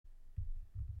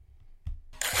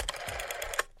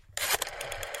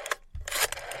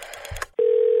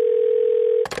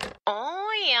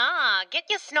get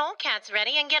your snowcats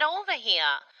ready and get over here.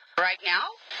 Right now?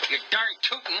 You darn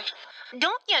tootin'.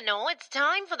 Don't you know it's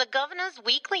time for the governor's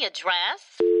weekly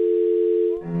address?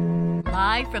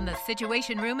 Live from the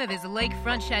Situation Room of his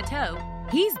lakefront chateau,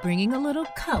 he's bringing a little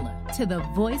color to the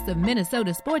voice of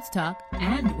Minnesota sports talk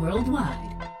and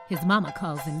worldwide. His mama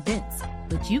calls him Vince,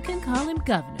 but you can call him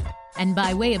Governor. And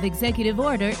by way of executive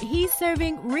order, he's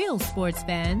serving real sports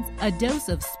fans a dose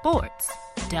of sports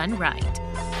done right.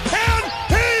 And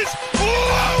he's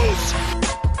loose!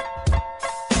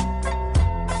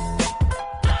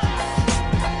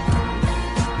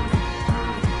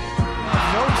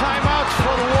 No timeouts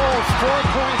for the Wolves.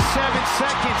 4.7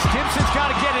 seconds. Gibson's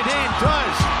got to get it in.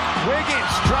 Does.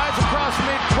 Wiggins drives across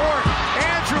midcourt.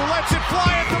 Andrew lets it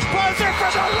fly at the buzzer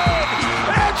for the win.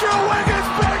 Andrew Wiggins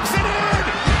banks it in.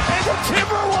 And the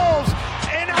Timberwolves,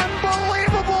 an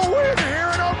unbelievable win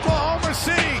here in Oklahoma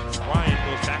City. Ryan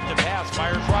goes back to pass.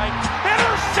 Fires right.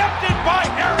 Intercepted by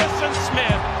Harrison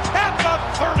Smith at the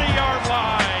 30-yard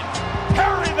line.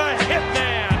 Harry the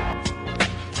Hitman.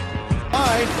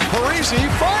 Parisi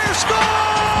fire scores!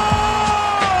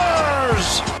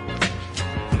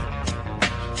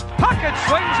 Puckett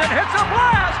swings and hits a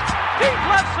blast. Deep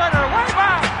left center. Way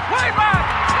back. Good.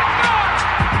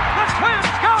 The Twins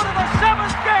go to the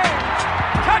 7th game.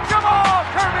 Touch them all,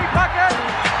 Kirby Puckett.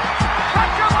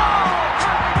 Touch them all,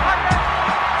 Kirby Puckett.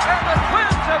 And the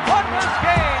Twins have won this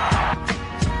game.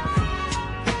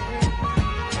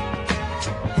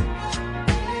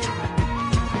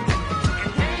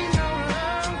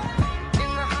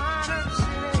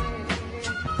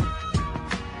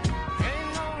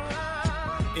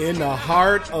 In the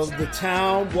heart of the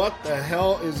town. What the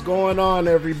hell is going on,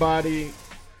 everybody?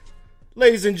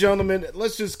 Ladies and gentlemen,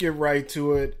 let's just get right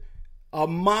to it. A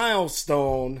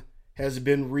milestone has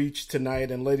been reached tonight,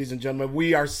 and ladies and gentlemen,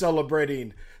 we are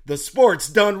celebrating the Sports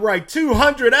Done Right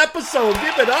 200 episode.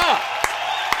 Give it up.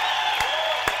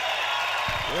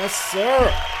 Yes,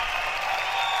 sir.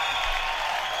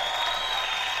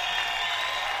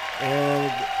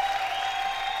 And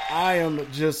I am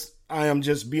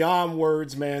just beyond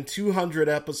words, man. 200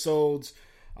 episodes.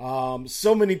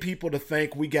 So many people to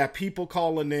thank. We got people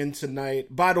calling in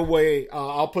tonight. By the way,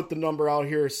 I'll put the number out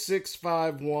here,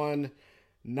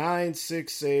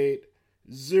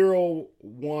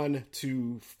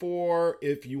 651-968-0124.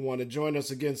 If you want to join us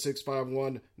again,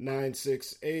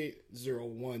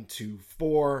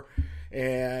 651-968-0124.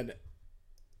 And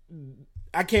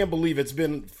I can't believe it's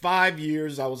been 5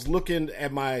 years. I was looking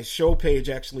at my show page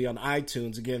actually on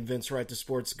iTunes. Again, Vince Wright, the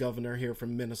sports governor here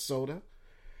from Minnesota.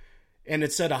 And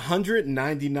it said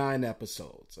 199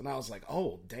 episodes. And I was like,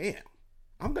 oh, damn.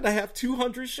 I'm going to have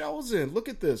 200 shows in. Look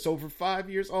at this. Over 5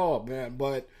 years. Oh, man.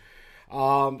 But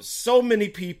so many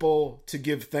people to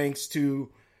give thanks to.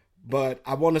 But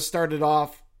I want to start it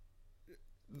off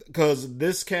because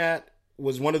this cat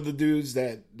was one of the dudes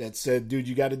that said, dude,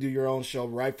 you got to do your own show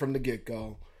right from the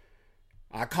get-go.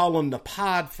 I call him the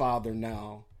Podfather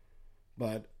now.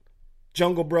 But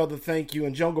Jungle Brother, thank you.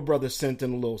 And Jungle Brother sent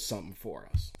in a little something for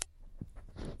us.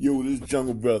 Yo, this is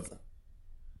Jungle Brother.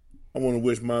 I want to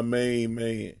wish my main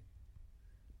man,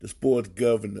 the sports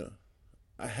governor,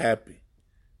 a happy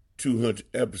 200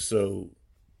 episode.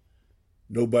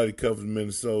 Nobody covers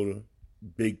Minnesota.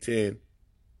 Big Ten.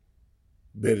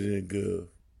 Better than Gov.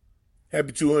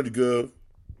 Happy 200, Gov.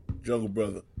 Jungle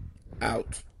Brother.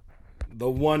 Out. The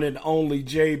one and only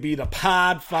JB, the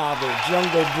Podfather,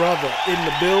 Jungle Brother, in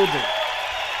the building.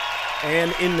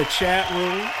 And in the chat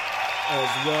room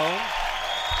as well.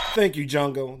 Thank you,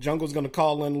 Jungle. Jungle's going to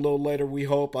call in a little later, we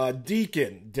hope.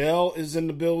 Deacon, Dell is in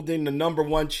the building. The number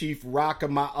one chief rocker,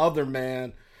 my other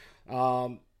man.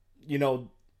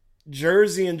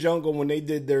 Jersey and Jungle, when they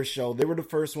did their show, they were the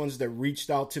first ones that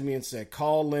reached out to me and said,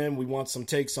 call in. We want some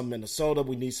takes on Minnesota.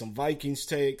 We need some Vikings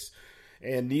takes.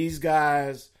 And these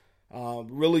guys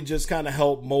really just kind of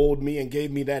helped mold me and gave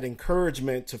me that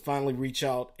encouragement to finally reach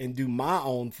out and do my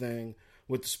own thing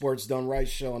with the Sports Done Right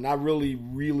show. And I really,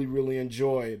 really, really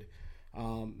enjoyed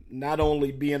not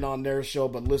only being on their show,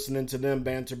 but listening to them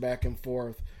banter back and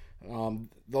forth.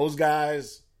 Those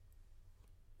guys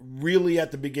really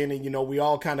at the beginning, we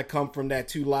all kind of come from that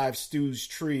Two Live Stews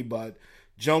tree, but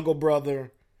Jungle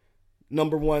Brother,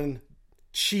 number one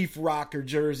chief rocker,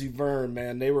 Jersey Vern,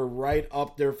 man, they were right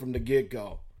up there from the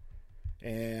get-go.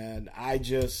 And I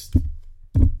just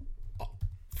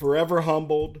forever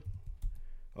humbled,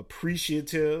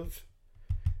 appreciative,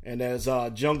 and as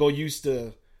Jungle used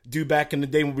to do back in the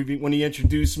day when he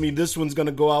introduced me, this one's going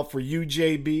to go out for you,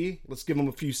 JB. Let's give him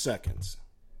a few seconds.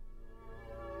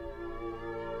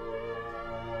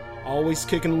 Always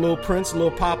kicking a little Prince, a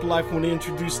little Pop Life when he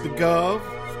introduced the Gov.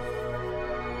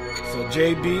 So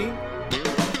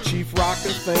JB, Chief Rocker,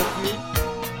 thank you.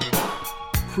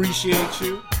 Appreciate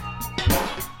you.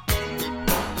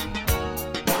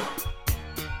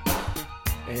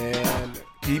 And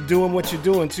keep doing what you're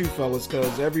doing too, fellas,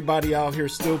 because everybody out here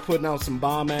still putting out some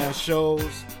bomb-ass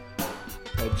shows.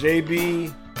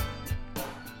 JB,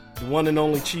 the one and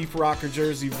only Chief Rocker,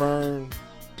 Jersey Vern,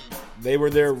 they were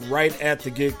there right at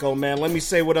the get-go, man. Let me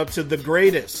say what up to the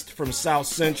greatest from South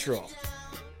Central,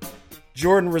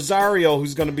 Jordan Rosario,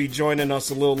 who's going to be joining us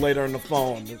a little later on the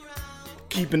phone.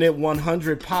 Keeping It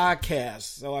 100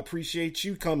 podcast. So I appreciate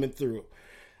you coming through.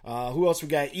 Who else we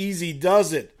got? Easy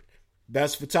Does It.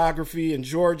 Best photography in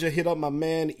Georgia. Hit up my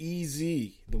man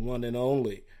Easy, the one and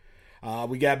only.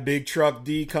 We got Big Truck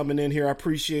D coming in here. I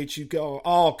appreciate you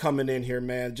all coming in here,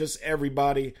 man. Just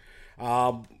everybody.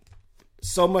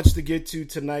 So much to get to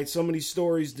tonight. So many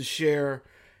stories to share.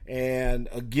 And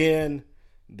again,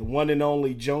 the one and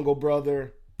only Jungle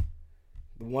Brother,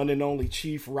 the one and only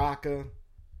Chief Rocker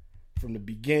from the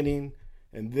beginning.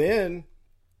 And then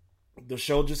the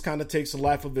show just kind of takes a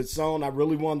life of its own. I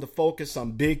really wanted to focus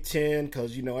on Big Ten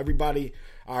because, you know, everybody,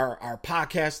 our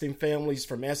podcasting families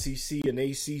from SEC and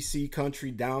ACC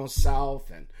country down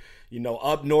south, and, you know,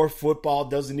 up north football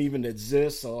doesn't even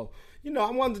exist. So, you know,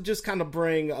 I wanted to just kind of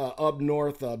bring up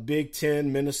north Big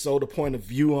Ten, Minnesota point of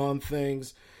view on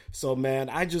things. So, man,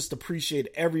 I just appreciate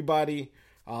everybody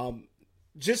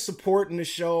just supporting the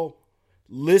show,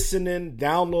 listening,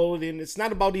 downloading. It's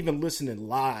not about even listening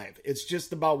live. It's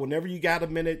just about whenever you got a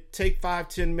minute, take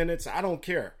 5-10 minutes. I don't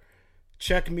care.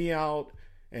 Check me out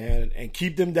and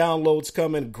keep them downloads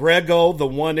coming. Grego, the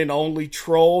one and only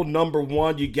troll,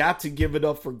 #1. You got to give it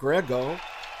up for Grego.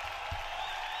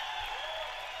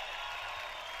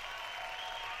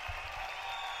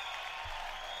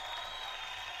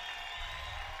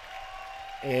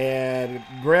 And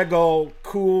Grego,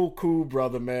 cool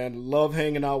brother, man. Love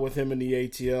hanging out with him in the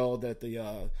ATL at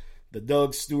the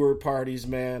Doug Stewart parties,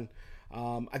 man.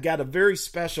 I got a very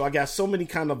special, I got so many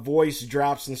kind of voice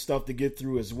drops and stuff to get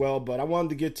through as well, but I wanted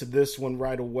to get to this one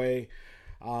right away.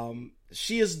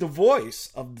 She is the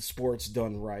voice of the Sports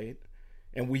Done Right,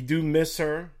 and we do miss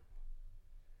her.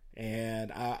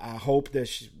 And I hope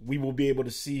that we will be able to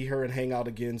see her and hang out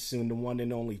again soon. The one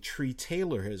and only Tree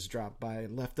Taylor has dropped by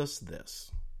and left us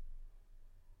this.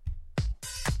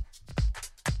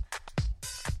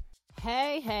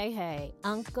 Hey,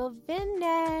 Uncle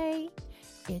Vinny.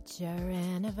 It's your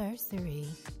anniversary.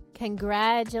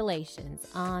 Congratulations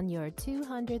on your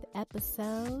 200th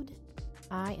episode.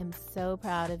 I am so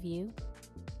proud of you.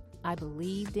 I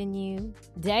believed in you.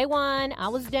 Day one, I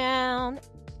was down.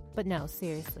 But no,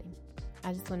 seriously,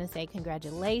 I just want to say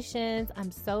congratulations.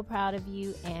 I'm so proud of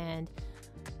you. And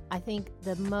I think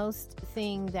the most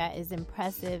thing that is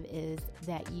impressive is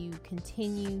that you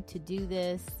continue to do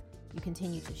this. You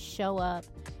continue to show up.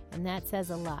 And that says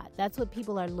a lot. That's what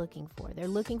people are looking for. They're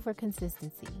looking for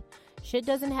consistency. Shit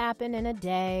doesn't happen in a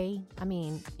day. I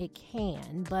mean, it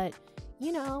can. But,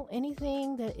 you know,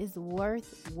 anything that is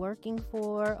worth working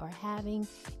for or having,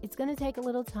 it's going to take a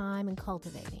little time and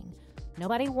cultivating.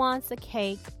 Nobody wants a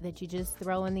cake that you just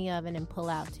throw in the oven and pull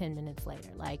out 10 minutes later.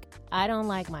 Like, I don't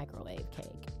like microwave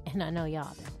cake, and I know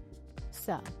y'all don't.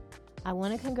 So, I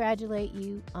want to congratulate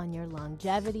you on your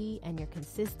longevity and your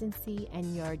consistency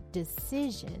and your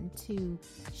decision to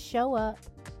show up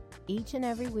each and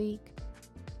every week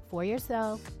for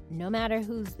yourself, no matter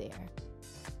who's there.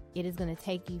 It is going to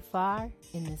take you far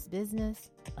in this business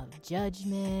of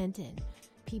judgment and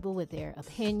people with their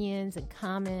opinions and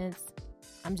comments.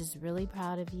 I'm just really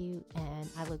proud of you, and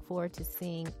I look forward to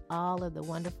seeing all of the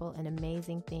wonderful and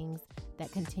amazing things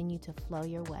that continue to flow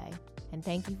your way. And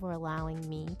thank you for allowing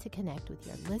me to connect with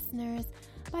your listeners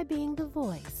by being the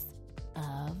voice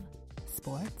of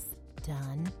Sports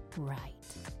Done Right.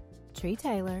 Tree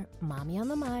Taylor, mommy on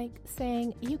the mic,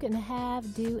 saying you can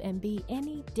have, do, and be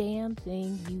any damn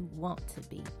thing you want to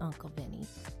be, Uncle Vinny,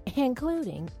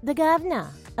 including the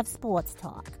governor of sports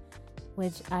talk.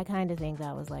 Which I kind of think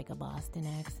that was like a Boston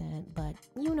accent, but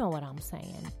you know what I'm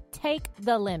saying. Take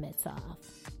the limits off.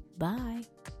 Bye.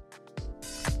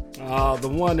 The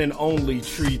one and only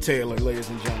Tree Taylor, ladies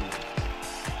and gentlemen.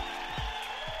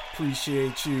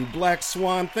 Appreciate you. Black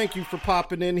Swan, thank you for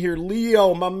popping in here.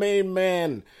 Leo, my main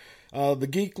man, the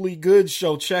Geekly Good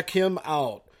Show, check him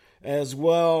out as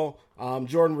well.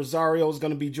 Jordan Rosario is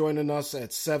going to be joining us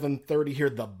at 7:30 here,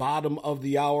 the bottom of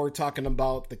the hour, talking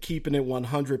about the Keeping It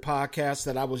 100 podcast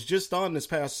that I was just on this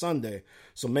past Sunday.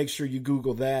 So make sure you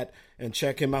Google that and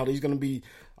check him out. He's going to be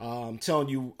telling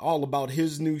you all about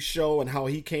his new show and how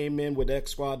he came in with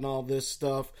X Squad and all this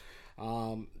stuff.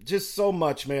 Just so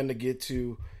much, man, to get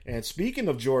to. And speaking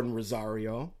of Jordan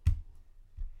Rosario,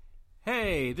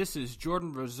 Hey, this is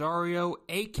Jordan Rosario,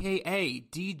 a.k.a.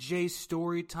 DJ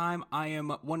Storytime. I am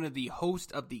one of the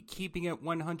hosts of the Keeping It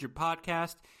 100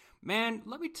 podcast. Man,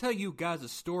 let me tell you guys a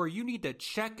story you need to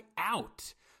check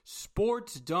out.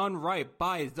 Sports Done Right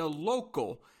by the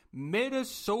local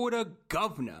Minnesota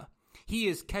governor. He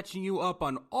is catching you up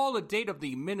on all the date of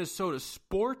the Minnesota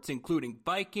sports, including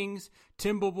Vikings,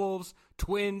 Timberwolves,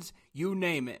 Twins, you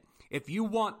name it. If you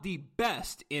want the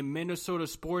best in Minnesota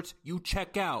sports, you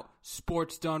check out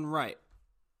Sports Done Right.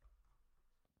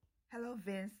 Hello,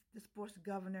 Vince, the sports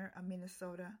governor of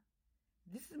Minnesota.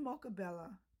 This is Mocha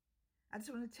Bella. I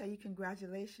just want to tell you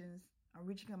congratulations on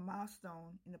reaching a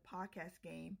milestone in the podcast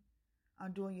game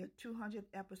on doing your 200th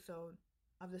episode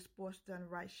of the Sports Done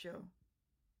Right show.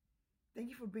 Thank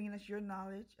you for bringing us your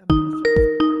knowledge of Minnesota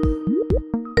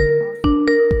sports and also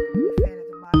being a fan of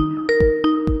the modern house,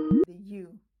 the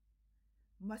U.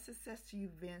 Much success to you,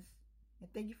 Vince, and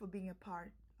thank you for being a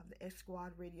part of the X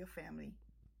Squad radio family.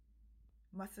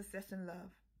 Much success and love.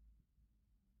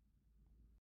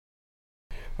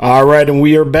 All right, and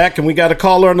we are back, and we got a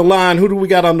caller on the line. Who do we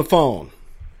got on the phone?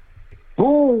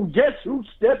 Boom, guess who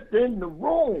stepped in the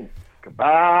room?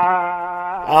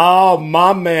 Goodbye. Oh,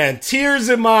 my man. Tears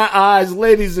in my eyes,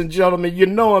 ladies and gentlemen. You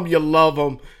know him, you love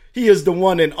him. He is the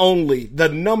one and only, the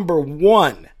number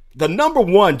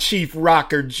one Chief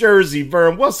Rocker, Jersey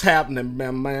Vern. What's happening,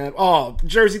 man? Oh,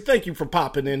 Jersey, thank you for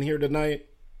popping in here tonight.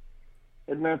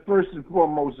 And man, first and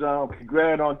foremost,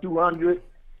 congrats on 200.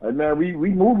 And man, we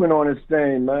moving on this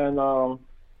thing, man.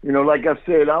 Like I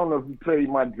said, I don't know if you played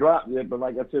my drop yet, but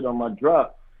like I said on my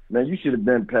drop, man, you should have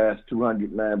been past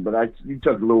 200, man. But you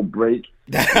took a little break.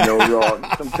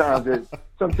 Sometimes it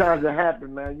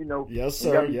happens, man. Yes,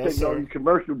 sir. You take all these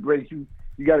commercial breaks. You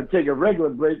got to take a regular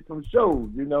break from shows,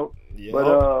 Yep.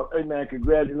 But, hey, man,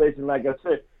 congratulations, like I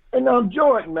said. And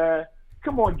Jordan, man,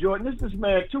 come on, Jordan. This is,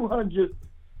 man, 200th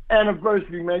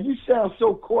anniversary, man. You sound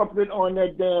so corporate on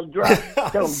that damn drop.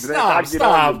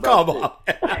 Stop, come on.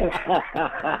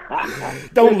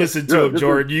 Don't listen to him,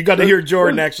 Jordan. You got to hear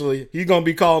Jordan, actually. He's going to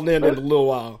be calling in a little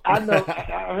while. I know.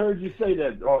 I heard you say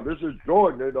that. Oh, this is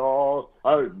Jordan.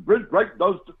 And Rick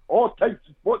does all types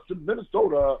of sports in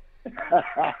Minnesota.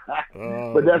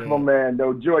 But that's my man,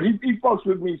 though, Jordan. He fucks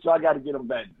with me, so I got to get him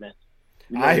back, man.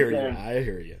 I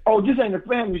hear you. Oh, this ain't a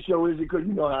family show, is it? Because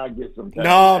you know how I get sometimes.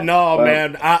 No,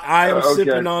 man. I am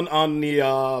sipping on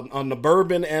the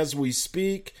bourbon as we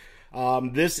speak.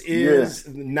 This is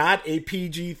not a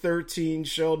PG-13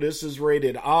 show. This is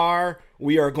rated R.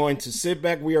 We are going to sit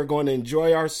back. We are going to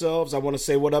enjoy ourselves. I want to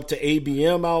say what up to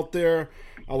ABM out there.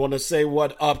 I want to say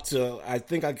what up to, I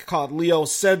think I caught Leo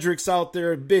Cedrics out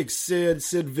there. Big Sid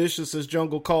Vicious, as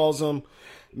Jungle calls him.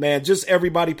 Man, just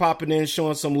everybody popping in,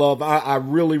 showing some love. I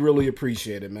really, really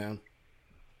appreciate it, man.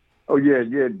 Oh, yeah,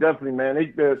 definitely, man.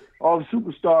 All the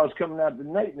superstars coming out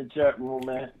tonight in the chat room,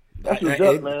 man. That's what's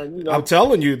up, man. I'm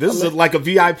telling you, this is like a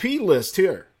VIP list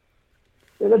here.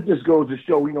 Yeah, that just goes to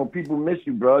show, people miss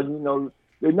you, bro.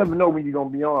 They never know when you're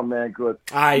going to be on, man, because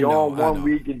you're on one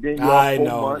week and then you're on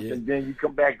 4 months and then you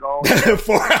come back on.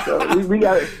 So we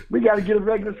got to get a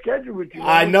regular schedule with you. Man.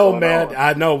 I know, man.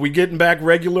 I know. We're getting back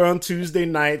regular on Tuesday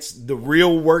nights. The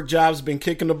real work job's been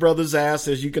kicking the brother's ass,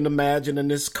 as you can imagine, in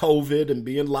this COVID and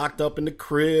being locked up in the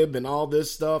crib and all this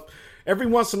stuff. Every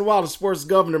once in a while, the sports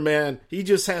governor, man, he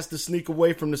just has to sneak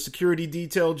away from the security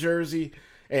detail jersey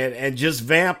and just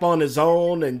vamp on his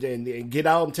own and get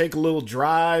out and take a little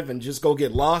drive and just go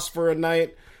get lost for a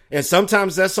night. And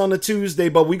sometimes that's on a Tuesday,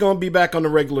 but we're going to be back on the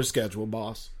regular schedule,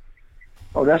 boss.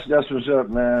 Oh, that's what's up,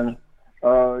 man.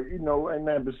 And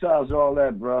man, besides all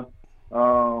that, bro,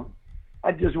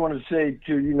 I just want to say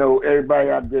to, everybody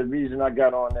out there, the reason I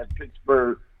got on that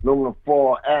Pittsburgh Aluminum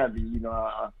Fall Abbey,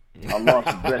 I lost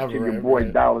the bet to your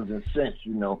boy Dollars and Cents,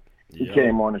 He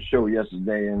came on the show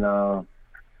yesterday and,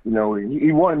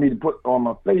 he wanted me to put on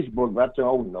my Facebook, but I said,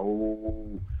 oh,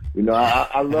 no.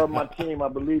 I love my team. I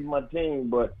believe in my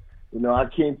team, but, I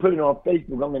can't put it on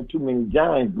Facebook. I'm in too many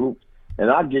Giants groups,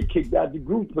 and I get kicked out the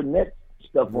group putting that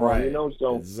stuff on,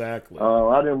 So exactly.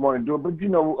 I didn't want to do it. But,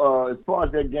 as far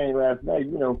as that game last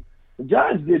night, the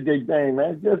Giants did their thing,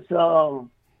 man. Just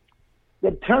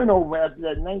that turnover after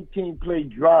that 19-play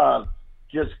drive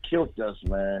just killed us,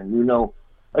 man.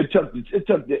 It took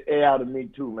the air out of me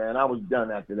too, man. I was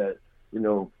done after that,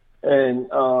 And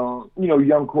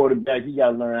young quarterback, he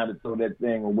got to learn how to throw that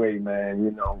thing away,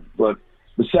 man. But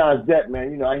besides that,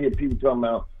 man, I hear people talking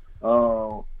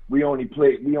about we only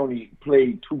played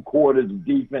 2 quarters of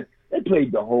defense. They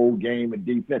played the whole game of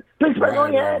defense. Pittsburgh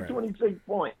only had 26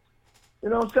 points. You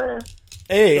know what I'm saying?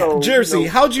 Hey, Jersey,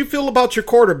 how'd you feel about your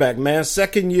quarterback, man?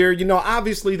 Second year,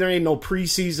 obviously there ain't no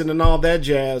preseason and all that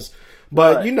jazz.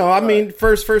 But, right, I mean,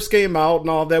 first game out and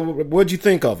all that, what'd you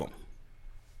think of him?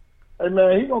 Hey,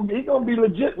 man, he gonna be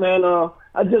legit, man.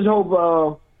 I just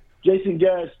hope Jason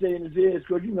Garrett stay in his ears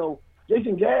because,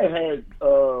 Jason Garrett had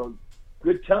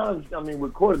good times,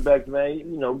 with quarterbacks,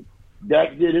 man.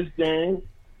 Dak did his thing.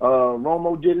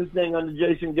 Romo did his thing under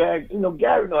Jason Garrett.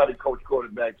 Garrett know how to coach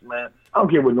quarterbacks, man. I don't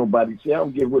care what nobody say. I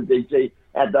don't care what they say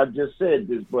after I just said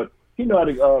this, but he know how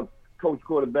to coach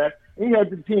quarterbacks. He had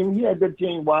the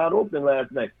team wide open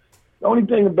last night. The only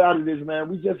thing about it is, man,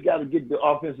 we just got to get the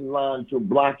offensive line to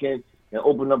blocking and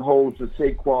open up holes for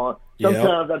Saquon.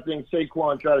 Sometimes I think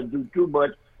Saquon try to do too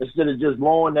much instead of just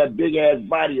lowering that big-ass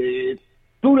body of his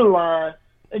through the line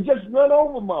and just run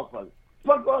over motherfuckers.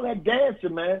 Fuck all that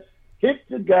dancing, man. Hit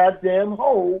the goddamn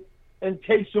hole and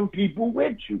take some people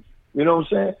with you. You know what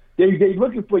I'm saying? They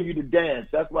looking for you to dance.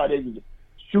 That's why they was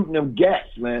shooting them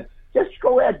gaps, man. Just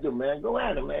go at them, man. Go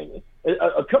at them, man.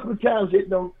 A couple of times hitting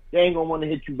them, they ain't going to want to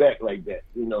hit you back like that,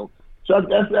 So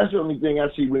that's the only thing I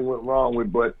see we went wrong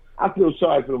with. But I feel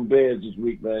sorry for them Bears this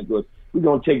week, man, because we're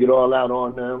going to take it all out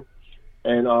on them.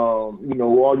 And, all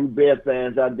you Bear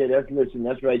fans out there,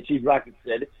 that's right. Chief Rocket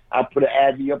said it. I put an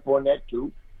Abby up on that,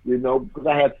 too, because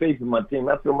I have faith in my team.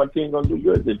 I feel my team going to do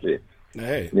good this year.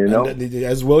 Hey,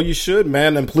 as well you should,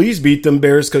 man. And please beat them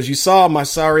Bears because you saw my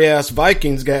sorry-ass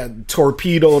Vikings got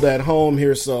torpedoed at home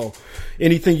here. So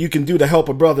anything you can do to help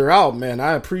a brother out, man,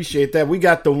 I appreciate that. We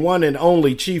got the one and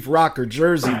only Chief Rocker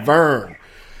Jersey Vern.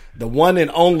 The one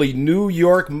and only New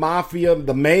York Mafia,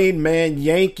 the main man,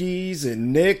 Yankees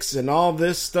and Knicks and all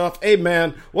this stuff. Hey,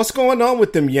 man, what's going on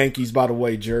with them Yankees, by the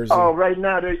way, Jersey? Oh, right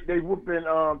now they whooping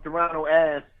Toronto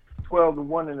ass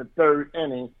 12-1 in the third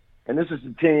inning. And this is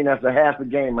the team that's a half a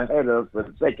game ahead of us for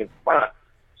the second spot.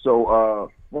 So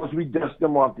once we dust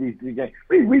them off these 3 games,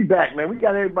 we back, man. We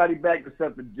got everybody back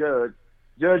except for Judge.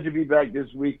 Judge will be back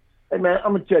this week. Hey, man,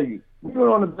 I'm going to tell you, we're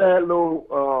on a bad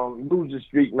little loser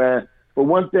streak, man. But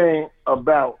one thing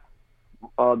about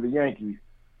the Yankees,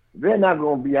 they're not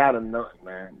going to be out of nothing,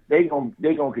 man. They're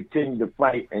gonna continue to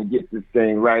fight and get this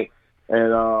thing right.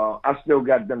 And I still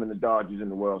got them and the Dodgers in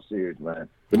the World Series, man.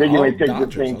 But they're going to take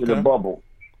this thing to the bubble.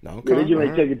 Okay. They're going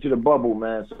to take it to the bubble,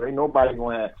 man. So ain't nobody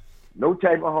going to have no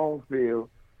type of home field.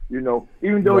 Even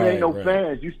though there ain't no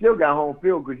fans, you still got home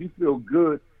field because you feel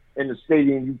good in the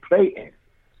stadium you play in.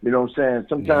 You know what I'm saying?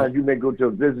 Sometimes you may go to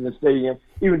a visiting stadium,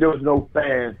 even though there's no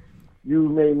fans, you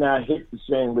may not hit the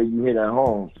same way you hit at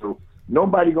home. So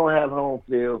nobody going to have home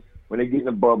field when they get in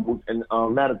the bubble. And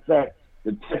matter of fact,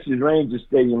 the Texas Rangers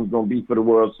Stadium is going to be for the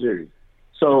World Series.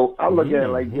 So I look at it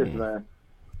like this, man.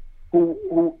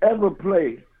 Whoever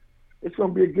plays, it's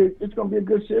going to be a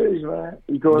good series, man.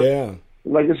 Because,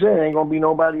 like I said, ain't going to be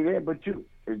nobody there but you.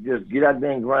 It's just get out there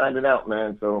and grind it out,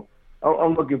 man. So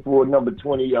I'm looking for number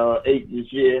 28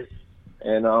 this year.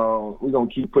 And we're going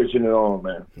to keep pushing it on,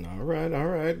 man. All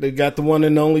right. They got the one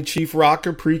and only Chief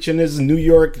Rocker preaching his New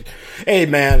York. Hey,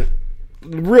 man,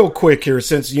 real quick here,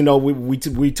 since,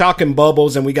 we talking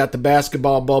bubbles and we got the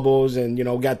basketball bubbles and,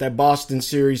 got that Boston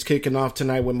series kicking off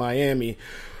tonight with Miami.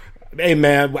 Hey,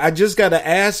 man, I just got to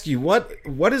ask you,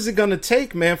 what is it going to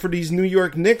take, man, for these New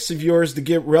York Knicks of yours to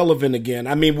get relevant again?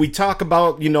 I mean, we talk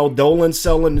about, Dolan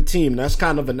selling the team. That's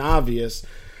kind of an obvious.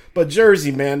 But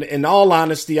Jersey, man, in all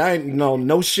honesty, I ain't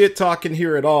no shit talking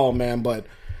here at all, man. But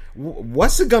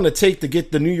what's it going to take to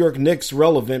get the New York Knicks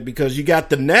relevant? Because you got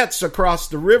the Nets across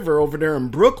the river over there in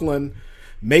Brooklyn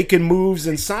making moves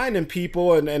and signing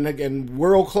people and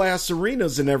world-class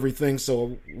arenas and everything.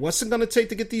 So what's it going to take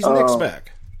to get these Knicks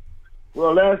back?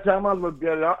 Well, last time I looked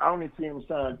at it, I only seen them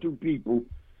sign 2 people.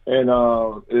 And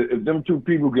if them 2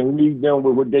 people can lead them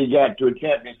with what they got to a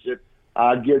championship,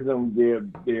 I give them their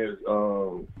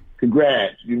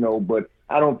congrats, but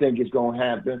I don't think it's going to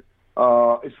happen.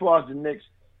 As far as the Knicks,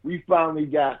 we finally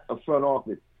got a front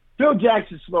office. Phil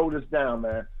Jackson slowed us down,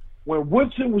 man. When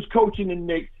Woodson was coaching the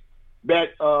Knicks,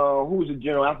 who was the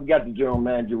general? I forgot the general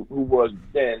manager who was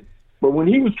then. But when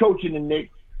he was coaching the Knicks,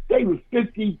 they was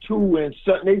 52 and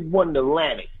something. They won the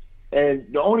Atlantic. And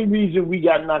the only reason we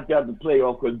got knocked out of the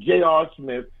playoff because J.R.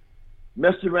 Smith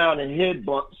messed around and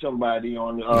headbutt somebody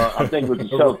on, I think it was the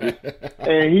Celtics,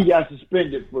 and he got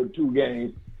suspended for 2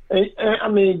 games. And I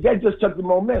mean, that just took the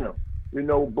momentum,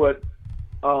 but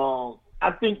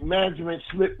I think management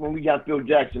slipped when we got Phil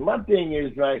Jackson. My thing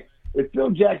is, right, if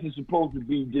Phil Jackson's supposed to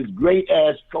be this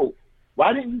great-ass coach,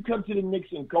 why didn't you come to the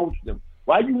Knicks and coach them?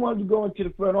 Why you wanted to go into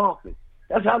the front office?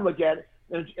 That's how I look at it.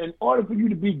 And in order for you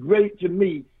to be great to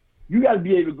me, you got to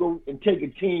be able to go and take a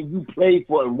team you played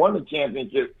for and won a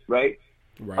championship, right?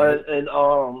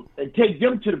 And take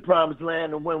them to the promised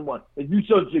land and win one. And you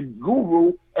such a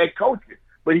guru at coaching.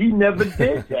 But he never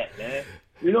did that, man.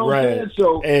 You know what I'm saying?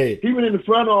 So he went in the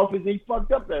front office and he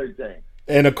fucked up everything.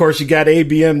 And, of course, you got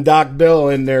ABM Doc Bell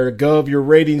in there. Gov, your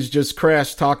ratings just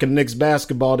crashed talking Knicks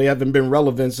basketball. They haven't been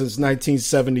relevant since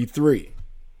 1973.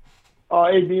 Oh,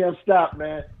 ABM, stop,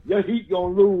 man. Your Heat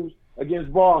going to lose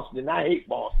against Boston. I hate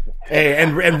Boston. Hey,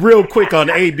 and real quick on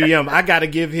ABM, I got to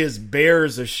give his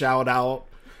Bears a shout-out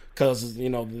because, you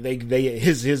know,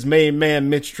 his main man,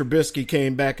 Mitch Trubisky,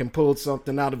 came back and pulled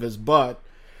something out of his butt.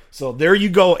 So there you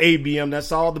go, ABM.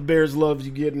 That's all the Bears love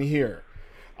you getting here.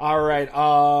 All right.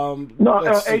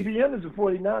 ABM is a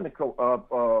 49er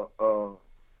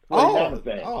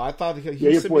fan. I thought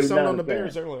he sent me something on the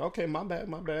Bears earlier. Okay, my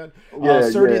bad.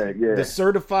 The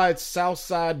certified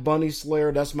Southside Bunny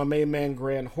Slayer. That's my main man,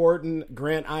 Grant Horton.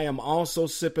 Grant, I am also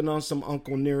sipping on some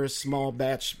Uncle Nearest small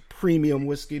batch premium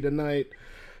whiskey tonight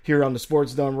here on the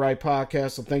Sports Done Right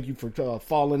podcast. So thank you for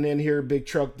falling in here. Big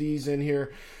Truck D's in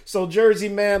here. So Jersey,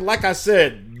 man, like I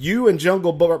said, you and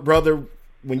Jungle Brother,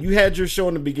 when you had your show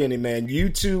in the beginning, man, you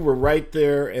two were right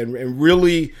there and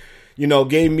really, you know,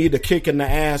 gave me the kick in the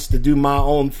ass to do my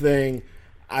own thing.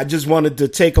 I just wanted to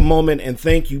take a moment and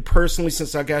thank you personally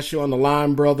since I got you on the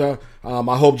line, brother.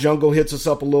 I hope Jungle hits us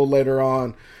up a little later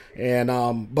on. And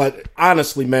but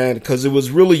honestly, man, because it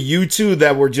was really you two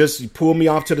that were just, you pull me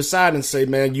off to the side and say,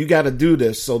 man, you got to do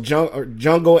this. So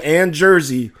Jungle and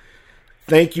Jersey,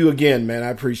 thank you again, man. I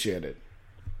appreciate it.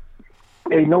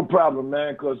 Hey, no problem,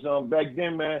 man, because back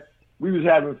then, man, we was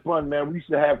having fun, man. We used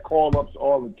to have call-ups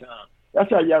all the time. That's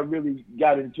how y'all really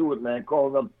got into it, man,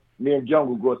 calling up me and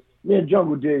Jungle. Because me and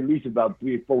Jungle did at least about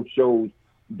 3 or 4 shows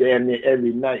damn near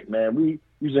every night, man. We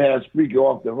used to have Spreaker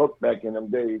off the hook back in them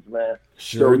days, man.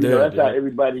 Sure did. That's how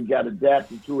everybody got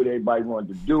adapted to it. Everybody wanted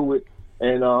to do it.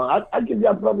 And I give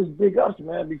y'all brothers big ups,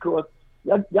 man, because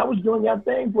y'all was doing y'all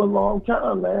thing for a long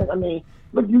time, man. I mean,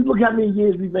 look how many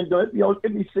years we've been doing it. It'll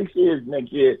be 6 years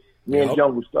next year. Me and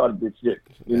Jungle started this shit.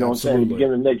 You know what I'm saying?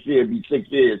 Beginning of next year, it'll be 6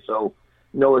 years. So,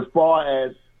 you know, as far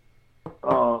as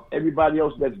everybody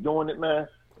else that's doing it, man,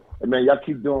 y'all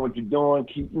keep doing what you're doing.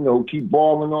 Keep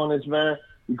balling on this, man,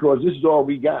 because this is all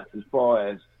we got as far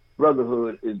as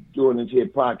brotherhood is doing this here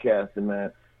podcasting,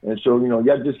 man. And so, you know,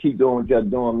 y'all just keep doing what y'all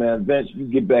doing, man. Vince, you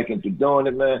get back into doing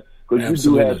it, man, because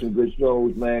you do have some good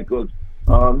shows, man, because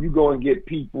you go and get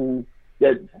people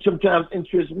that sometimes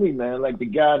interest me, man, like the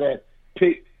guy that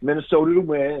picked Minnesota to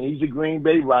win, and he's a Green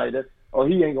Bay writer. Oh,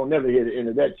 he ain't gonna never hear the end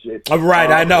of that shit. Right,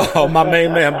 I know. My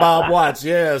main man, Bob Watts,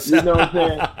 yes. You know what I'm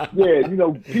saying? Yeah, you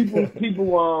know,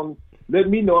 people let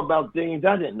me know about things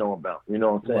I didn't know about. You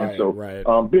know what I'm saying?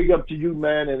 Right. Big up to you,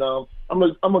 man, and I'm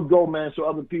gonna go, man, so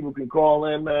other people can call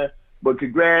in, man. But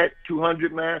congrats,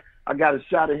 200, man. I got a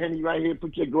shot of Henny right here.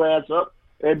 Put your glass up.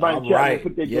 Everybody in chat,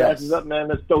 put their glasses up, man.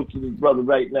 Let's toast to this brother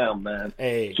right now, man.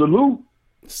 Hey.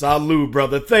 Salute,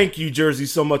 brother. Thank you, Jersey,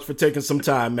 so much for taking some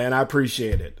time, man. I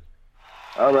appreciate it.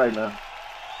 All right, man.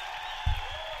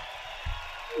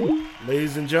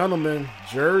 Ladies and gentlemen,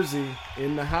 Jersey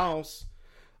in the house.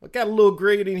 I got a little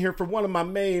grading here for one of my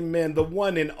main men, the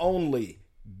one and only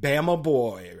Bama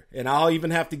Boy. And I'll even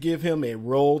have to give him a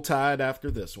Roll Tide after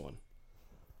this one.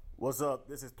 What's up?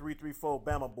 This is 334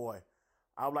 Bama Boy.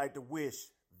 I would like to wish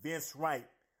Vince Wright,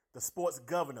 the sports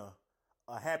governor,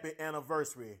 a happy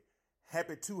anniversary.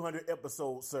 Happy 200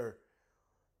 episodes, sir.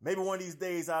 Maybe one of these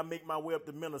days I'll make my way up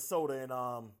to Minnesota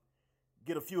and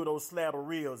get a few of those slab of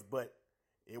ribs, but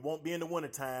it won't be in the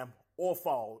wintertime or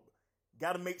fall.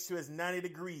 Got to make sure it's 90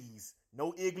 degrees.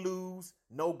 No igloos,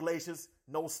 no glaciers,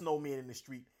 no snowmen in the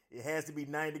street. It has to be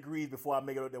 90 degrees before I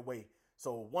make it up that way.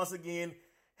 So once again,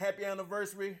 happy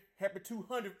anniversary. Happy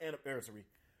 200th anniversary.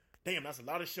 Damn, that's a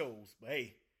lot of shows. But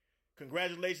hey,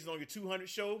 congratulations on your 200th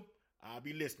show. I'll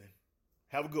be listening.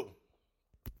 Have a good one.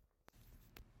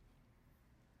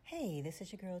 Hey, this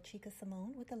is your girl Chica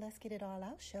Simone with the Let's Get It All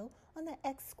Out show on the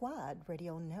X Squad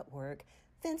Radio Network.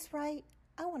 Vince Wright,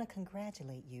 I want to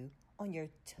congratulate you on your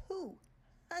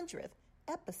 200th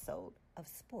episode of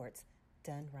Sports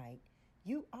Done Right.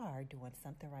 You are doing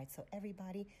something right, so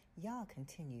everybody, y'all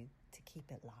continue to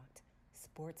keep it locked.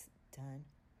 Sports Done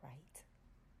Right.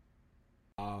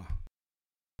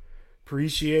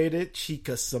 Appreciate it.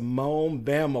 Chica Simone,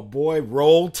 Bama Boy,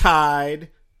 Roll Tide.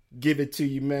 Give it to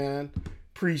you, man.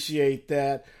 Appreciate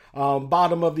that.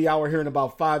 Bottom of the hour here in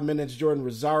about 5 minutes. Jordan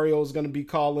Rosario is going to be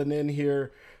calling in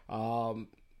here.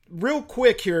 Real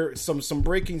quick here, some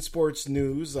breaking sports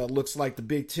news. Looks like the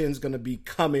Big Ten is going to be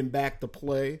coming back to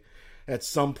play at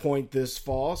some point this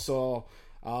fall. So,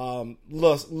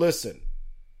 listen,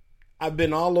 I've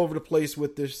been all over the place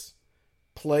with this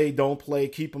play, don't play,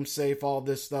 keep them safe, all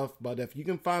this stuff. But if you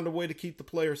can find a way to keep the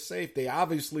players safe, they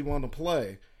obviously want to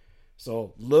play.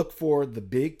 So look for the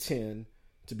Big Ten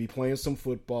to be playing some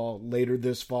football later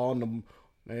this fall.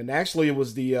 And actually, it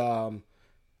was the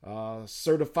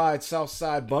certified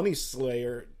Southside Bunny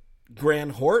Slayer,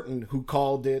 Grant Horton, who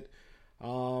called it,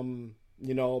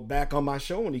 back on my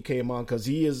show when he came on, because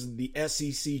he is the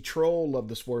SEC troll of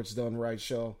the Sports Done Right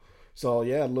show. So,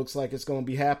 yeah, it looks like it's going to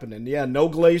be happening. Yeah, no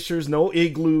glaciers, no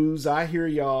igloos. I hear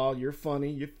y'all. You're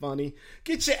funny.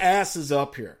 Get your asses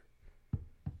up here.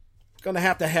 Going to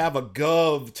have a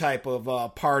Gov type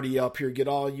of party up here. Get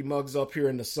all you mugs up here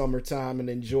in the summertime and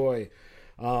enjoy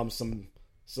some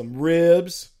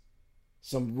ribs.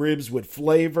 Some ribs with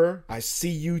flavor. I see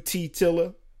you,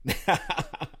 T-Tilla.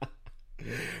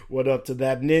 What up to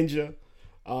that ninja?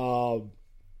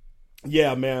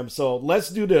 Yeah, man. So let's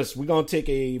do this. We're going to take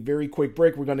a very quick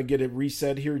break. We're going to get it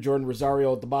reset here. Jordan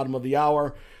Rosario at the bottom of the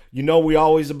hour. You know we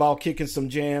always about kicking some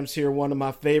jams here. One of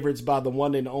my favorites by the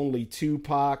one and only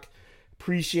Tupac.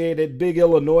 Appreciate it. Big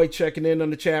Illinois checking in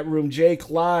on the chat room. Jay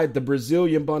Clyde, the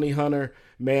Brazilian bunny hunter.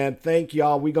 Man, thank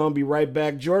y'all. We're going to be right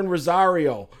back. Jordan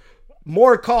Rosario.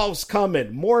 More calls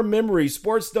coming. More memories.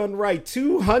 Sports Done Right.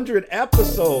 200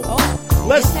 episodes.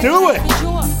 Let's do it.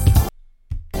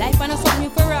 Life ain't something you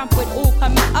can ramp with. Oh,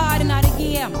 come me hard in the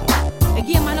game. The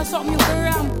game ain't something you can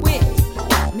ramp with.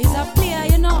 Me's a player,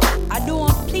 you know. I don't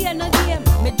play no game.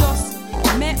 Me just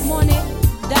make money,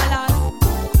 dollars,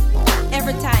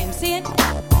 every time. See it?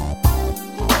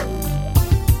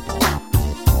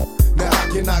 Now I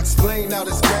cannot explain how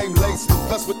this game laced me.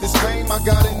 Plus with this fame, I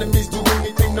got enemies do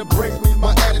anything to break me.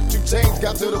 My attitude changed,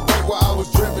 got to the point where I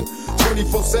was driven.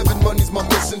 24/7 money's my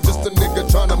mission, just a nigga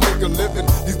trying to make a living.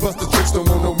 These busted tricks don't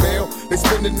want no mail. They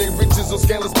spending their riches on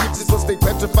scandalous bitches, plus they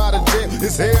petrified in jail.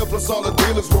 It's hell, plus all the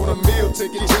dealers want a meal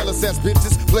ticket. Jealous ass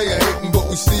bitches, player hating, but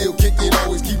we still kick it.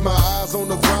 Always keep my eyes on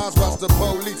the prize, watch the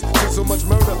police. See so much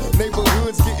murder,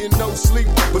 neighborhoods getting no sleep.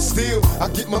 But still, I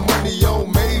get my money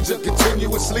on major,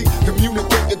 continuously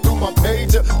communicating through my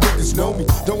pager. Niggas know me,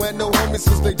 don't have no homies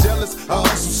cause they jealous. I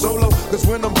hustle solo, cause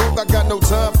when I'm broke, I got no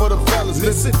time for the fellas.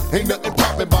 Listen, ain't nothing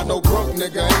poppin' by no broke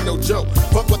nigga, ain't no joke.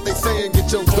 Fuck what they saying,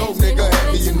 get your dough, nigga,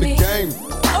 heavy in the game.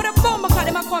 Oh, the bomb, because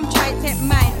them a come try to take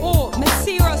mine. Oh, me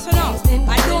serious enough.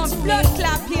 I don't blood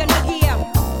clap here in the game.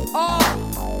 Oh,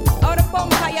 the bomb,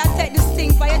 because you take this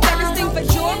thing, but you take this thing for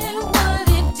joke.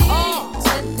 Oh,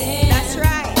 that's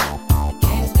right. The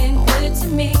game's been good to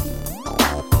me.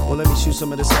 Well, let me shoot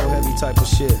some of this old heavy type of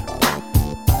shit.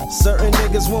 Certain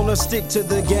niggas wanna stick to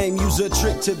the game, use a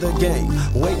trick to the game,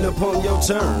 waiting upon your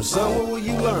turn. Son, what will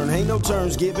you learn? Ain't no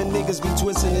terms given. Niggas be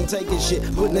twisting and taking shit,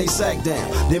 putting they sack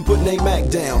down, then putting they Mac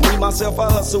down. Me, myself,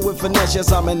 I hustle with finesse,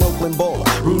 yes, I'm an Oakland baller.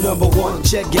 Rule number one,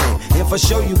 check game, and for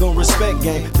sure you gon' respect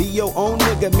game. Be your own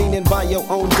nigga, meaning buy your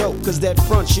own dope, cause that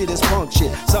front shit is punk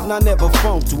shit, something I never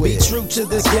funked with. Be true to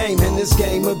this game, and this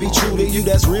game will be true to you,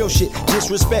 that's real shit.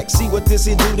 Disrespect, see what this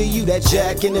here do to you, that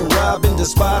jacking and robbing,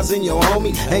 despising your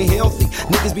homie, ain't healthy.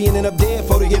 Niggas be ending up dead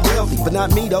for to get wealthy, but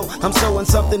not me though. I'm sowing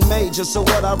something major, so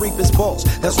what I reap is false.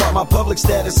 That's why my public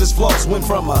status is false. Went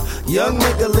from a young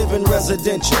nigga living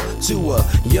residential to a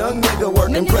young nigga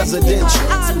working presidential.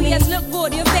 Always look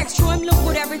good, you vex, show him look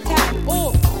good every time.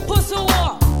 Oh, pussy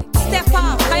walk, step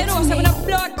off. I know so when a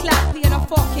blood clot play in a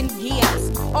fucking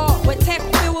games. Oh, we take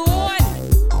me one.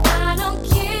 I don't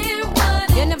care what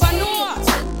you never know.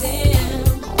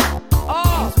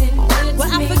 Oh, well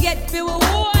I forget we were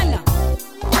one.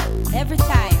 Every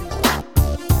time.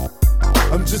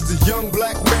 I'm just a young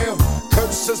black male.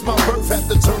 Cursed since my birth, had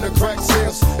to turn to crack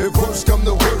sales. If worse come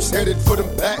to worse, headed for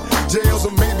them back jails.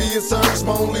 Or maybe it's urge,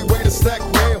 my only way to stack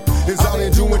mail is out here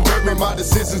doing dirt, man, my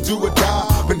decisions do or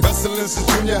die. Been hustling since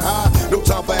junior high, no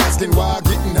time for asking why.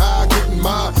 Getting high, getting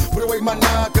mine. Put away my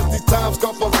 9, cause these times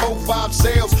call for 4-5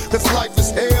 sales. Cause life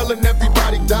is hell and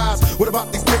everybody dies. What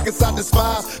about these niggas I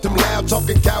despise? Them loud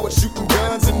talking cowards shooting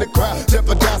guns in the crowd,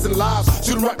 jeopardizing lives.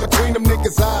 Shooting right between them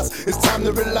niggas' eyes. It's time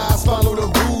to realize, follow the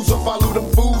rules or follow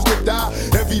them fools that die.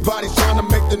 Everybody's trying to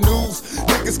make the news.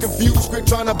 Niggas confused, quit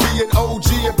trying to be an OG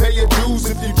and pay your dues.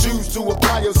 If you choose to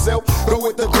apply yourself, go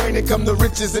with the grain and come the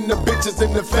riches and the bitches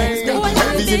and the fame.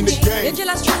 Heavy in the game. You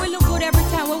jealous true, we look good every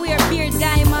time when we are beer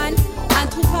diamond.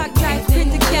 And Tupac drive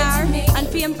pretty car. And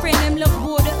fame friend them look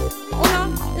good. You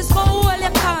know, it's for all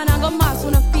your can and go mass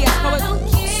on the face. But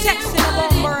we're sexy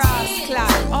about Mara's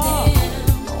class. Oh.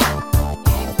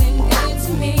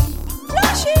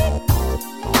 Flashy.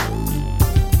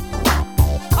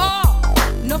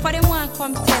 Enough of them want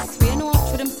come test me. You know,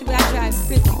 for them see we drive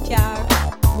pretty car.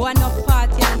 Go on up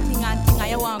party and thing, and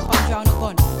you want come drown a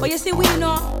gun. But you see, we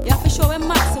know, you have to show them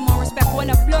maximum respect. When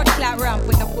a blood clot ramp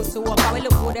with a pussy walk, and we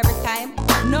look good every time.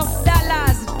 Enough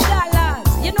dollars.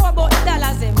 You know about the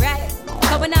dollars, right?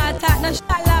 But we not talk no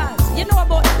dollars. You know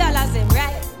about the dollars,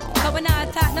 right? So when I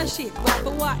talk no shit, we have to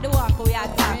walk the walk, we are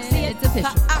talk. It's official.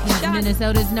 He's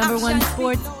Minnesota's #1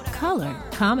 sports color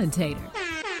commentator.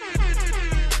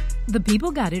 The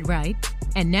people got it right,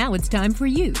 and now it's time for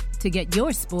you to get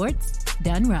your sports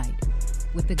done right.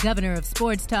 With the governor of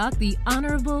sports talk, the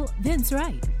Honorable Vince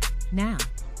Wright. Now,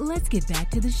 let's get back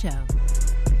to the show.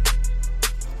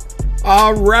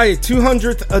 All right,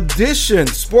 200th edition,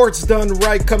 Sports Done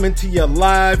Right, coming to you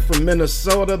live from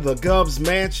Minnesota, the Gov's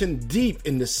Mansion, deep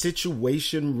in the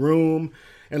Situation Room.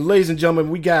 And ladies and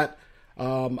gentlemen, we got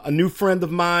a new friend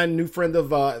of mine, new friend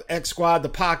of X Squad, the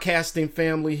podcasting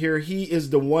family here. He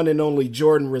is the one and only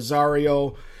Jordan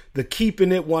Rosario. The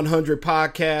Keeping It 100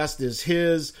 podcast is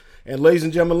his. And ladies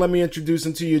and gentlemen, let me introduce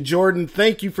him to you. Jordan,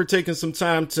 thank you for taking some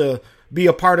time to be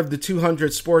a part of the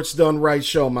 200 Sports Done Right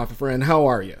show, my friend. How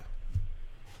are you?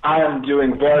 I am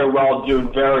doing very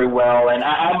well. And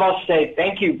I must say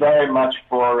thank you very much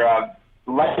for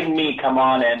letting me come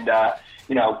on and,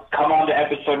 come on to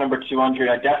episode number 200.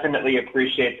 I definitely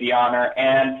appreciate the honor.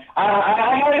 And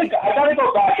I got to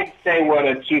go back and say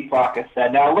what Chief Rocca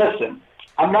said. Now, listen,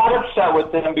 I'm not upset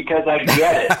with him because I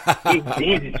get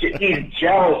it. He's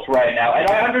jealous right now. And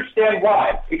I understand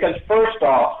why. Because, first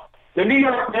off, the New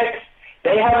York Knicks,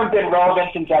 they haven't been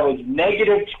relevant since I was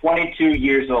negative 22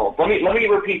 years old. Let me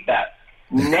repeat that.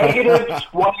 Negative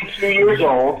 22 years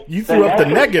old. You threw up the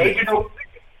negative.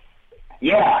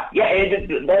 Yeah. They've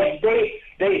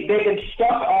been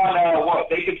stuck on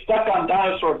they've been stuck on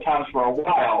dinosaur times for a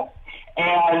while.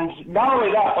 And not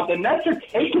only that, but the Nets are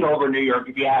taking over New York,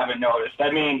 if you haven't noticed.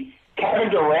 I mean, Kevin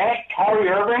Durant, Kyrie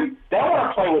Irving, they want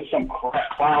to play with some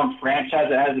clown franchise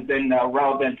that hasn't been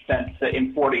relevant since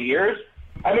in 40 years.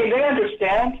 I mean, they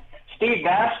understand. Steve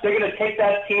Nash, they're going to take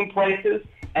that team places.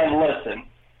 And listen,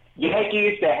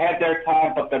 Yankees, they had their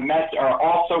time, but the Mets are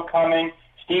also coming.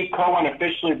 Steve Cohen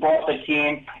officially bought the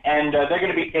team, and they're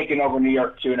going to be taking over New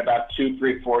York, too, in about 2,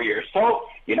 3, 4 years. So,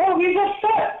 he's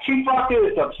upset. Chief Rocca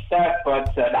is upset,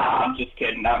 but I'm just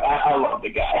kidding. I love the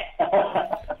guy.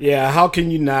 Yeah, how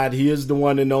can you not? He is the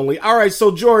one and only. All right,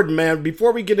 so Jordan, man,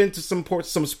 before we get into some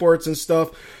sports and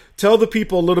stuff, tell the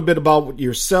people a little bit about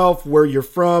yourself, where you're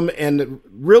from, and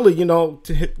really, hit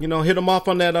them off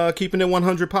on that Keeping It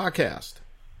 100 podcast.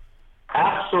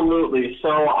 Absolutely. So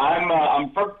I'm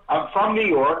from New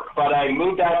York, but I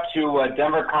moved out to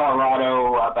Denver,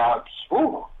 Colorado about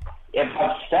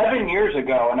 7 years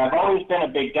ago, and I've always been a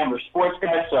big Denver sports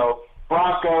guy. So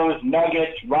Broncos,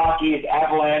 Nuggets, Rockies,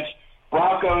 Avalanche.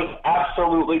 Broncos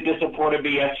absolutely disappointed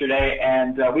me yesterday,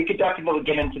 and we could definitely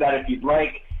get into that if you'd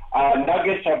like.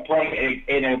 Nuggets are playing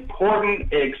an important,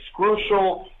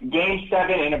 crucial Game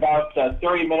 7 in about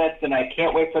 30 minutes, and I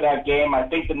can't wait for that game. I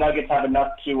think the Nuggets have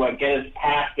enough to get us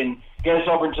past and get us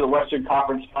over into the Western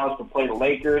Conference Finals to play the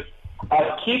Lakers.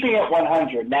 Keeping it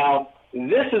 100. Now,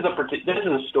 this is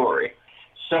a story.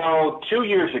 So 2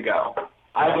 years ago,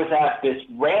 I was at this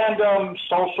random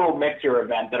social mixer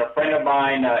event that a friend of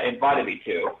mine invited me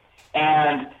to.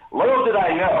 And little did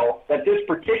I know that this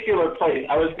particular place,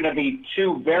 I was going to meet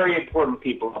two very important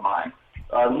people of mine,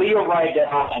 Leo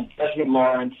Rydell and Desmond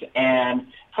Lawrence. And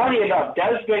funny enough,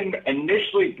 Desmond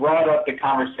initially brought up the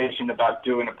conversation about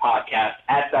doing a podcast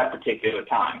at that particular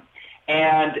time.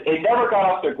 And it never got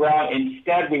off the ground.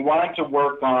 Instead, we wanted to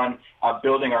work on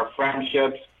building our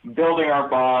friendships, building our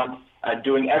bonds,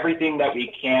 doing everything that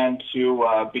we can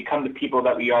to become the people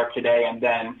that we are today. And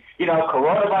then,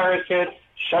 coronavirus hits,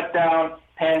 shutdown,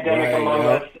 pandemic among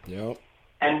us. Yep.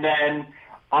 And then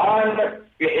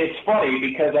it's funny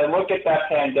because I look at that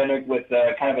pandemic with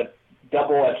kind of a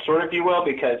double-edged sword, if you will,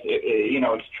 because,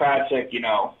 it's tragic.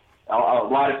 A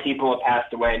lot of people have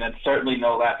passed away, and it's certainly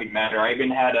no laughing matter. I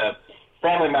even had a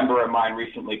family member of mine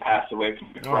recently pass away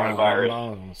from the coronavirus.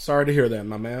 Oh, sorry to hear that,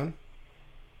 my man.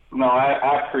 No,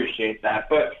 I appreciate that.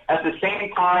 But at the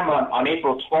same time, on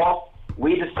April 12th,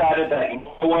 we decided that,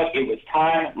 it was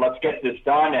time. Let's get this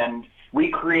done. And we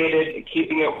created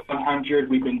Keeping It 100.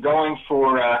 We've been going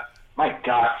for,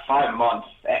 5 months.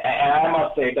 And I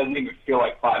must say, it doesn't even feel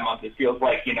like 5 months. It feels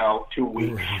like, 2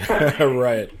 weeks.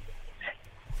 Right.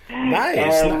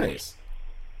 Nice.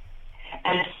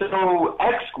 And so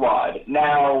X Squad.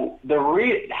 Now,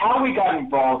 how we got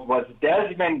involved was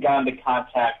Desmond got into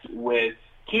contact with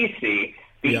Kesey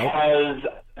because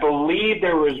I believe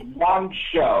there was one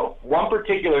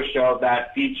particular show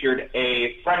that featured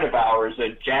a friend of ours,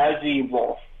 a Jazzy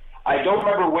Wolf. I don't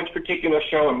remember which particular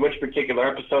show and which particular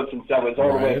episode since that was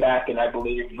all the way back in, I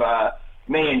believe,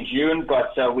 May and June.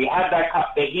 But he had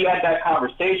that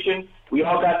conversation. We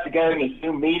all got together in a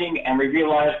Zoom meeting, and we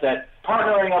realized that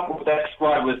partnering up with X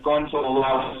Squad was going to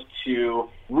allow us to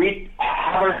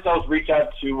have ourselves reach out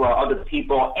to other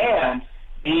people and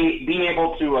be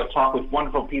able to talk with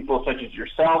wonderful people such as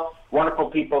yourself, wonderful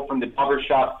people from the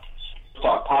Barbershop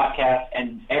Talk podcast,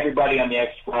 and everybody on the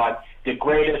X Squad. The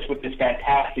greatest with this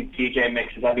fantastic DJ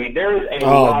mixes. I mean, there is a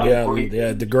lot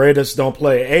of the greatest don't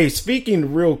play. Hey,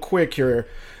 speaking real quick here,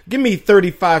 give me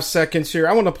 35 seconds here.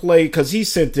 I want to play because he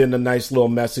sent in a nice little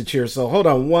message here. So hold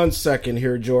on 1 second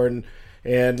here, Jordan.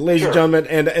 And ladies and gentlemen,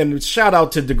 and shout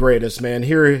out to the greatest, man.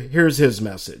 Here's his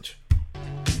message.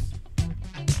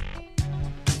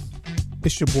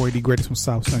 It's your boy, the greatest from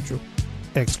South Central,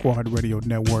 X Squad Radio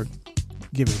Network.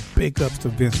 Giving big ups to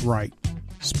Vince Wright,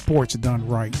 Sports Done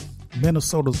Right,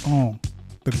 Minnesota's own,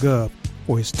 the Gov,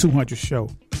 for his 200 show.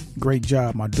 Great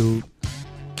job, my dude.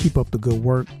 Keep up the good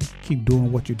work. Keep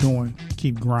doing what you're doing.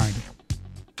 Keep grinding.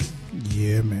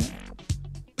 Yeah, man.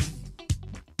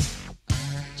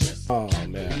 Oh,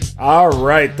 man. All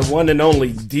right. The one and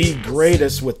only The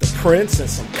Greatest with the Prince and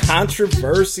some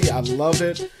controversy. I love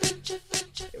it.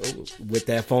 With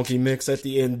that funky mix at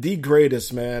the end. The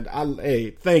Greatest, man. Hey,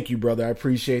 thank you, brother. I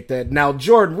appreciate that. Now,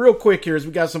 Jordan, real quick here, as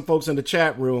we got some folks in the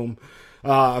chat room.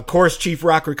 Of course, Chief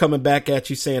Rocker coming back at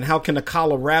you saying, how can a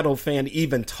Colorado fan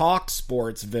even talk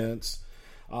sports, Vince?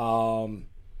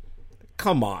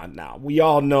 Come on now. We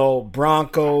all know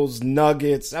Broncos,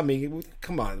 Nuggets. I mean,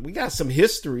 come on. We got some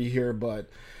history here, but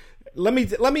let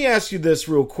me ask you this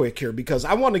real quick here, because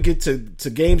I want to get to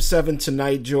Game 7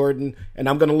 tonight, Jordan, and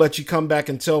I'm going to let you come back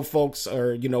and tell folks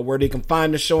where they can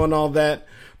find the show and all that.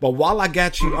 But while I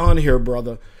got you on here,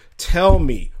 brother, tell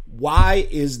me, why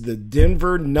is the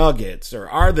Denver Nuggets, or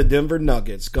are the Denver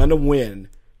Nuggets, going to win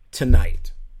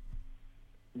tonight?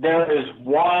 There is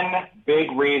one big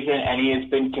reason, and he has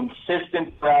been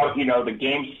consistent throughout, the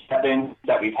Game 7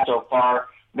 that we've had so far.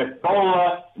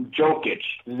 Nikola Jokic,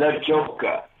 the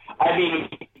Joker. I mean,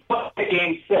 look at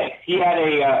Game 6. He had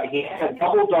a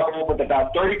double-double with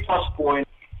about 30-plus points,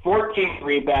 14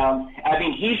 rebounds. I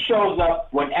mean, he shows up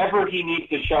whenever he needs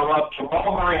to show up.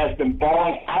 Jamal Murray has been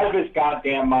balling out of his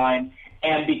goddamn mind,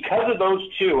 and because of those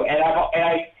two, and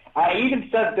I even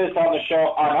said this on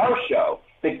our show,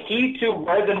 the key to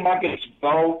where the Nuggets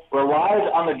go relies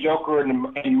on the Joker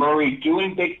and Murray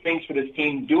doing big things for this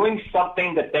team, doing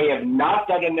something that they have not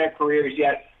done in their careers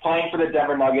yet, playing for the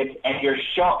Denver Nuggets, and you're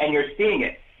seeing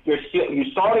it. You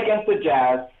saw it against the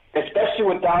Jazz, especially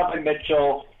with Donovan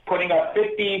Mitchell putting up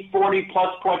 50,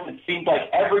 40-plus points, it seems like,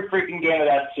 every freaking game of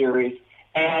that series.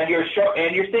 And you're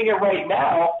seeing it right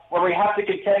now, where we have to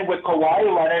contend with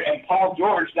Kawhi Leonard and Paul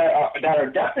George that are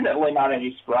definitely not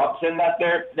any scrubs, and that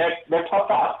they're tough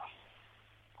out.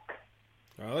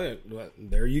 Well,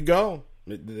 there you go.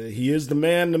 He is the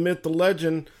man, the myth, the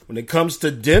legend. When it comes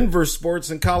to Denver sports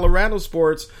and Colorado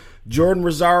sports, Jordan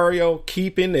Rosario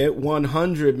keeping it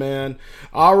 100, man.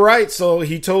 All right, so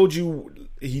he told you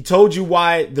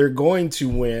why they're going to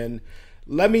win.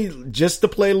 Let me, just to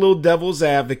play a little devil's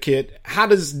advocate, how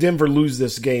does Denver lose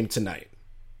this game tonight?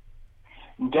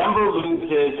 Denver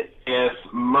loses if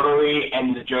Murray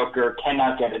and the Joker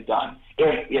cannot get it done.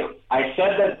 If I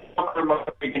said that Joker and Murray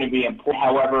are going to be important,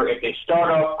 however, if they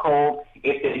start off cold,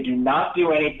 if they do not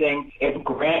do anything, if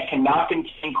Grant cannot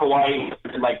contain Kawhi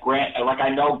like I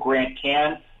know Grant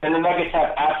can, then the Nuggets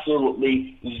have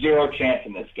absolutely zero chance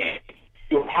in this game.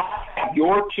 You have to have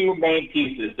your two main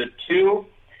pieces, the two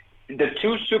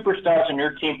superstars on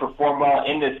your team perform well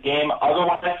in this game.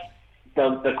 Otherwise,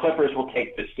 the Clippers will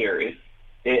take this series.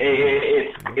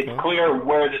 It's clear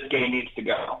where this game needs to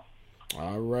go.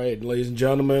 All right, ladies and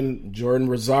gentlemen, Jordan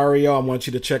Rosario, I want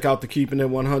you to check out the Keeping It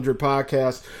 100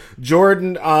 podcast.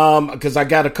 Jordan, because I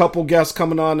got a couple guests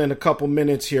coming on in a couple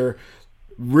minutes here.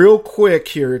 Real quick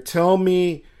here, tell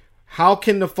me, how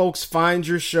can the folks find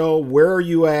your show? Where are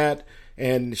you at?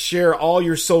 And share all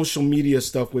your social media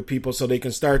stuff with people so they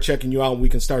can start checking you out and we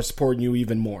can start supporting you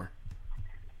even more.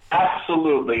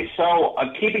 Absolutely. So,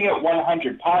 Keeping It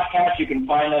 100 podcast, you can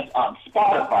find us on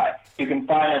Spotify. You can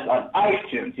find us on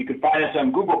iTunes. You can find us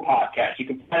on Google Podcasts. You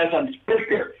can find us on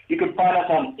Spreaker. You can find us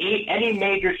on any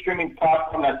major streaming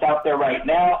platform that's out there right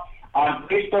now. On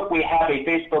Facebook, we have a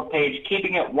Facebook page,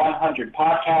 Keeping It 100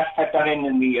 podcast. Type that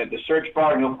in the search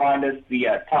bar and you'll find us, the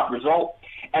top result.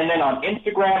 And then on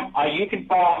Instagram, you can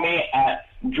follow me at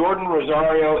Jordan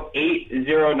Rosario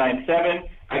 8097.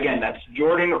 Again, that's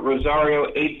Jordan Rosario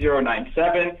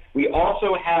 8097. We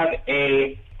also have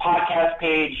a podcast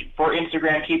page for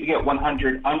Instagram, Keeping It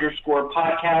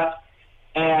 100_podcast.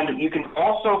 And you can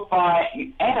also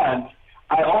find, and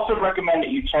I also recommend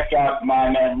that you check out my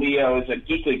man Leo's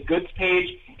Geekly Goods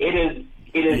page. It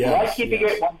is like Keeping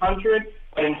It 100,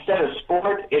 But instead of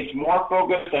sport, it's more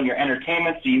focused on your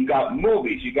entertainment. So you've got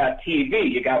movies, you got TV,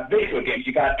 you got video games,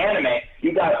 you got anime,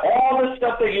 you got all the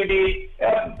stuff that you need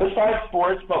besides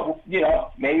sports. But,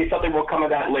 maybe something will come of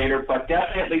that later. But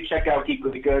definitely check out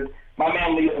Equally Good. My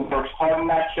man Leo works hard on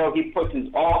that show. He puts his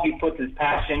all, he puts his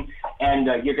passion, and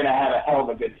you're going to have a hell of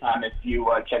a good time if you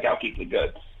check out Equally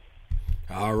Good.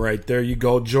 All right, there you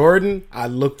go, Jordan. I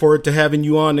look forward to having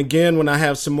you on again when I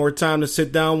have some more time to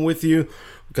sit down with you,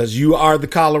 because you are the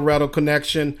Colorado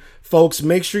Connection. Folks,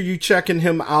 make sure you checking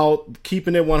him out.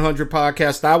 Keeping It 100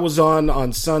 podcast. I was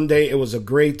on Sunday. It was a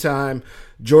great time.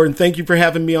 Jordan, thank you for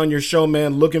having me on your show,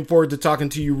 man. Looking forward to talking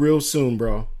to you real soon,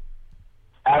 bro.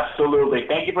 Absolutely.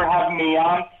 Thank you for having me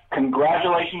on.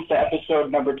 Congratulations to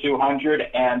episode number 200,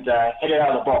 and hit it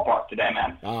out of the ballpark today,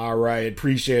 man. All right.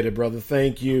 Appreciate it, brother.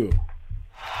 Thank you.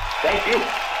 Thank you.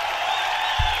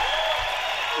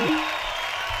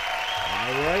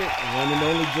 All right, one and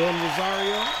only Jordan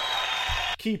Rosario,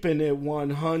 keeping it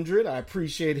 100. I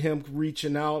appreciate him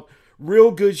reaching out.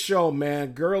 Real good show,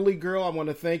 man. Girly girl, I want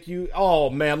to thank you. Oh,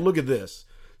 man, look at this.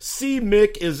 C.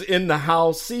 Mick is in the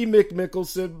house. C. Mick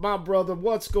Mickelson, my brother,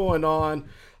 what's going on?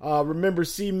 Remember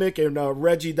C. Mick and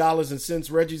Reggie Dollars and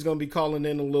Cents. Reggie's going to be calling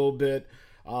in a little bit.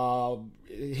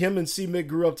 Him and C. Mick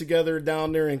grew up together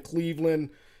down there in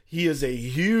Cleveland. He is a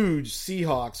huge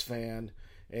Seahawks fan.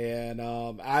 And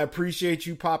I appreciate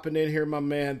you popping in here, my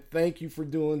man. Thank you for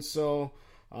doing so.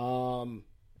 And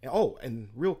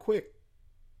real quick,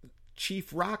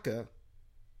 Chief Rocka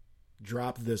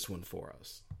dropped this one for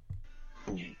us.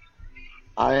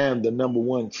 I am the number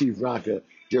one Chief Rocka,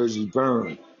 Jersey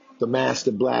Vern, the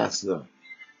Master Blaster,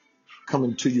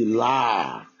 coming to you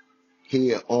live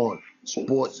here on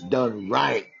Sports Done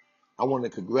Right. I want to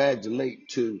congratulate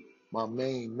to my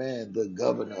main man, the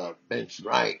governor, Vince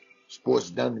Wright. Sports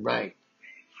Done Right.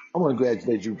 I want to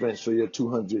congratulate you, Vince, for your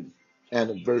 200th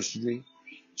anniversary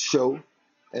show.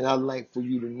 And I'd like for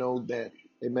you to know that,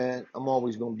 hey, man, I'm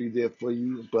always going to be there for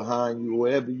you, behind you,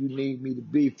 wherever you need me to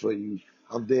be for you.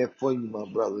 I'm there for you, my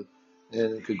brother.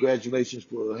 And congratulations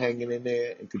for hanging in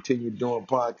there and continue doing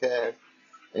podcasts.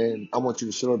 And I want you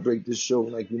to celebrate this show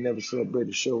like you never celebrate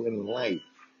a show in life.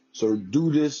 So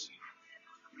do this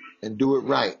and do it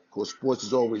right, because sports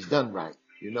is always done right,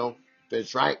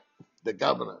 Vince Wright, the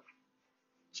governor,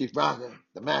 Chief Rocka,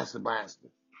 the Master Blaster,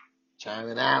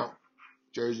 chiming out,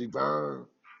 Jersey Vern,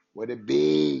 what it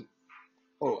be?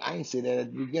 Oh, I ain't say that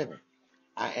at the beginning.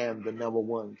 I am the number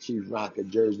one Chief Rocka,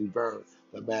 Jersey Vern,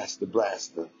 the Master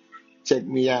Blaster. Check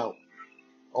me out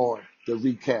on the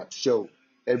recap show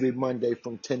every Monday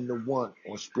from 10 to 1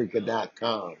 on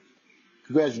Spreaker.com.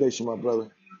 Congratulations, my brother.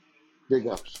 Big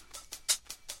ups.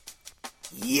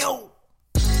 Yo!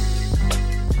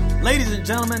 Ladies and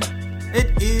gentlemen,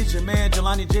 it is your man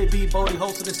Jelani J.B. Bodie,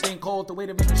 host of this thing called The Wait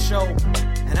a Minute Show,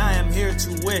 and I am here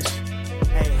to wish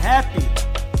a happy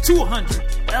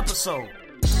 200th episode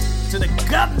to the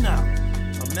governor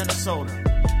of Minnesota.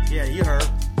 Yeah, you heard.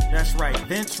 That's right,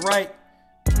 Vince Wright.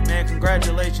 Man,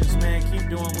 congratulations, man. Keep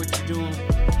doing what you're doing.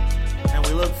 And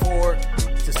we look forward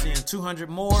to seeing 200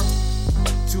 more,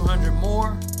 200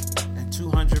 more, and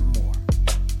 200 more.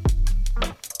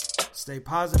 Stay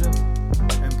positive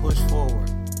and push forward.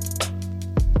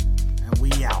 And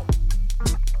we out.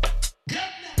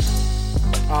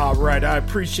 All right, I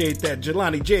appreciate that.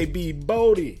 Jelani J.B.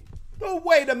 Bodie. The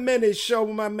Wait a Minute Show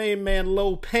with my main man,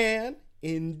 Lopan.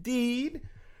 Indeed.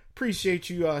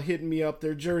 Appreciate you hitting me up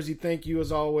there. Jersey, thank you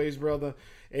as always, brother.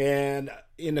 And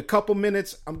in a couple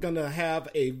minutes, I'm going to have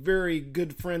a very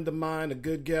good friend of mine, a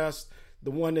good guest,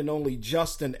 the one and only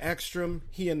Justin Ekstrom.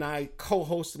 He and I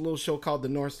co-host a little show called the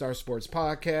North Star Sports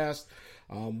Podcast.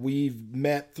 We've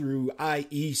met through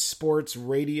IE Sports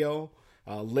Radio.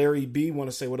 Larry B, want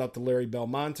to say what up to Larry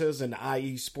Belmontes and the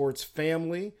IE Sports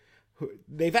family.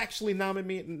 They've actually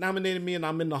nominated me, and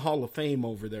I'm in the Hall of Fame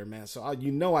over there, man. So I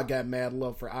got mad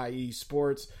love for IE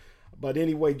Sports. But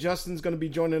anyway, Justin's going to be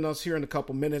joining us here in a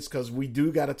couple minutes because we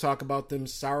do got to talk about them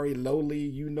sorry,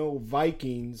 lowly,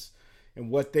 Vikings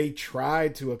and what they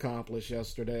tried to accomplish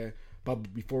yesterday.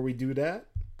 But before we do that,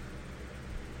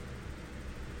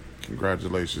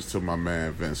 congratulations to my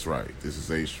man Vince Wright. This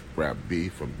is H-Rap B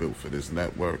from Built for This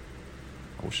Network.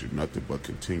 I wish you nothing but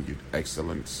continued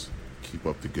excellence. Keep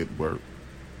up the good work.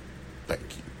 Thank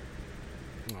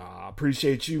you.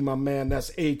 Appreciate you, my man.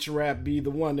 That's H-Rap B,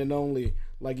 the one and only.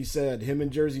 Like you said, him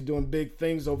and Jersey doing big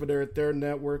things over there at their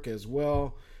network as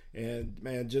well. And,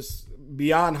 man, just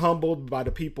beyond humbled by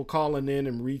the people calling in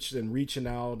and reaching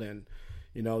out. And,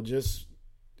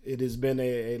 it has been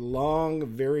a long,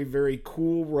 very, very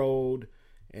cool road.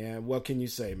 And what can you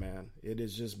say, man? It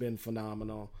has just been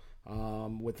phenomenal.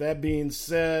 With that being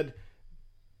said,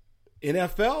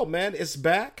 NFL, man, it's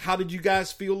back. How did you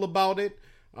guys feel about it?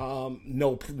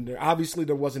 No, obviously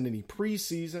there wasn't any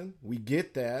preseason. We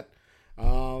get that.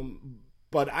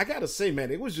 But I got to say,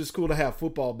 man, it was just cool to have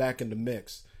football back in the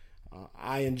mix.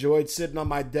 I enjoyed sitting on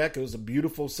my deck. It was a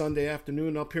beautiful Sunday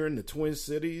afternoon up here in the Twin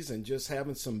Cities and just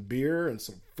having some beer and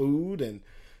some food and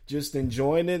just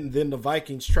enjoying it. And then the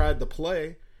Vikings tried to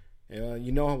play.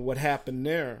 You know what happened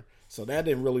there. So that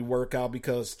didn't really work out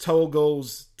because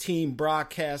Togo's team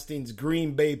broadcasting's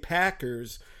Green Bay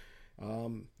Packers,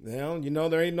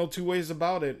 there ain't no two ways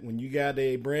about it. When you got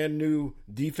a brand new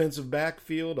defensive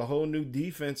backfield, a whole new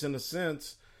defense in a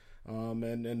sense,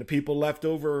 and the people left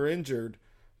over are injured,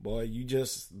 boy,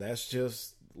 that's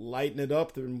just lighting it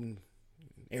up.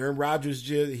 Aaron Rodgers,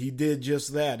 he did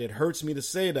just that. It hurts me to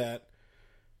say that,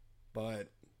 but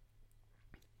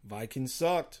Vikings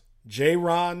sucked.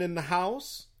 J-Ron in the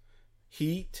house.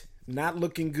 Heat not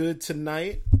looking good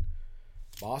tonight.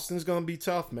 Boston's going to be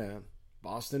tough, man.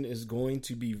 Boston is going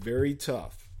to be very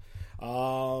tough.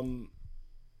 One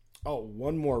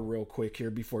more real quick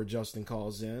here before Justin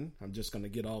calls in. I'm just going to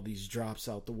get all these drops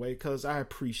out the way because I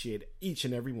appreciate each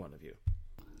and every one of you.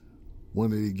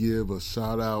 Wanted to give a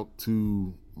shout out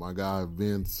to my guy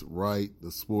Vince Wright,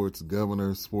 the sports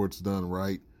governor, Sports Done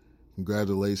Right.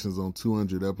 Congratulations on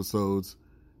 200 episodes.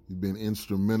 You've been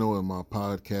instrumental in my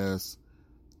podcast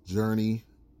journey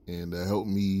and helped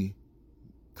me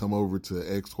come over to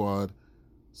X Squad.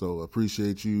 So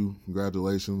appreciate you.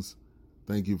 Congratulations.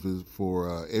 Thank you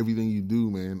for everything you do,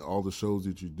 man. All the shows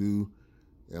that you do,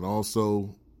 and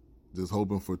also just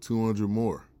hoping for 200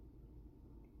 more.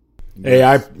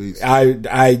 Hey,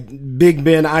 Big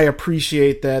Ben, I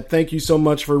appreciate that. Thank you so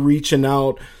much for reaching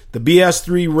out. The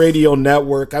BS3 Radio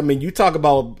Network. I mean, you talk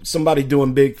about somebody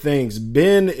doing big things.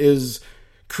 Ben is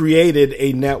created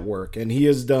a network, and he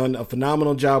has done a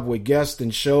phenomenal job with guests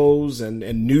and shows and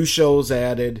new shows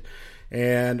added.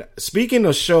 And speaking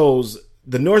of shows,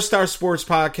 the North Star Sports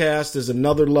Podcast is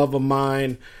another love of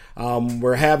mine.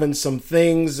 We're having some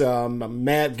things.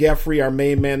 Matt Geffrey, our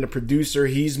main man, the producer,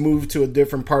 he's moved to a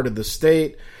different part of the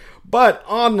state. But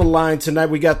on the line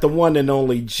tonight, we got the one and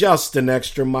only Justin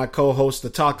Ekstrom, my co-host, to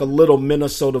talk a little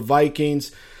Minnesota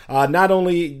Vikings. Not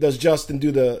only does Justin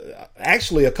do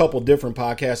actually a couple different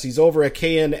podcasts, he's over at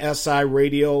KNSI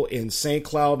Radio in St.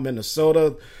 Cloud,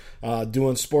 Minnesota,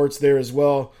 doing sports there as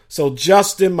well. So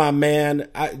Justin, my man,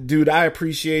 I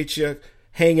appreciate you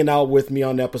hanging out with me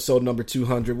on episode number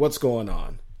 200. What's going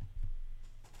on?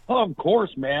 Oh, of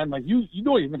course, man. Like you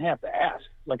don't even have to ask.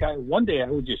 Like one day I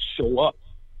would just show up,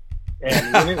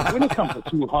 and when it comes to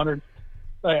 200,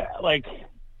 like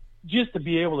just to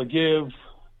be able to give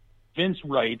Vince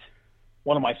Wright,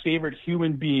 one of my favorite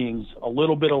human beings, a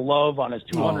little bit of love on his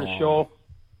 200th show.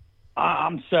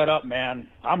 I'm set up, man.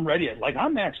 I'm ready. Like,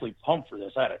 I'm actually pumped for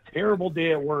this. I had a terrible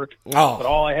day at work, but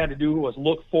all I had to do was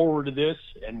look forward to this,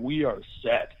 and we are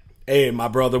set. Hey, my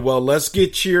brother. Well, let's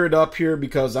get cheered up here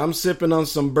because I'm sipping on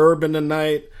some bourbon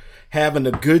tonight, having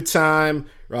a good time.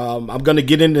 I'm going to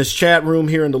get in this chat room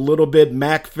here in a little bit.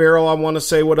 Mac Farrell, I want to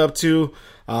say what up to.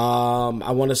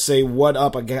 I want to say what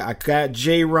up. I got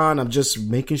J-Ron. I'm just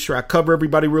making sure I cover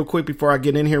everybody real quick before I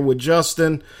get in here with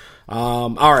Justin. All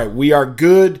right, we are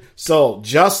good. So,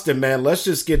 Justin, man, let's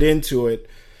just get into it.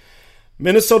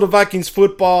 Minnesota Vikings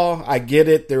football, I get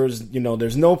it. There's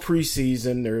no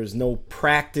preseason. There's no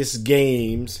practice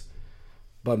games.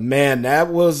 But, man, that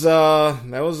was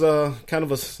kind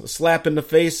of a slap in the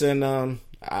face, and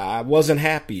I wasn't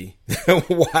happy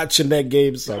watching that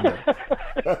game Sunday.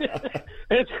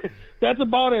 That's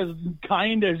about as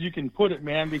kind as you can put it,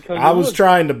 man, because I was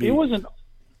trying to be. It was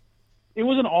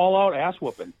an all-out ass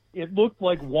whooping. It looked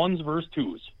like ones versus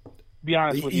twos. To be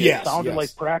honest with you, yes, it sounded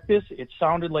like practice. It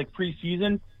sounded like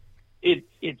preseason. It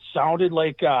sounded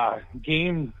like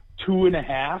game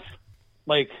 2.5,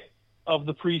 like of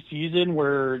the preseason,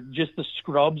 where just the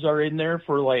scrubs are in there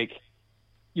for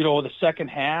the second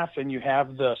half, and you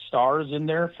have the stars in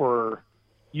there for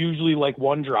usually like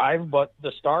one drive, but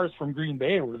the stars from Green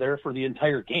Bay were there for the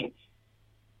entire game.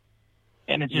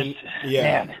 And it just,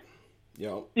 man.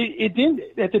 Yep. It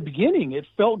didn't, at the beginning, it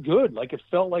felt good. Like, it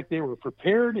felt like they were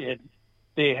prepared.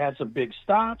 They had some big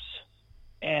stops.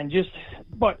 And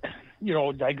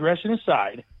digression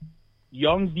aside,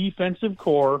 young defensive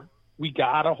core, we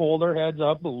got to hold our heads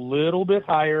up a little bit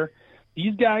higher.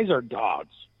 These guys are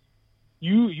dogs.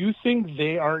 You think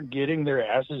they aren't getting their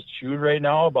asses chewed right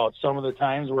now about some of the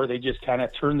times where they just kind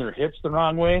of turn their hips the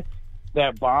wrong way?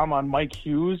 That bomb on Mike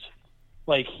Hughes,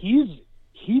 like, he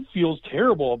feels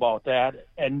terrible about that,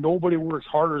 and nobody works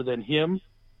harder than him,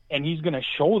 and he's going to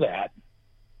show that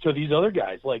to these other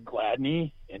guys like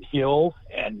Gladney and Hill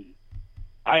and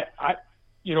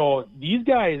these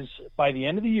guys by the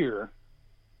end of the year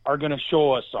are going to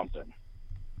show us something.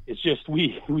 It's just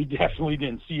we definitely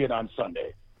didn't see it on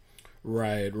Sunday.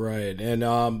 Right. And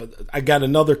I got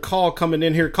another call coming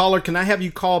in here. Caller, can I have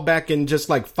you call back in just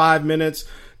like 5 minutes?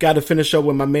 Got to finish up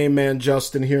with my main man,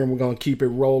 Justin, here, and we're going to keep it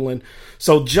rolling.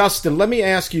 So, Justin, let me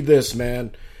ask you this,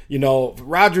 man.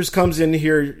 Rodgers comes in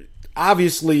here.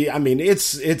 Obviously, I mean,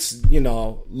 it's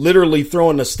literally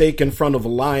throwing a steak in front of a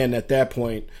lion at that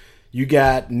point. You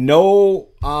got no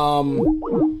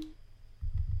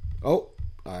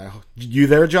you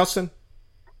there, Justin?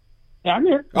 Yeah, I'm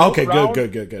here. Okay,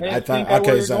 good. I thought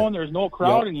there's no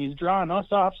crowd, and he's drawing us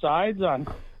off sides on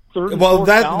third. Well,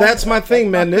 down. That's my thing,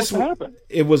 man. Happened.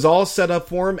 It was all set up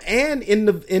for him, and in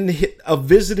a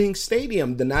visiting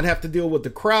stadium, to not have to deal with the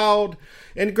crowd.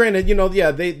 And granted,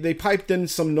 they piped in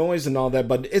some noise and all that,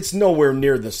 but it's nowhere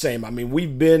near the same. I mean,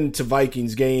 we've been to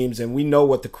Vikings games, and we know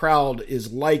what the crowd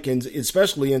is like,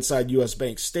 especially inside US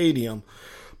Bank Stadium.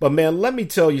 But man, let me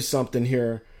tell you something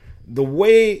here. The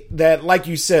way that, like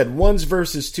you said, ones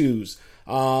versus twos,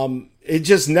 it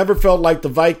just never felt like the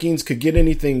Vikings could get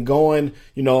anything going.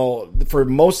 For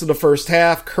most of the first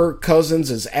half, Kirk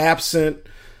Cousins is absent.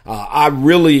 I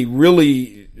really,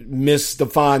 really miss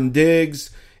Stephon Diggs.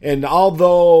 And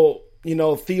although,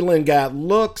 Thielen got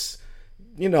looks,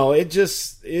 it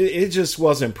just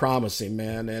wasn't promising,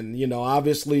 man. And,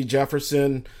 obviously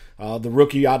Jefferson, the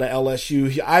rookie out of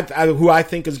LSU, who I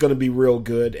think is going to be real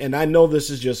good. And I know this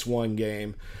is just one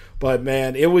game, but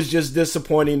man, it was just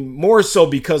disappointing, more so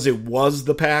because it was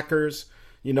the Packers,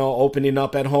 opening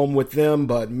up at home with them.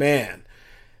 But man,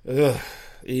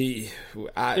 they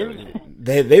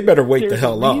better wake the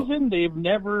hell up.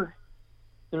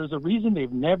 There's a reason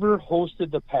they've never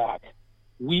hosted the Pack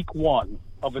week 1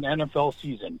 of an NFL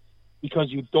season, because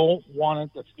you don't want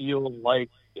it to feel like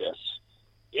this.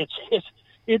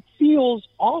 It feels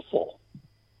awful.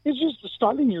 It's just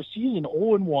starting your season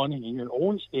 0-1 in your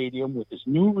own stadium with this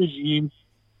new regime.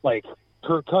 Like,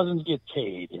 Kirk Cousins get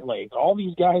paid. Like, all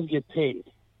these guys get paid.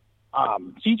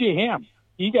 C.J. Ham,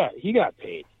 he got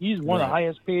paid. He's one of the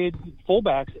highest paid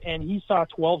fullbacks, and he saw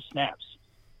 12 snaps.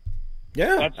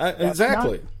 Yeah,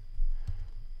 exactly.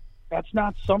 That's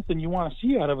not something you want to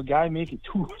see out of a guy making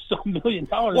 $2 million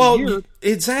a year.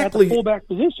 Exactly. At the fullback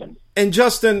position. And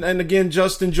Justin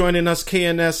joining us,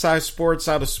 KNSI Sports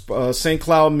out of St.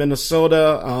 Cloud,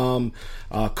 Minnesota,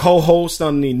 co-host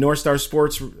on the North Star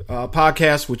Sports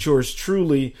podcast with yours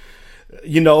truly.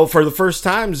 For the first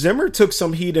time, Zimmer took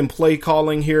some heat in play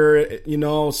calling here,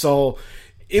 so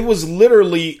it was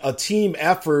literally a team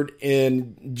effort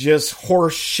in just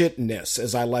horse shitness,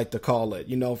 as I like to call it,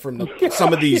 from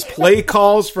some of these play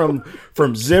calls from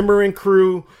Zimmer and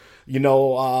crew,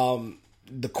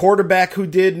 the quarterback who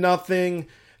did nothing.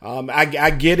 I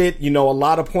get it. A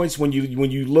lot of points when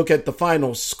you look at the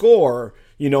final score,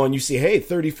 and you see, hey,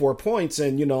 34 points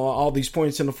and, all these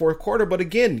points in the fourth quarter. But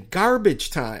again, garbage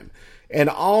time. And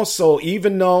also,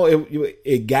 even though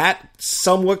it got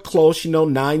somewhat close,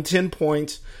 9-10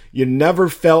 points, you never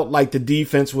felt like the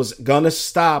defense was going to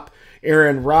stop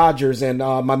Aaron Rodgers. And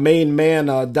my main man,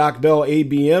 Doc Bell,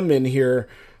 ABM in here,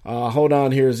 hold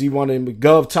on here, as he wanted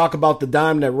Gov talk about the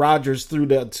dime that Rodgers threw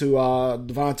to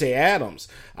Devontae Adams.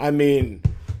 I mean,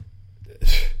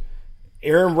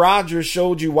 Aaron Rodgers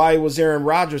showed you why he was Aaron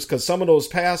Rodgers, because some of those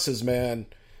passes, man,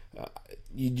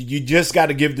 you just got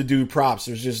to give the dude props.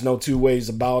 There's just no two ways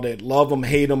about it. Love him,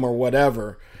 hate him, or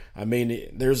whatever. I mean,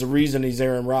 there's a reason he's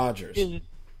Aaron Rodgers.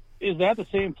 Is that the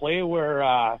same play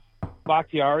where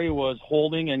Bakhtiari was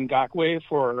holding Ngakoue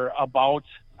for about,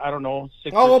 I don't know,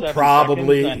 6 or 7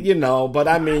 probably, seconds? But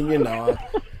I mean, in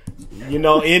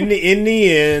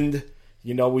the end,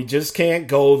 we just can't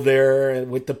go there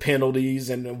with the penalties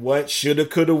and what shoulda,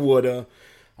 coulda, woulda.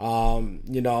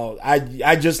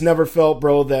 I just never felt,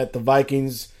 bro, that the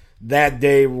Vikings that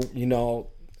day,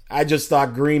 I just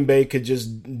thought Green Bay could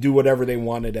just do whatever they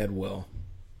wanted at will.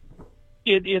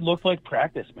 It looked like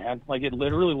practice, man. Like, it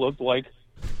literally looked like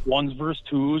ones versus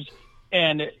twos,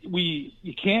 and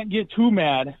you can't get too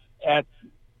mad at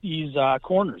these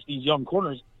corners, these young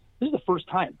corners. This is the first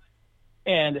time,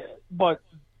 but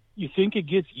you think it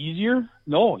gets easier?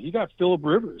 No, you got Phillip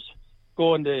Rivers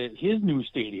going to his new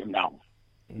stadium now.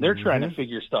 They're trying to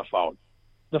figure stuff out.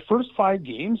 The first 5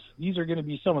 games, these are going to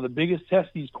be some of the biggest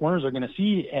tests these corners are going to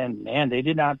see, and man, they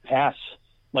did not pass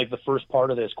like the first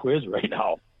part of this quiz right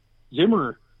now.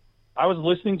 Zimmer, I was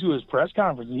listening to his press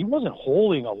conference, and he wasn't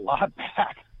holding a lot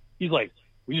back. He's like,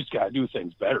 we just got to do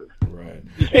things better. Right.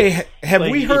 Hey, have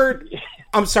we heard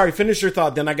 – I'm sorry, finish your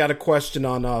thought. Then I got a question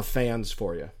on fans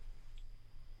for you.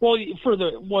 Well, for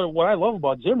what I love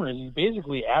about Zimmer is he's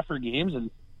basically after games, and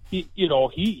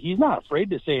he's not afraid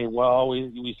to say, well,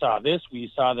 we saw this,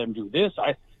 we saw them do this.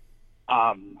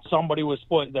 Somebody was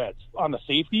supposed, that's on the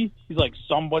safety. He's like,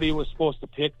 somebody was supposed to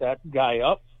pick that guy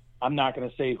up. I'm not going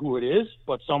to say who it is,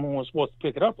 but someone was supposed to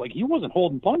pick it up. Like, he wasn't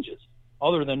holding punches,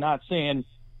 other than not saying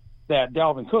that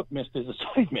Dalvin Cook missed his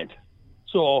assignment.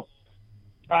 So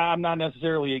I'm not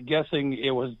necessarily guessing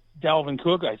it was Dalvin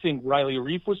Cook. I think Riley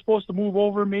Reif was supposed to move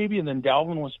over maybe, and then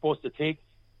Dalvin was supposed to take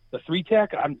the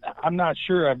 3-tech. I'm not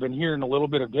sure. I've been hearing a little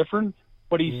bit of different,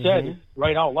 but he said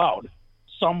right out loud,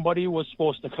 somebody was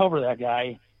supposed to cover that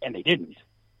guy, and they didn't.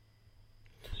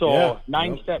 So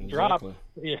 9-step drop.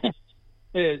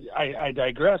 Yeah, I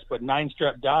digress, but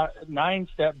 9-step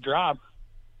drop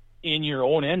in your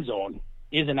own end zone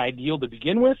isn't ideal to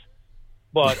begin with.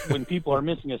 But when people are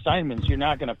missing assignments, you're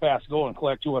not going to pass go and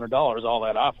collect $200 all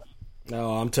that often.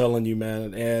 No, I'm telling you,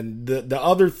 man. And the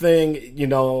other thing,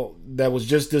 that was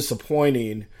just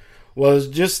disappointing was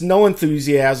just no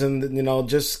enthusiasm,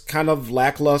 just kind of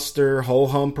lackluster,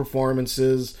 ho-hum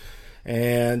performances.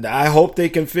 And I hope they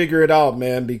can figure it out,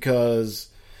 man, because,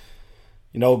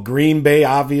 Green Bay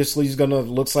obviously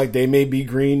looks like they may be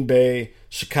Green Bay.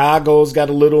 Chicago's got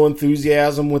a little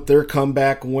enthusiasm with their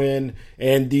comeback win,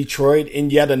 and Detroit in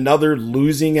yet another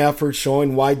losing effort,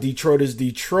 showing why Detroit is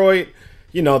Detroit.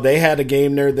 They had a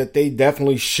game there that they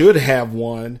definitely should have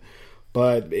won.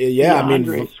 But,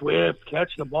 Andre Swift,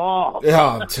 catch the ball.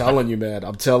 Yeah, I'm telling you, man.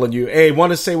 I'm telling you. Hey,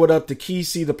 want to say what up to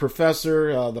Kesey, the professor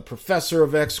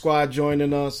of X Squad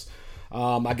joining us.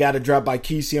 I got to drop by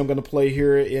Kesey. I'm going to play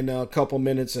here in a couple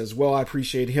minutes as well. I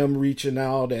appreciate him reaching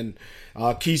out. And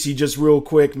Kesey, just real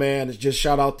quick, man, just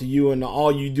shout out to you and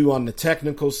all you do on the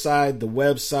technical side, the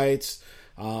websites,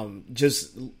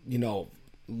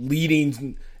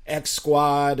 leading X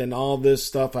Squad and all this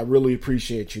stuff. I really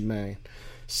appreciate you, man.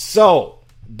 So,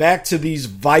 back to these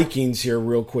Vikings here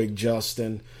real quick,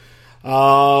 Justin.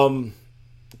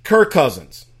 Kirk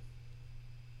Cousins.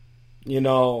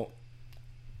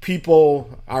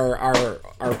 People, our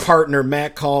partner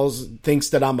Matt thinks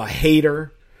that I'm a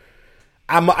hater.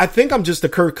 I think I'm just a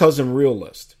Kirk Cousins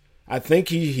realist. I think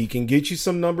he can get you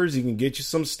some numbers. He can get you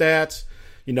some stats.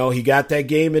 He got that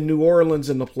game in New Orleans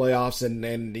in the playoffs,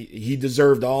 and he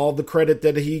deserved all the credit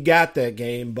that he got that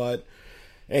game. But,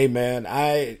 hey, man,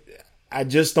 I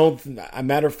just don't – a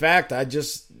matter of fact, I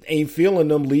just ain't feeling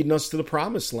them leading us to the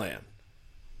promised land.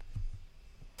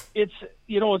 It's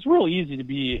real easy to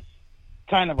be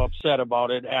kind of upset about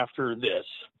it after this.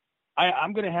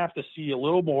 I'm going to have to see a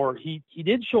little more. He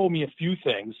did show me a few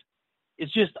things.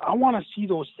 It's just I want to see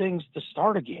those things to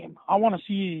start a game. I want to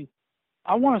see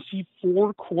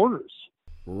 4 quarters.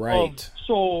 Right.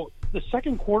 So the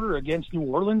second quarter against New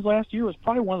Orleans last year was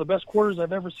probably one of the best quarters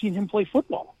I've ever seen him play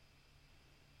football.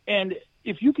 And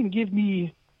if you can give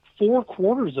me 4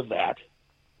 quarters of that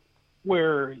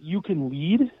where you can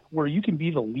lead, where you can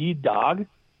be the lead dog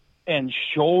and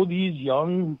show these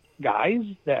young guys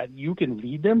that you can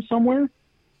lead them somewhere,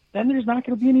 then there's not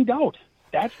going to be any doubt.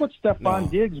 That's what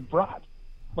Stephon Diggs brought.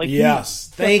 Thank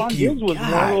you. Diggs was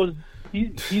one of those.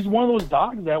 He's one of those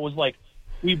dogs that was like,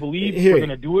 we believe we're going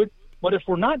to do it, but if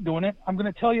we're not doing it, I'm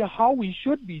going to tell you how we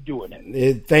should be doing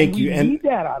it. Thank you. We need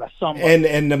that out of somebody.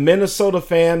 And the Minnesota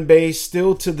fan base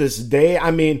still to this day,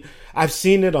 I mean, I've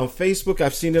seen it on Facebook.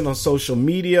 I've seen it on social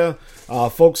media.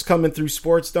 Folks coming through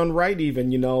Sports Done Right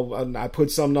even, I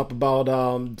put something up about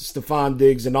Stephon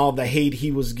Diggs and all the hate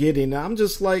he was getting. I'm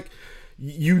just like,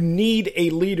 you need a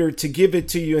leader to give it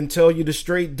to you and tell you the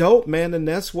straight dope, man. And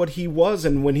that's what he was.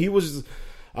 And when he was,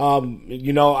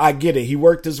 I get it. He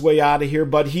worked his way out of here,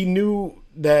 but he knew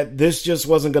that this just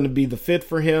wasn't going to be the fit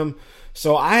for him.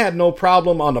 So I had no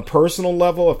problem on a personal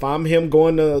level if I'm him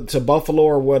going to Buffalo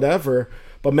or whatever.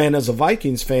 But, man, as a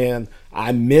Vikings fan,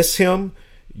 I miss him.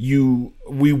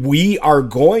 We are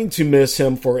going to miss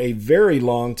him for a very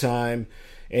long time.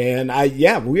 And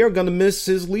we are going to miss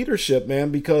his leadership,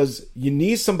 man, because you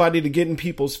need somebody to get in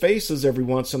people's faces every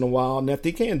once in a while. And if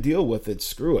they can't deal with it,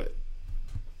 screw it.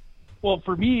 Well,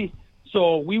 for me,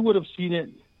 so we would have seen it.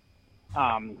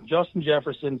 Justin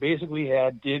Jefferson basically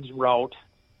had Diggs' route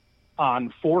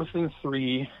on 4th and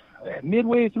 3,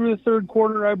 midway through the third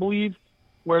quarter, I believe,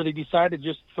 where they decided to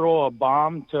just throw a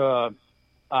bomb to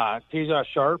Tajae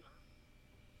Sharpe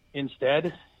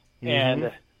instead. Mm-hmm.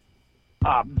 And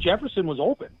Jefferson was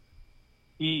open.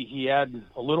 He had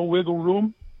a little wiggle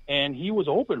room, and he was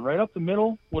open right up the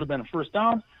middle. Would have been a first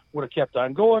down, would have kept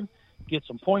on going, get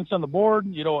some points on the board.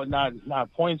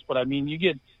 Not points, but I mean, you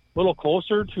get a little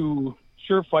closer to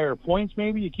surefire points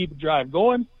maybe. You keep a drive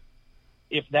going.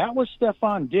 If that was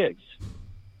Stephon Diggs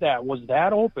that was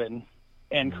that open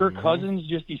And Kirk Cousins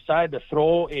just decided to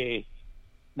throw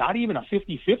not even a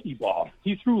 50-50 ball.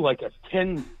 He threw like a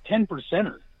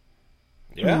 10%er.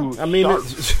 Yeah, I mean,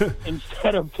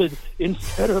 instead of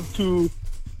to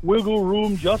wiggle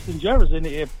room Justin Jefferson.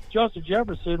 If Justin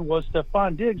Jefferson was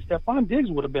Stephon Diggs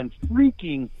would have been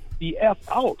freaking the F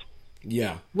out.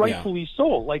 Yeah, rightfully so.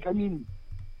 Like, I mean,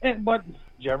 but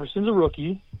Jefferson's a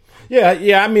rookie.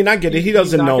 Yeah. I mean, I get it. He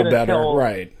doesn't know better,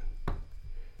 right?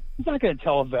 He's not going to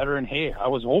tell a veteran, "Hey, I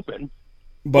was open."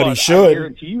 But he should. I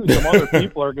guarantee you, some other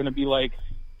people are going to be like,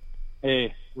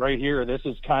 "Hey, right here, this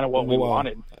is kind of what we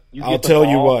wanted." I'll tell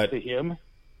you what. To him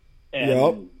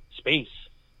and space.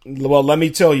 Well, let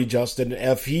me tell you, Justin,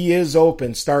 if he is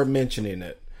open, start mentioning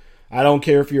it. I don't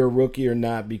care if you're a rookie or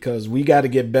not, because we got to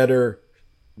get better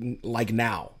like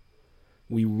now.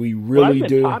 We really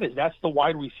do. Taught is that's the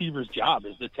wide receiver's job,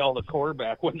 is to tell the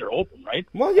quarterback when they're open, right?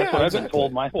 Well, yeah, that's what I've been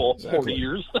told my whole 40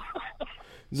 years.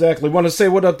 Exactly. Want to say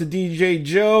what up to DJ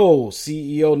Joe,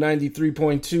 CEO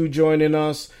 93.2, joining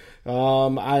us.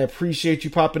 I appreciate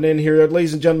you popping in here.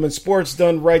 Ladies and gentlemen, Sports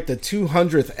Done Right, the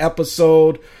 200th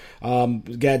episode.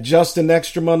 We got Justin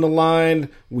Ekstrom on the line.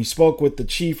 We spoke with the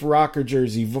Chief Rocker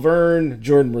Jersey Vern.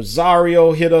 Jordan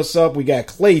Rosario hit us up. We got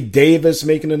Clay Davis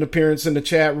making an appearance in the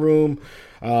chat room.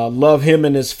 Love him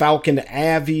and his Falcon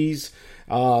Avies.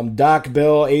 Doc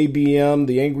Bell, ABM,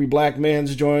 the Angry Black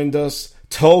Man's joined us.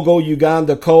 Togo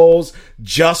Uganda Coles.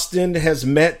 Justin has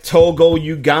met Togo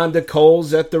Uganda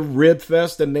Coles at the Rib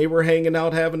Fest, and they were hanging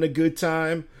out having a good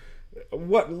time.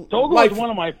 Togo is one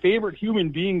of my favorite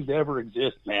human beings to ever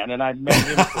exist, man, and I met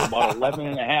him for about 11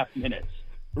 and a half minutes.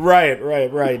 Right.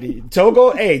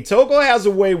 Togo has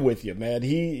a way with you, man.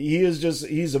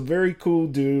 He's a very cool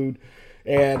dude.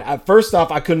 And first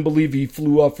off, I couldn't believe he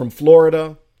flew up from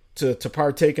Florida to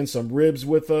partake in some ribs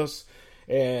with us.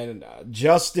 And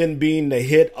Justin being the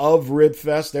hit of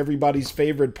Ribfest, everybody's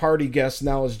favorite party guest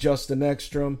now is Justin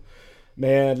Ekstrom.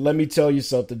 Man, let me tell you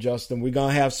something, Justin. We're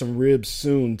going to have some ribs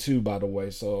soon, too, by the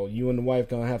way. So you and the wife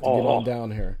going to have to get on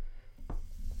down here.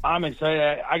 I'm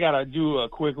excited. I got to do a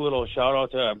quick little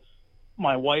shout-out to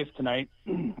my wife tonight.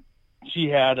 She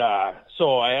had,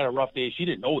 so I had a rough day. She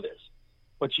didn't know this,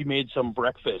 but she made some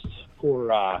breakfast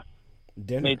for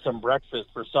dinner. Made some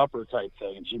breakfast for supper type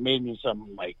thing. And she made me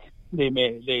some, like, they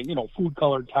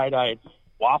food-colored tie-dyed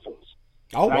waffles.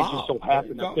 Oh, and wow. I just so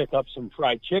happened to pick up some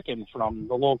fried chicken from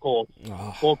the local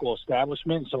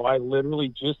establishment. So I literally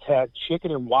just had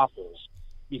chicken and waffles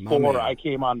before I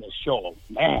came on this show.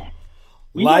 Man,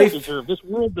 this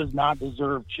world does not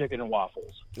deserve chicken and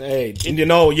waffles. Hey,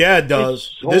 it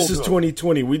does. This is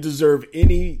 2020. We deserve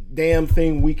any damn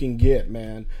thing we can get,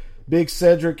 man. Big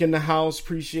Cedric in the house.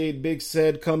 Appreciate Big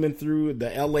Ced coming through.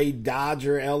 The L.A.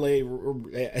 Dodger, L.A.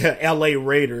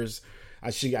 Raiders.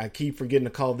 I keep forgetting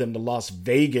to call them the Las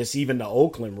Vegas, even the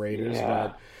Oakland Raiders.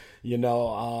 Yeah.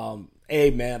 But, hey,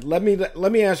 man, let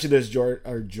me ask you this,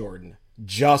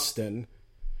 Justin,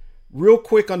 real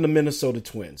quick on the Minnesota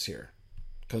Twins here.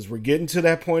 Because we're getting to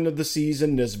that point of the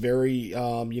season, this very,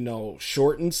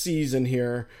 shortened season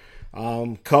here.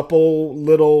 Couple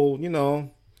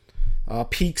little,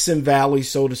 peaks and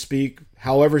valleys, so to speak.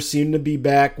 However, seem to be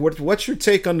back. What's your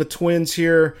take on the Twins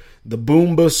here? The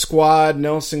Boomba squad,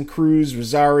 Nelson Cruz,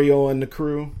 Rosario, and the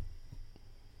crew?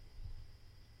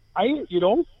 This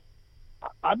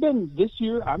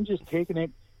year, I'm just taking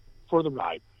it for the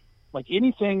ride. Like,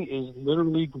 anything is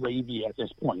literally gravy at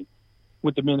this point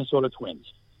with the Minnesota Twins.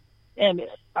 And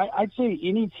I'd say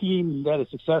any team that is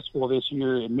successful this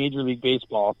year in Major League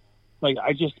Baseball, like,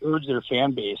 I just urge their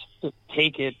fan base to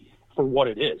take it for what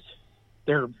it is.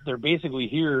 They're basically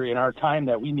here in our time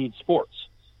that we need sports.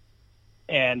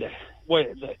 And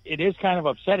it is kind of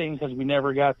upsetting because we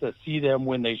never got to see them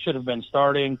when they should have been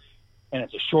starting, and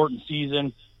it's a shortened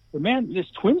season. But man, this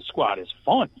Twins squad is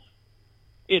fun.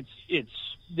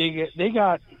 They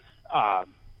got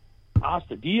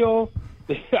Astudillo,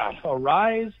 they got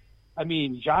Arise. I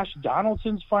mean, Josh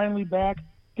Donaldson's finally back.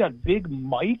 Got Big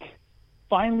Mike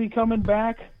finally coming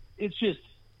back. It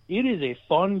is a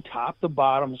fun top to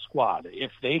bottom squad.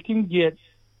 If they can get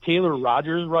Taylor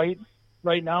Rogers right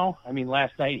now, I mean,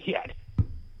 last night he had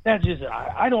that. Just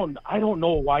I don't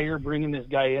know why you're bringing this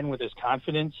guy in with his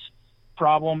confidence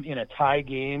problem in a tie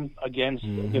game against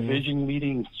a division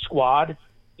leading squad,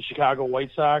 the Chicago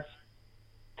White Sox.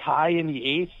 Tie in the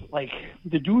eighth, like,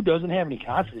 the dude doesn't have any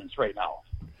confidence right now.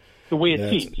 The way it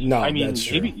seems. No, I mean, that's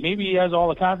true. maybe he has all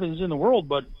the confidence in the world,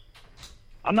 but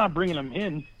I'm not bringing him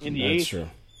in the eighth. True.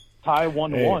 Tie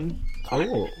 1-1.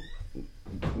 Cool.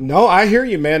 No, I hear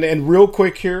you, man. And real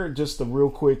quick here, just a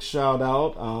real quick shout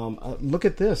out. Look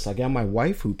at this. I got my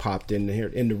wife who popped in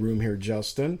the room here,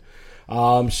 Justin.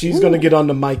 She's going to get on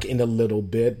the mic in a little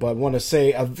bit, but I want to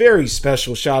say a very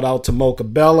special shout out to Mocha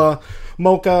Bella.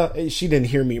 Mocha, she didn't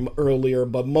hear me earlier,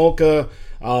 but Mocha,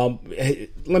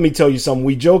 let me tell you something.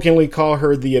 We jokingly call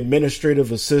her the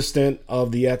administrative assistant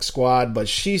of the X Squad, but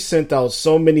she sent out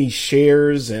so many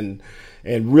shares and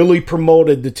really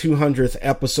promoted the 200th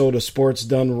episode of Sports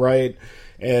Done Right.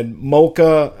 And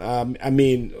Mocha, I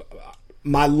mean,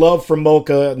 my love for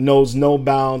Mocha knows no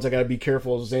bounds. I got to be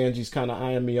careful. Zanji's kind of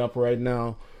eyeing me up right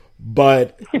now.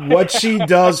 But what she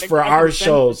does for our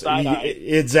shows,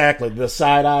 exactly, the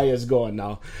side eye is going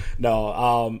now.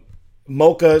 No,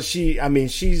 Mocha,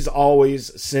 she's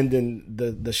always sending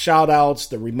the shout outs,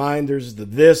 the reminders, the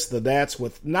this, the that's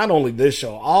with not only this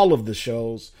show, all of the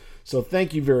shows. So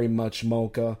thank you very much,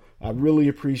 Mocha. I really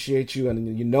appreciate you,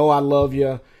 and you know I love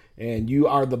you, and you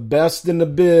are the best in the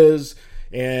biz.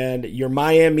 And your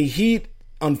Miami Heat,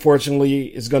 unfortunately,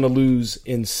 is going to lose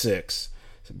in 6.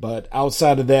 But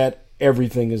outside of that,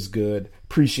 everything is good.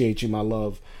 Appreciate you, my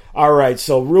love. All right,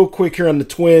 so real quick here on the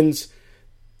Twins.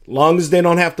 Long as they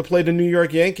don't have to play the New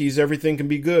York Yankees, everything can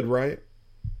be good, right?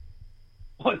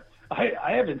 Well,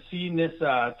 I haven't seen this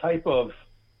type of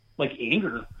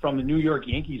anger from the New York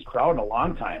Yankees crowd in a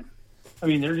long time. I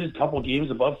mean, they're just a couple games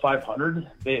above 500.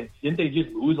 Didn't they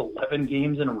just lose 11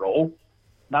 games in a row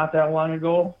not that long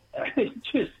ago?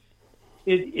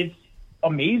 It's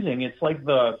amazing. It's like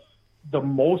the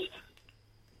most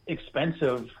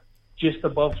expensive just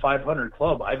above 500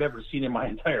 club I've ever seen in my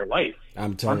entire life.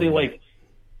 I'm telling you. Aren't they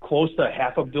close to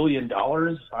 $500 million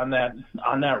on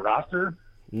that roster?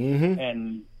 Mm-hmm.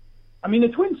 And I mean, the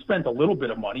Twins spent a little bit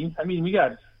of money. I mean,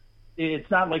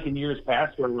 it's not like in years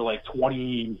past where we're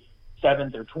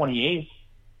 27th or 28th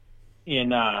in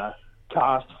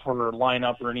cost for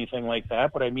lineup or anything like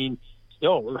that. But I mean,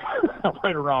 still, we're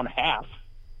right around half.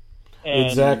 And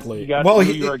exactly. You got the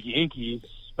New York Yankees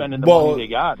spending the money they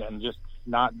got and just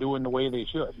not doing the way they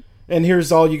should. And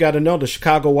here's all you got to know. The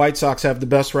Chicago White Sox have the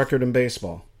best record in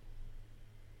baseball.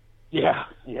 Yeah.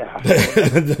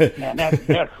 Man,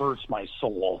 that hurts my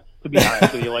soul, to be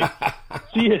honest with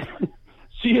you.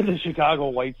 Seeing the Chicago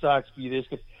White Sox be this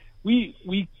good.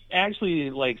 We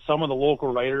actually, some of the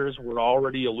local writers were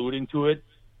already alluding to it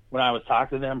when I was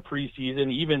talking to them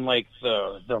preseason, even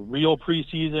the real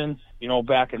preseason,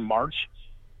 back in March.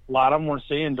 A lot of them were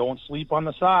saying, don't sleep on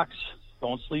the Sox.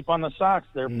 Don't sleep on the Sox.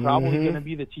 They're probably going to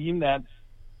be the team that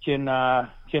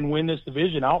can win this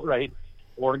division outright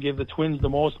or give the Twins the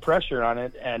most pressure on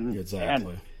it. And,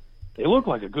 exactly. And they look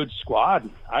like a good squad.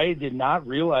 I did not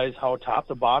realize how top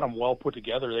to bottom well put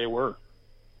together they were.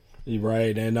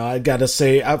 Right, and I got to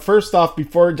say, first off,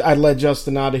 before I let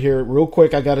Justin out of here, real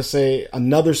quick, I got to say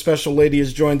another special lady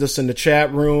has joined us in the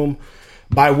chat room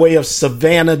by way of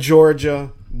Savannah,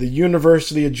 Georgia, the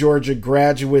University of Georgia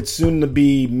graduate, soon to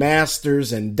be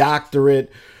master's and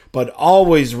doctorate, but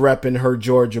always repping her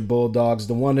Georgia Bulldogs.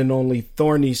 The one and only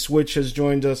Thorny Switch has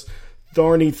joined us.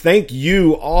 Thorny, thank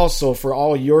you also for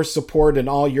all your support and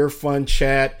all your fun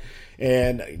chat.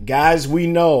 And guys, we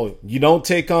know you don't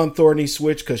take on Thorny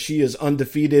Switch because she is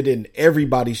undefeated in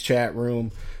everybody's chat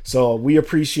room. So we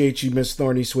appreciate you, Miss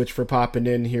Thorny Switch, for popping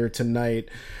in here tonight.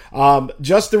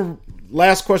 Justin,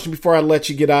 last question before I let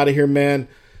you get out of here, man.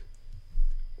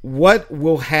 What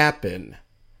will happen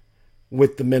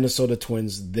with the Minnesota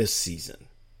Twins this season?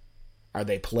 Are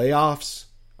they playoffs?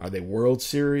 Are they World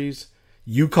Series?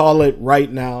 You call it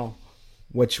right now.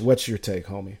 What's your take,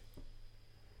 homie?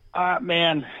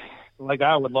 Man,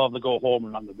 I would love to go home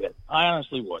and run the bit. I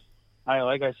honestly would.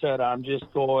 Like I said, I'm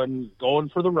just going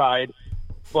for the ride.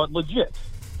 But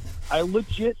I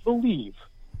legit believe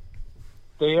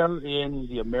they are in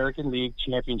the American League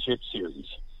Championship Series.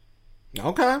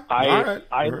 Okay.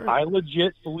 I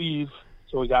legit believe.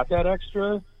 So we got that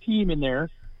extra team in there.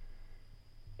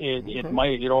 It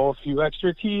might, a few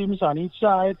extra teams on each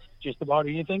side. Just about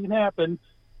anything can happen.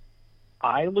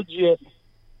 I legit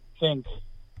think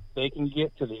they can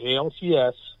get to the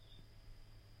ALCS.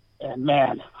 And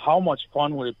man, how much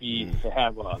fun would it be to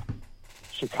have a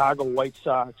Chicago White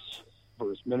Sox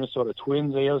versus Minnesota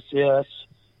Twins ALCS,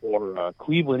 or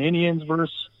Cleveland Indians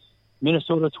versus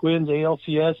Minnesota Twins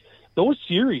ALCS? Those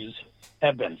series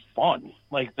have been fun.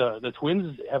 The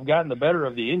Twins have gotten the better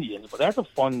of the Indians, but those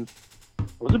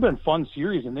have been fun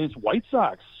series. And this White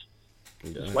Sox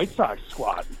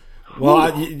squad.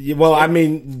 Well, I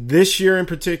mean, this year in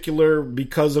particular,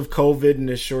 because of COVID and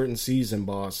this shortened season,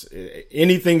 boss,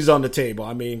 anything's on the table.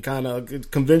 I mean, kind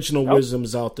of conventional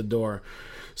wisdom's out the door.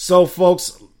 So,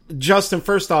 folks, Justin,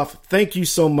 first off, thank you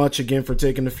so much again for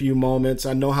taking a few moments.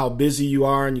 I know how busy you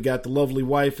are, and you got the lovely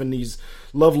wife and these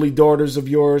lovely daughters of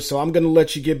yours. So I'm going to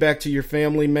let you get back to your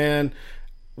family, man.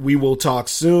 we will talk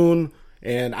soon,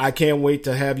 and I can't wait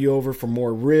to have you over for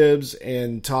more ribs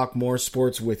and talk more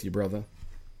sports with you, brother.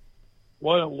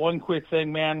 One quick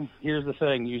thing, man. Here's the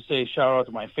thing. You say shout out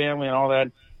to my family and all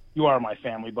that. You are my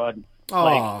family, bud.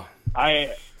 Aww.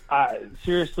 Like, I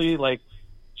seriously, like,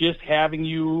 just having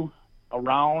you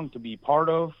around to be part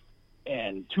of,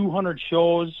 and 200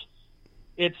 shows.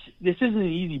 This isn't an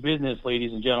easy business,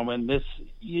 ladies and gentlemen.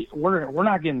 We're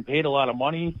not getting paid a lot of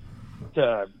money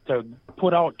to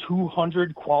put out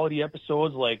 200 quality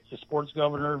episodes like the sports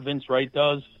governor Vince Wright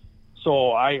does.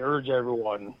 So I urge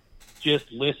everyone,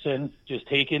 just listen, just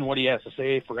take in what he has to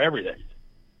say for everything.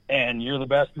 And you're the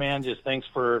best, man. Just thanks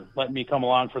for letting me come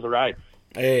along for the ride.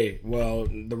 Hey, well,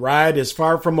 the ride is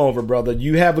far from over, brother.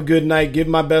 You have a good night. Give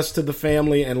my best to the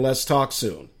family, and let's talk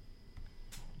soon.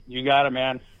 You got it,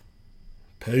 man.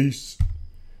 Peace.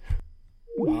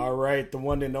 All right, the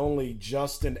one and only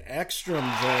Justin Ekstrom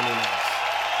joining us.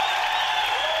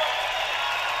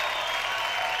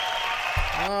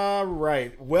 All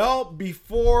right. Well,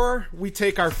 before we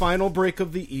take our final break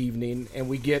of the evening and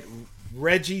we get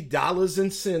Reggie Dollars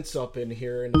and Cents up in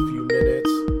here in a few minutes.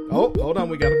 Oh, hold on.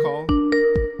 We got a call.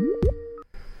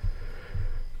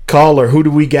 Caller, who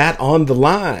do we got on the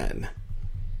line?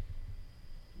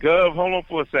 Gov, hold on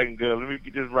for a second, Gov. Let me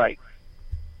get this right.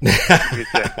 Hey,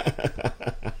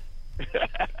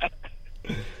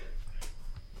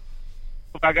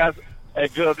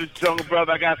 Gov, this is Jungle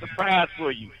Brother. I got a surprise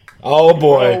for you. Oh,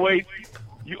 boy.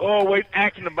 You always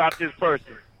asking about this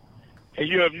person. And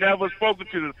you have never spoken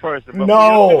to this person. But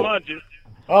no.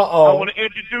 I want to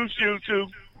introduce you to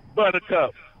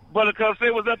Buttercup. Buttercup,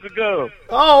 say what's up to Gov.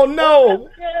 Oh, no.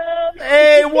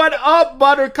 Hey, what up,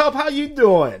 Buttercup? How you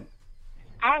doing?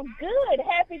 I'm good.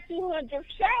 Happy 200th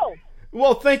show.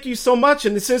 Well, thank you so much.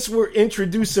 And since we're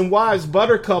introducing wives,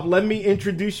 Buttercup, let me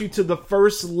introduce you to the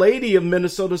first lady of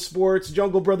Minnesota sports.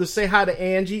 Jungle Brother, say hi to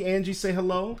Angie. Angie, say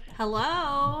hello.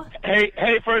 Hello.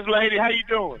 Hey, First Lady, how you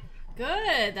doing?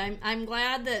 Good. I'm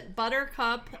glad that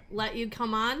Buttercup let you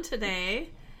come on today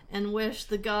and wish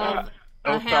the Gov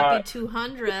a happy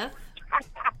 200th.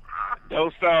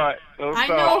 Don't start. I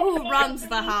know who runs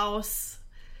the house.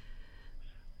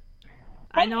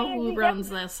 I know who runs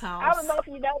this house. I don't know if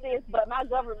you know this, but my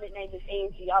government name is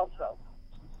Angie also.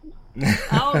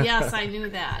 Oh, yes, I knew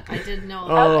that. I did know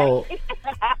that. Oh.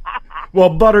 Well,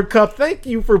 Buttercup, thank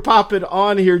you for popping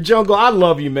on here. Jungle, I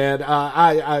love you, man.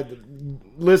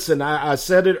 Listen, I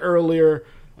said it earlier.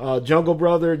 Jungle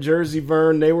Brother, Jersey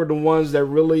Vern, they were the ones that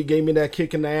really gave me that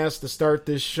kick in the ass to start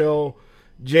this show.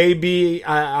 JB,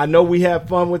 I know we have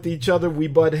fun with each other. We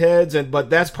butt heads, but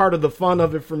that's part of the fun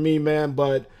of it for me, man.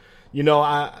 But you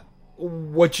know,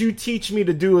 what you teach me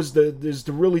to do is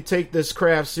to really take this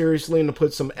craft seriously and to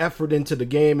put some effort into the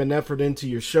game and effort into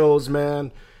your shows,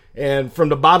 man. And from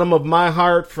the bottom of my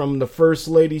heart, from the first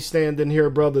lady standing here,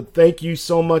 brother, thank you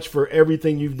so much for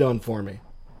everything you've done for me.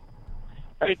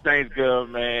 Hey, thanks, Gov,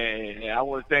 man. I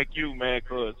want to thank you, man,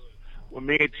 because when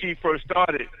me and Chief first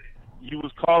started, you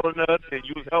was calling us and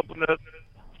you was helping us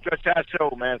stretch our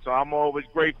show, man. So I'm always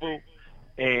grateful,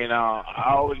 and I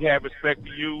always have respect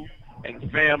for you and the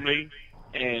family,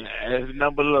 and there's a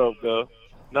number of love, Gov.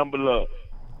 Number of love.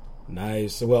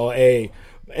 Nice. Well, hey,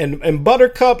 and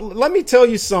Buttercup, let me tell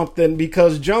you something,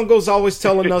 because Jungle's always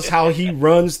telling us how he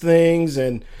runs things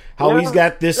and how he's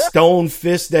got this stone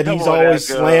fist that he's always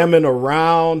slamming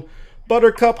around.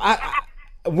 Buttercup,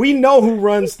 we know who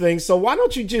runs things, so why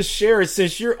don't you just share it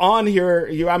since you're on here?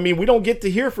 We don't get to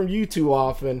hear from you too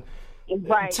often.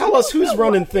 Right. Tell us who's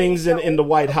running things in the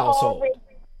White household.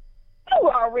 You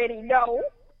already know.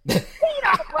 He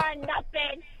don't run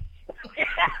nothing.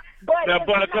 Now,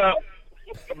 Buttercup,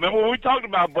 remember what we talked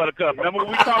about, Buttercup? Remember what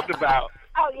we talked about?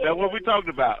 Oh, yeah. That's what we talked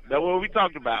about. That's what we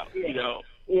talked about, Yeah. you know.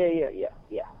 Yeah.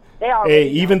 Hey,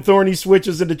 even Thorny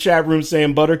Switches in the chat room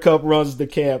saying Buttercup runs the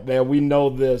camp, man. We know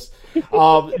this.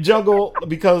 Jungle,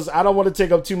 because I don't want to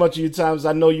take up too much of your time,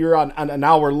 I know you're on an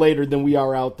hour later than we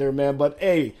are out there, man. But,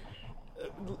 hey,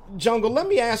 Jungle, let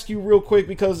me ask you real quick,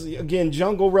 because, again,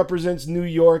 Jungle represents New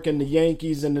York and the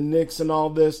Yankees and the Knicks and all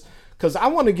this, because I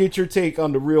want to get your take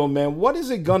on the real, man. What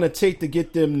is it going to take to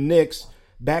get them Knicks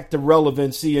back to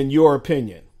relevancy, in your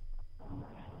opinion?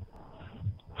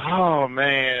 Oh,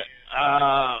 man.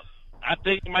 I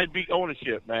think it might be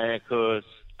ownership, man, because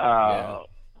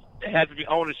it has to be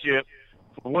ownership.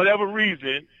 For whatever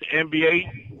reason, the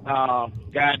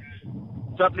NBA got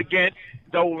something against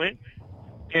Dolan,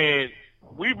 and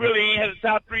we really ain't had a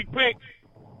top 3 pick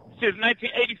since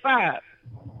 1985.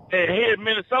 And here in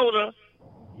Minnesota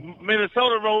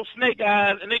rolled snake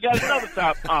eyes, and they got another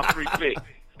top 3 pick.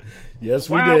 Yes,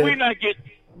 we Why did. are we not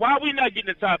getting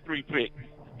the top 3 pick?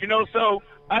 You know, so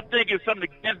I think it's something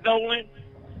against Dolan.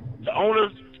 The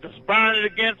owners conspiring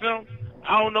against him.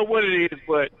 I don't know what it is,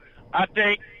 but I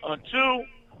think until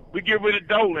we get rid of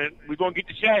Dolan, we're gonna get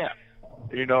the shaft.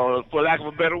 You know, for lack of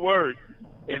a better word,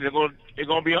 and it has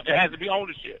to be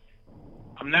ownership.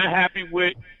 I'm not happy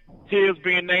with Tibbs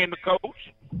being named the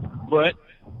coach, but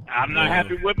I'm not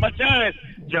happy with my Giants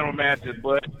general manager.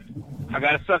 But I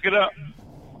gotta suck it up.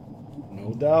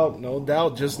 No doubt, no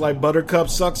doubt. Just like Buttercup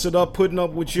sucks it up putting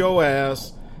up with your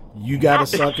ass, you gotta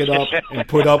suck it up and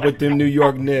put up with them New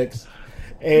York Knicks.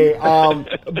 Hey,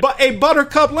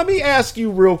 Buttercup, let me ask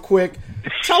you real quick.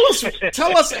 Tell us,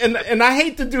 and I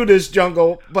hate to do this,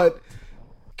 Jungle, but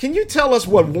can you tell us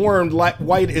what Warren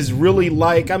White is really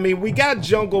like? I mean, we got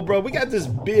Jungle, bro. We got this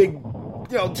big,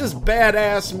 just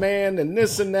badass man and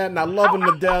this and that, and I love him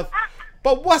to death.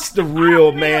 But what's the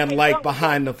real man like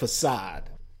behind the facade?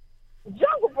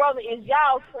 Jungle Brother is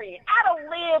y'all's friend. I don't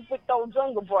live with those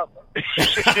Jungle Brother.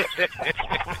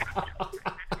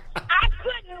 I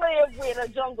couldn't live with a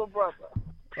Jungle Brother.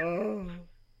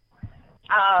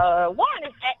 Warren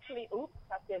is actually, oops,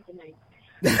 I said the name.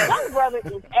 Jungle Brother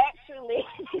is actually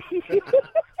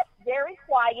very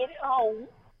quiet at home.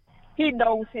 He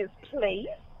knows his place.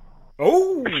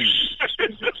 Oh.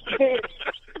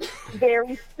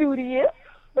 Very studious.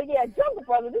 But yeah, Jungle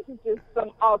Brother, this is just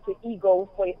some alter ego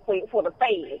for the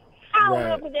fans. I don't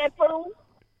live with that fool.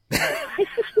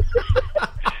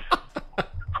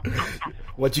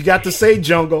 What you got to say,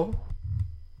 Jungle?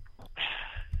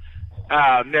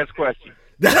 Next question.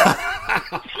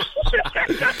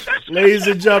 Ladies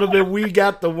and gentlemen, we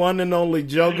got the one and only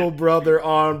Jungle Brother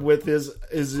armed with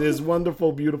his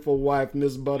wonderful, beautiful wife,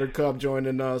 Miss Buttercup,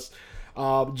 joining us.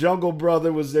 Jungle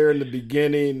Brother was there in the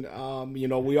beginning.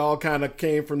 We all kind of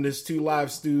came from this Two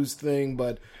Live Stews thing,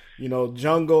 but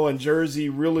Jungle and Jersey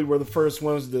really were the first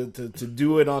ones to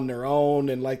do it on their own.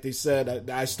 And like they said,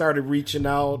 I started reaching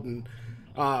out, and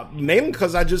mainly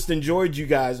because I just enjoyed you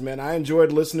guys, man. I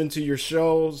enjoyed listening to your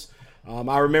shows.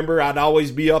 I remember I'd always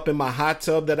be up in my hot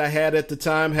tub that I had at the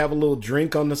time, have a little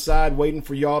drink on the side, waiting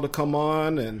for y'all to come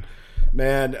on. And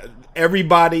man,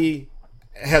 everybody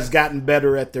has gotten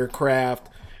better at their craft.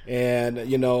 And,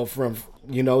 from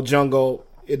Jungle,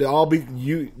 it all be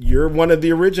you're one of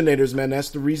the originators, man. That's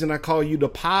the reason I call you the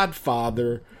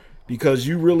Podfather, because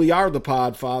you really are the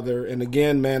Podfather. And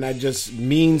again, man, I just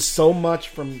mean so much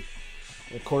from,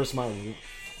 of course, my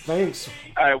thanks.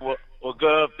 All right, well,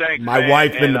 Gov, thanks. My man.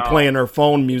 wife been playing her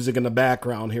phone music in the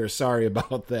background here. Sorry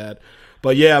about that.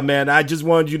 But yeah, man, I just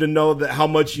wanted you to know that how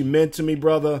much you meant to me,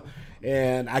 brother.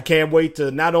 And I can't wait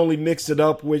to not only mix it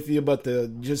up with you, but to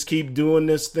just keep doing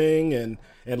this thing and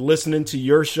listening to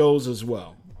your shows as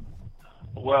well.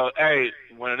 Well, hey,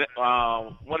 one of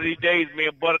these days, me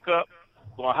and Buttercup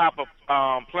gonna hop a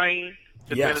plane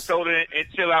to Minnesota and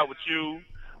chill out with you,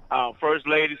 First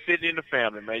Lady, Sydney, and the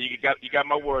family, man. You got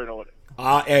my word on it.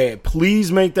 Hey,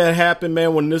 please make that happen,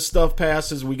 man. When this stuff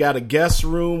passes, we got a guest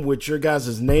room with your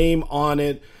guys' name on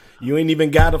it. You ain't even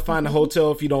got to find a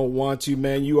hotel if you don't want to,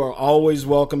 man. You are always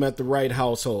welcome at the right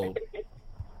household.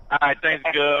 All right, thanks,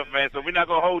 Gov, man. So we're not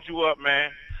going to hold you up, man.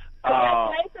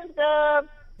 Congratulations, Gov.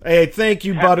 Hey, thank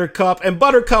you, Buttercup. And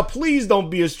Buttercup, please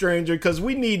don't be a stranger, because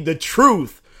we need the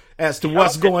truth as to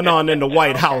what's going on in the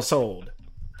White household.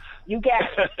 You got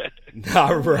it.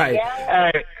 All right.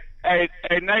 Hey,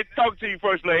 nice talking to you,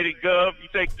 First Lady. Gov, you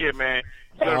take care, man.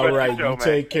 All right, you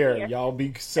take care. Y'all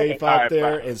be safe out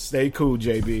there and stay cool,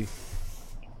 JB.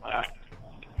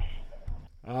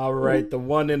 All right, the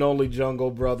one and only Jungle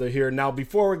Brother here. Now,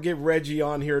 before we get Reggie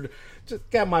on here, just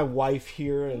got my wife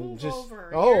here and Move just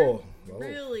over. You're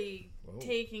really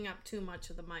taking up too much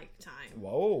of the mic time.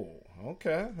 Whoa,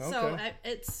 okay. So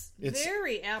it's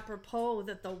very apropos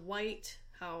that the White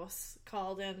House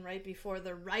called in right before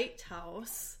the Right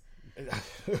House.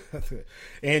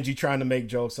 Angie trying to make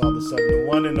jokes all of a sudden. The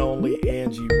one and only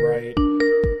Angie Wright.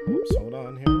 Oops, hold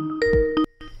on here.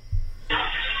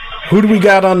 Who do we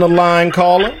got on the line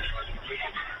calling?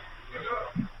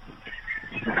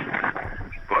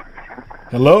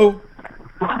 Hello?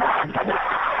 That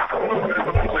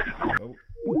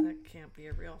can't be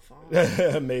a real phone.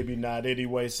 Maybe not.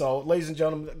 Anyway, so ladies and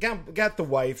gentlemen, got the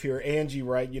wife here, Angie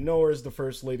Wright. You know her as the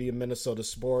First Lady of Minnesota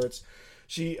Sports.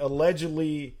 She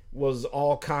allegedly was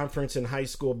all conference in high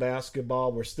school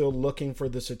basketball. We're still looking for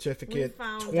the certificate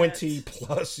 20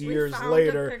 plus years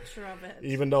later. A picture of it.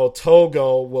 Even though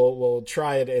Togo will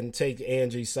try it and take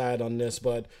Angie's side on this.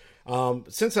 But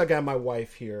since I got my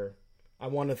wife here, I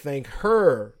want to thank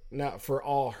her for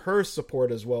all her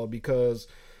support as well, because,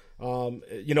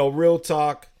 real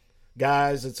talk,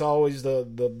 guys, it's always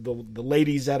the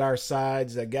ladies at our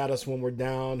sides that got us when we're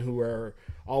down, who are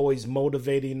always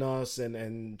motivating us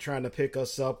and trying to pick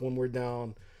us up when we're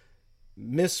down.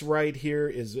 Miss Wright here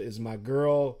is my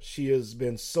girl. She has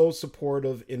been so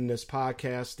supportive in this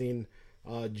podcasting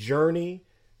journey.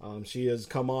 She has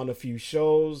come on a few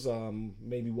shows.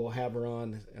 Maybe we'll have her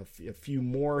on a few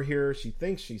more here. She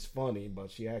thinks she's funny,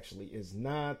 but she actually is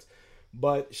not.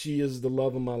 But she is the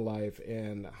love of my life.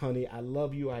 And honey, I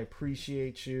love you. I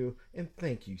appreciate you. And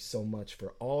thank you so much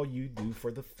for all you do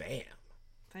for the fam.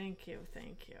 Thank you.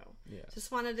 Yeah. Just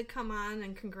wanted to come on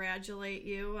and congratulate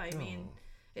you. I mean,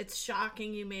 it's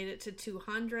shocking you made it to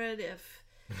 200. If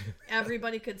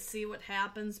everybody could see what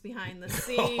happens behind the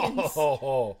scenes,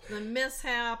 the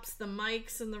mishaps, the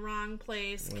mic's in the wrong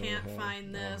place, can't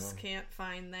find this, can't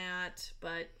find that.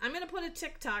 But I'm going to put a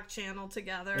TikTok channel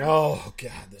together. Oh,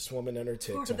 God, this woman and her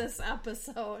TikTok. For this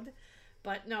episode.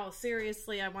 But no,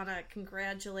 seriously, I want to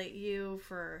congratulate you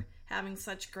for having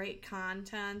such great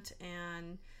content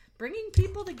and bringing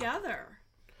people together.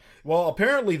 Well,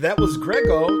 apparently that was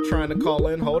Grego trying to call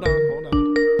in. Hold on. I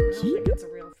don't think it's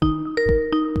a real phone.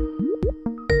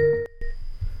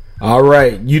 All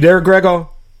right. You there, Grego?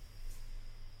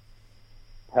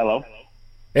 Hello?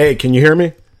 Hey, can you hear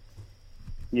me?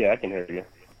 Yeah, I can hear you.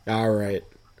 All right.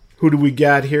 Who do we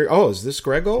got here? Oh, is this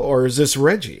Grego or is this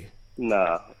Reggie?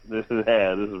 Nah, this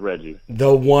is Reggie.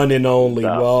 The one and only.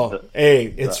 Hey,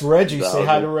 it's Reggie. Say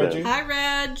hi to Reggie. Hi,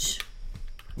 Reg.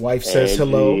 Wife says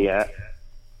hello.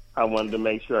 I wanted to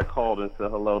make sure I called and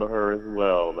said hello to her as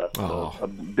well. That's a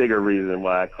bigger reason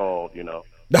why I called, you know.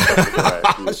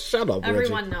 Shut up,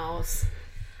 Everyone Reggie. knows.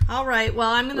 All right, well,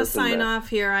 I'm going to sign off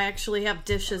here. I actually have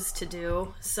dishes to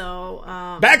do, so...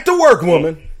 Back to work,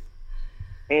 woman!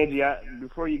 Angie,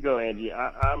 before you go, Angie,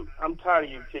 I'm tired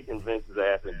of you kicking Vince's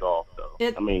ass in golf,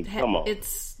 though. Come on.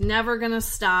 It's never going to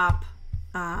stop.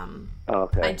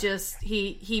 Okay.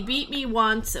 He beat me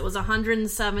once. It was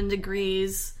 107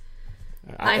 degrees.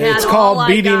 It's called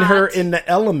beating her in the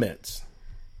elements.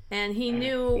 And he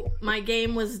knew my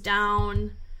game was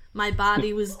down, my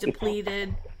body was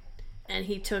depleted, and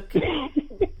he took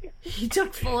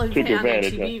full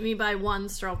advantage. He beat me by one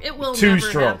stroke. It will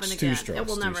never happen again. It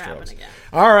will never happen again.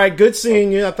 All right, good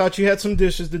seeing you. I thought you had some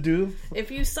dishes to do.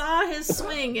 If you saw his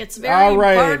swing, it's very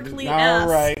Barkley-esque. All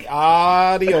right.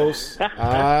 Adios.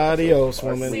 Adios,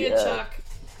 woman. See you, Chuck.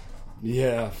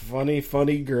 Yeah,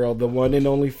 funny girl, the one and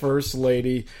only First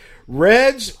Lady.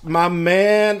 Reg, my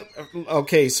man.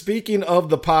 Okay, speaking of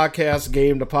the podcast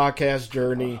game, the podcast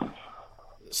journey,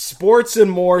 Sports and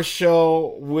More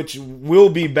show, which will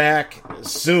be back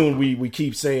soon. We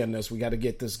keep saying this. We got to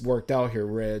get this worked out here,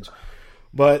 Reg.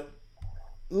 But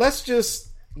let's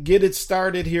just get it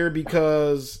started here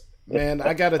because, man,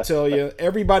 I got to tell you,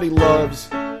 everybody loves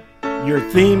your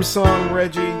theme song,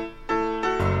 Reggie.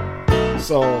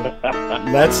 So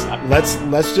let's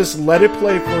just let it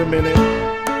play for a minute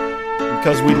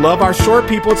because we love our short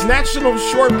people. It's National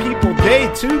Short People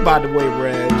Day too, by the way,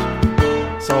 Reg.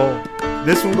 So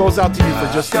this one goes out to you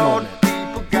for just a moment.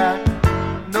 People got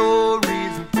no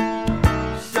reason.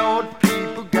 Short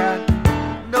people got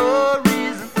no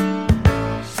reason.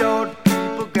 Short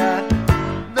people got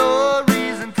no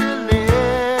reason to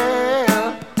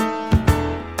live.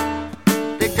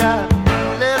 They got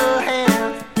little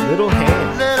hands. Little hands.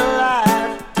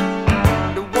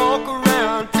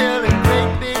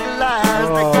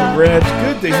 Reg,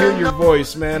 good to hear your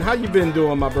voice, man. How you been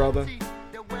doing, my brother?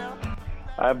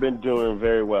 I've been doing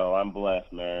very well. I'm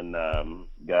blessed, man.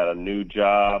 Got a new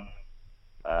job.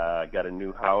 Got a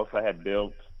new house I had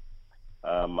built.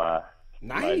 My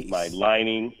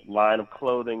line of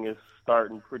clothing is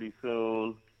starting pretty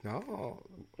soon. Oh.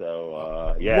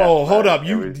 So, yeah. Whoa, hold up.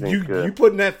 You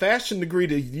putting that fashion degree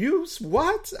to use?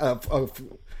 What?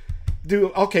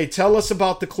 Dude, okay, tell us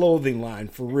about the clothing line,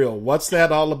 for real. What's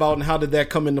that all about, and how did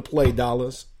that come into play,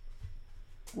 Dollars?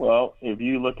 Well, if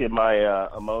you look at my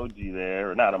emoji there,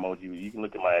 or not emoji, you can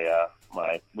look at my,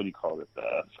 what do you call it,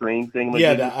 screen thing?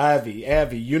 Yeah, the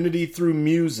Ivy, Unity Through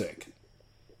Music.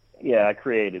 Yeah, I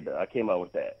came up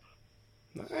with that.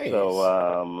 Nice.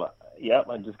 So, yep,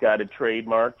 I just got it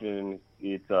trademarked, and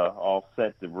it's all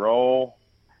set to roll.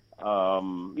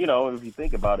 You know, if you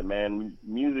think about it, man,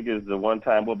 music is the one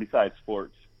time, well, besides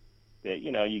sports, that,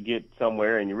 you know, you get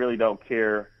somewhere and you really don't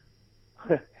care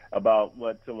about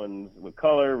what someone's with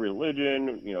color,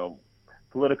 religion, you know,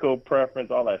 political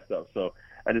preference, all that stuff. So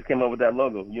I just came up with that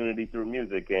logo, Unity Through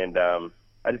Music, and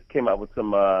I just came up with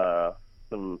some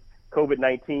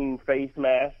COVID-19 face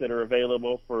masks that are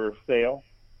available for sale,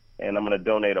 and I'm going to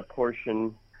donate a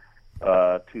portion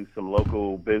to some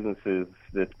local businesses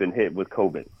that's been hit with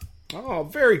COVID. Oh,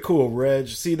 very cool, Reg.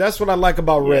 See, that's what I like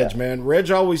about Reg, man. Reg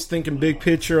always thinking big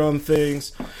picture on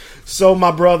things. So,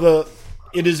 my brother,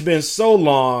 it has been so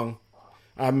long.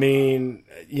 I mean,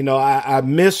 you know, I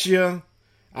miss you.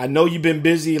 I know you've been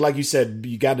busy. Like you said,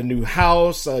 you got a new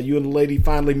house. You and the lady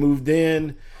finally moved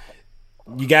in.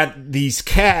 You got these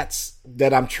cats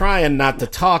that I'm trying not to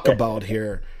talk about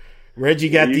here. Reggie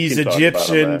got these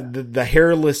Egyptian, the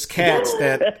hairless cats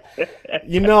that,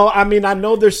 you know, I mean, I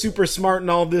know they're super smart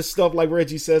and all this stuff like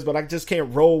Reggie says, but I just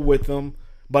can't roll with them.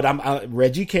 But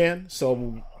Reggie can,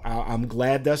 so I'm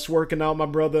glad that's working out, my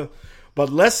brother. But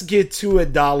let's get to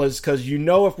it, Dollars, because you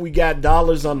know if we got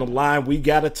Dollars on the line, we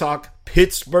got to talk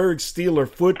Pittsburgh Steelers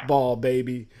football,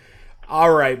 baby.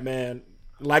 All right, man.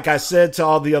 Like I said to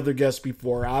all the other guests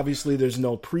before, obviously there's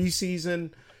no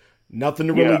preseason, nothing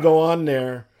to really go on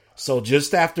there. So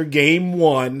just after game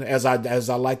one, as I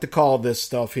like to call this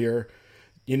stuff here,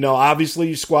 you know, obviously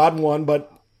your squad won,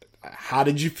 but how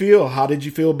did you feel? How did you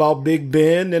feel about Big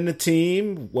Ben and the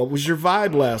team? What was your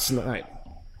vibe last night?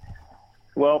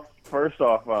 Well, first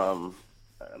off,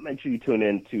 make sure you tune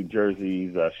in to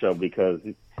Jersey's show because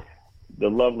the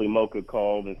lovely Mocha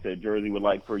called and said Jersey would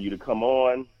like for you to come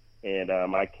on. And I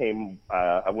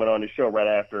went on the show right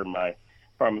after my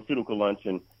pharmaceutical lunch,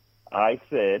 and I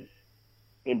said,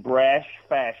 in brash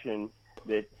fashion,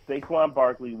 that Saquon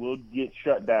Barkley will get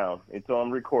shut down. It's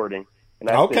on recording, and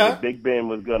I said that Big Ben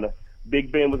was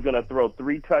gonna throw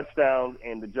 3 touchdowns,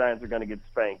 and the Giants are gonna get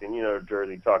spanked. And you know,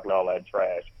 Jersey talking all that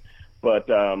trash, but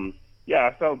yeah,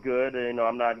 I felt good. You know,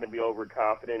 I'm not gonna be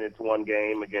overconfident. It's one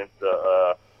game against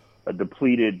a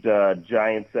depleted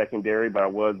Giant secondary, but I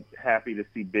was happy to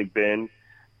see Big Ben,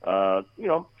 you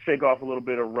know, shake off a little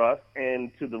bit of rust.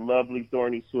 And to the lovely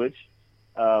Thorny Switch,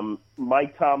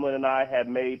 Mike Tomlin and I have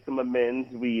made some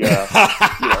amends. We, you know,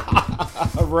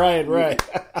 right.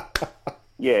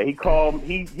 Yeah, he called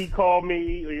me.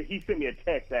 He sent me a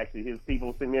text. Actually, his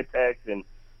people sent me a text, and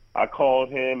I called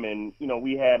him, and you know,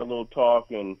 we had a little talk,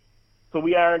 and so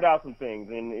we ironed out some things.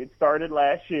 And it started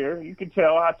last year. You can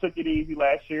tell I took it easy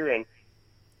last year, and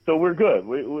so we're good.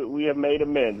 We have made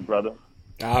amends, brother.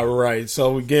 All right.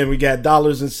 So again, we got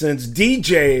Dollars and Cents,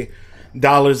 DJ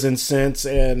Dollars and Cents,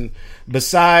 and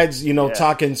besides, you know,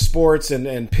 talking sports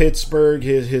and Pittsburgh,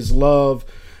 his love.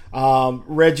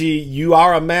 Reggie, you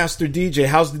are a master DJ.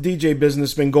 How's the DJ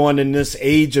business been going in this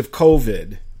age of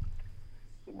COVID?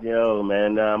 Yo,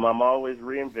 man, I'm always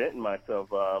reinventing myself.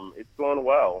 It's going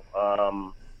well.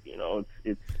 You know,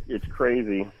 it's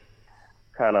crazy,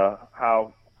 kind of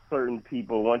how certain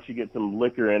people, once you get some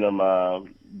liquor in them,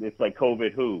 it's like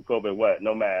COVID what?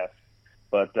 No mask.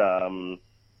 But I'm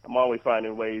always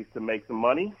finding ways to make some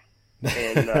money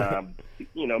and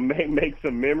you know, make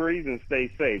some memories and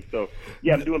stay safe. So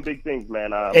yeah, I'm doing big things,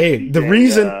 man. Hey, DJing, the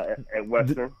reason at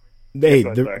Western.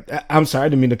 I'm sorry, I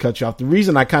didn't mean to cut you off. The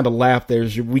reason I kind of laughed there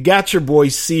is we got your boy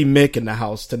C. Mick in the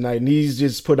house tonight, and he's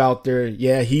just put out there,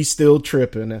 yeah, he's still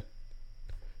tripping.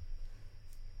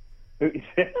 You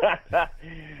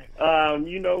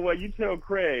know what? You tell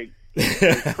Craig.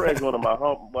 Craig's one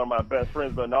of my best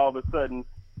friends, but all of a sudden,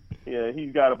 yeah,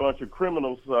 he's got a bunch of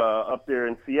criminals up there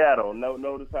in Seattle.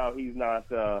 Notice how he's not.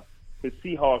 His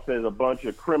Seahawks has a bunch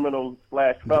of criminals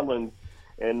 / felons.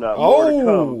 And more to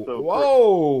come. So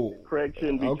whoa! Craig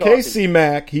shouldn't be okay, talking.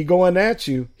 C-Mac, he going at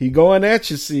you.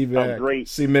 C-Mac. How great,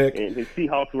 C-Mac. And his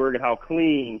Seahawks work and how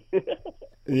clean.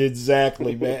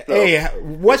 Exactly, man. So, hey,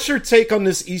 what's your take on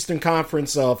this Eastern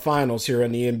Conference Finals here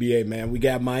in the NBA, man? We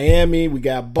got Miami, we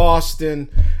got Boston.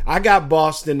 I got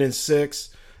Boston in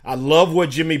 6. I love what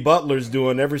Jimmy Butler's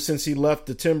doing ever since he left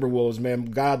the Timberwolves, man.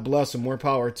 God bless him. More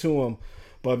power to him.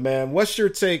 But, man, what's your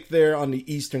take there on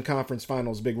the Eastern Conference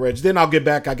Finals, Big Reg? Then I'll get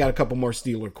back. I got a couple more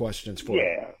Steeler questions for you.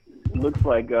 Yeah, looks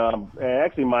like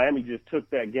actually Miami just took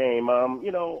that game.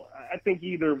 You know, I think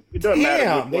it doesn't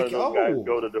matter which one of those guys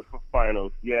go to the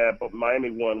finals. Yeah, but Miami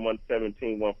won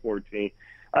 117, 114.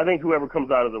 I think whoever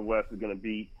comes out of the West is going to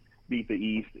beat the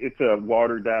East. It's a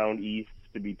watered-down East,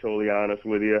 to be totally honest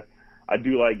with you. I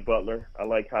do like Butler. I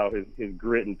like how his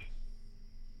grit and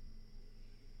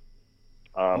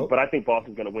but I think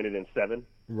Boston's going to win it in 7.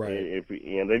 Right.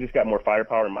 And they just got more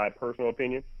firepower, in my personal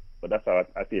opinion. But that's how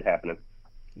I see it happening.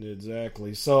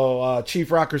 Exactly. So Chief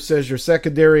Rocker says your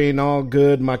secondary ain't all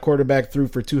good. My quarterback threw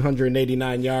for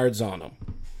 289 yards on him.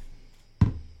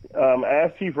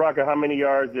 Ask Chief Rocker how many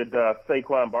yards did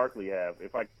Saquon Barkley have.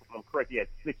 If I'm correct, he had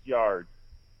 6 yards.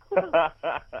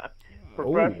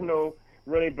 Professional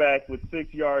running back with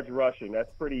 6 yards rushing.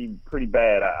 That's pretty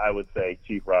bad, I would say,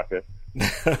 Chief Rocker.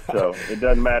 So it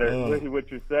doesn't matter what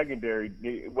your secondary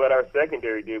did. What our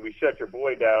secondary did, we shut your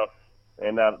boy down,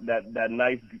 and that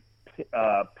nice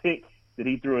pick that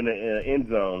he threw in the end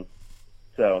zone.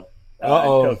 So I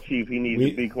Uh-oh. tell Chief he needs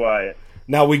to be quiet.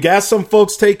 Now, we got some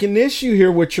folks taking issue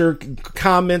here with your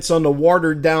comments on the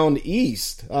watered down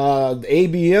East.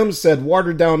 ABM said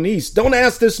watered down East. Don't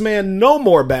ask this man no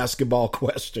more basketball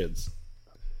questions.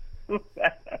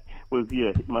 Was he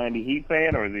a Miami Heat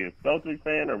fan or was he a Celtics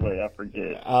fan or what? I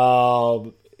forget.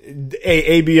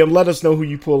 Hey, ABM, let us know who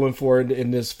you pulling for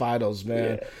in this finals,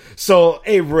 man. Yeah. So,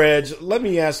 hey, Reg, let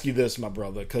me ask you this, my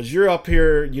brother, because you're up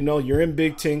here, you're in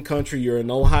Big Ten country. You're an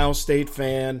Ohio State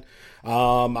fan.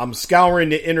 I'm scouring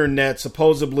the internet.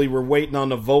 Supposedly, we're waiting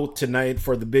on a vote tonight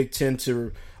for the Big Ten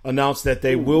to announce that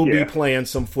they will be playing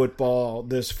some football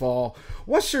this fall.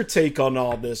 What's your take on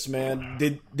all this, man?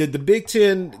 Did the Big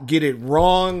Ten get it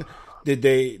wrong? Did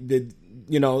they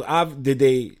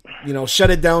shut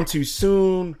it down too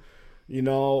soon?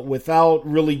 Without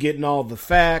really getting all the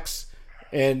facts.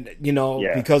 And,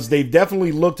 because they've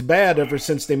definitely looked bad ever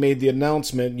since they made the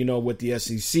announcement, with the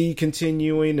SEC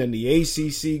continuing and the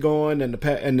ACC going and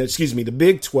the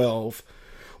Big 12.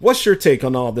 What's your take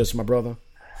on all this, my brother?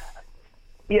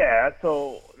 Yeah,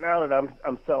 so now that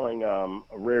I'm selling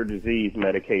rare disease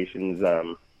medications,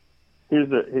 here's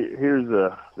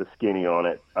the skinny on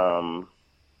it.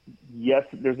 Yes,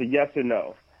 there's a yes and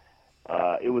no.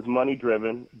 It was money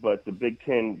driven, but the Big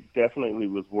Ten definitely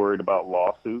was worried about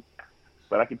lawsuits.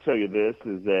 But I can tell you this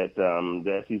is that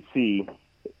the SEC,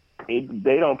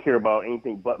 they don't care about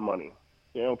anything but money.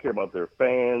 They don't care about their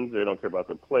fans. They don't care about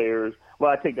their players. Well,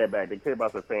 I take that back. They care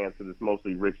about their fans because it's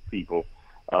mostly rich people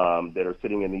that are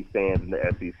sitting in these stands in the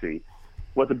SEC.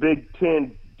 What the Big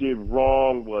Ten did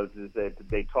wrong is that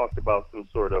they talked about some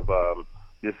sort of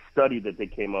this study that they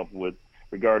came up with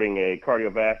regarding a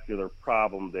cardiovascular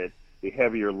problem that the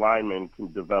heavier linemen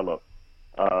can develop.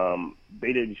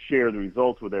 They didn't share the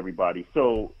results with everybody.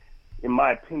 So, in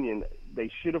my opinion, they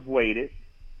should have waited,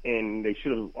 and they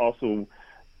should have also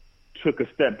took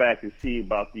a step back to see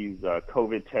about these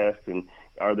COVID tests, and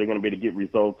are they going to be able to get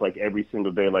results like every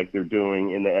single day like they're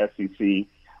doing in the SEC?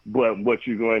 But what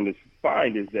you're going to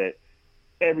find is that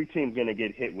every team's going to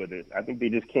get hit with it. I think they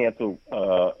just canceled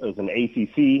as an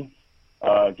ACC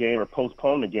game or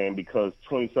postponed the game because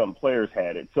 20-something players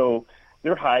had it. So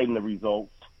they're hiding the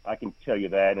results. I can tell you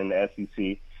that in the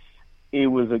SEC.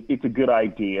 It's a good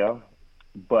idea,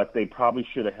 but they probably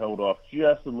should have held off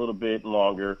just a little bit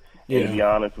longer. Yeah. And to be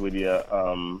honest with you,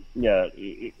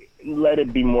 let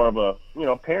it be more of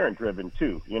a parent-driven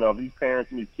too. If these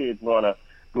parents and these kids want to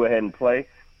go ahead and play,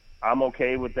 I'm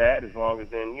okay with that as long as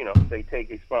then they take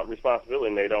responsibility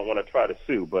and they don't want to try to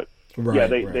sue. But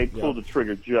they pulled the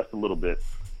trigger just a little bit.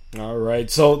 All right.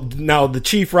 So now the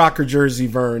Chief Rocker Jersey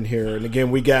Vern here, and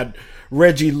again we got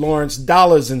Reggie Lawrence,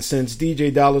 Dollars and Cents,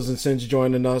 DJ Dollars and Cents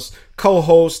joining us,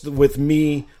 co-host with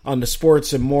me on the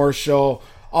Sports and More show.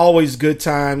 Always good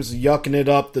times, yucking it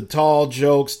up, the tall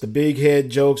jokes, the big head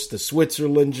jokes, the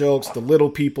Switzerland jokes, the little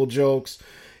people jokes.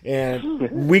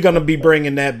 And we're going to be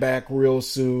bringing that back real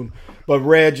soon. But,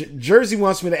 Reg, Jersey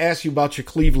wants me to ask you about your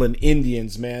Cleveland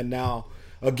Indians, man. Now,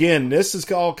 again, this is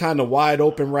all kind of wide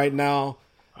open right now.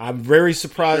 I'm very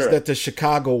surprised that the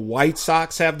Chicago White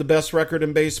Sox have the best record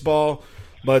in baseball.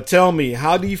 But tell me,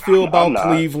 how do you feel about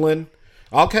Cleveland?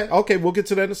 Okay, we'll get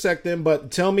to that in a sec then.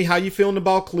 But tell me how you feeling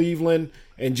about Cleveland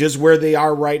and just where they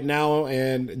are right now,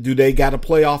 and do they got a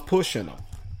playoff push in them?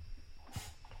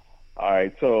 All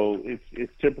right, so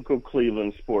it's typical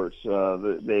Cleveland sports.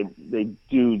 They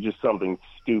do just something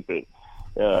stupid.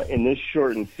 In this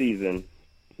shortened season,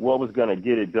 what was going to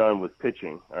get it done was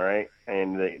pitching, all right?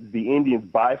 And the Indians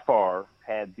by far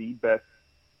had the best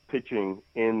pitching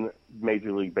in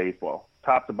Major League Baseball,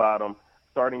 top to bottom,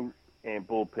 starting and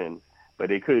bullpen. But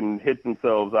they couldn't hit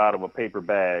themselves out of a paper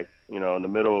bag, in the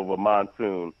middle of a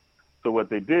monsoon. So what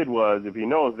they did was, if you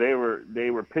notice, they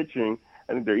were pitching.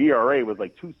 I think their ERA was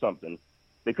like 2-something.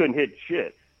 They couldn't hit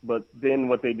shit. But then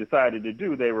what they decided to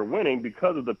do, they were winning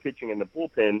because of the pitching and the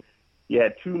bullpen. You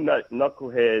had two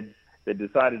knuckleheads that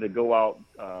decided to go out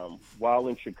while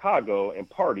in Chicago and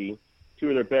party. Two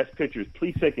of their best pitchers,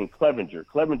 Plesac and Clevenger.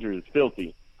 Clevenger is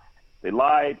filthy. They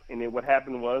lied, and then what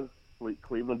happened was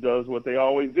Cleveland does what they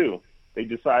always do. They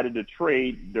decided to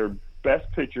trade their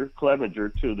best pitcher, Clevenger,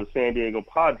 to the San Diego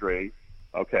Padres,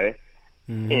 okay?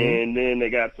 Mm-hmm. And then they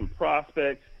got some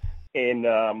prospects, and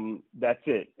that's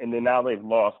it. And then now they've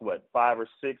lost, 5 or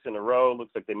 6 in a row?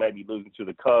 Looks like they might be losing to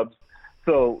the Cubs.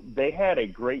 So they had a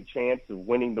great chance of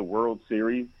winning the World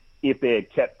Series if they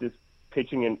had kept this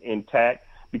pitching intact,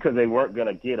 because they weren't going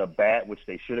to get a bat, which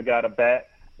they should have got a bat.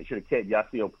 They should have kept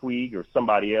Yasiel Puig or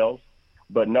somebody else.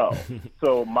 But no.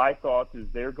 So my thoughts is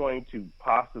they're going to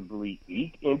possibly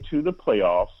eke into the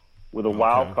playoffs with a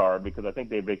wild card, because I think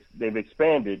they've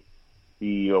expanded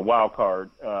the wild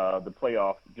card, the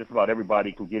playoff. Just about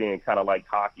everybody can get in, kind of like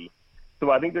hockey.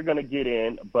 So I think they're going to get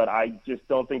in, but I just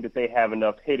don't think that they have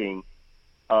enough hitting.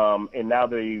 And now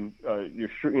you're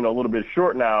a little bit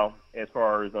short now as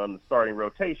far as on the starting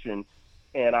rotation,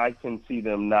 and I can see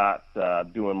them not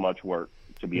doing much work,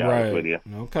 to be honest with you.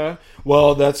 Okay.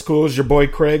 Well, that's cool. As your boy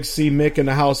Craig C. Mick in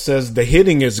the house says, the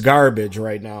hitting is garbage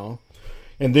right now.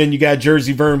 And then you got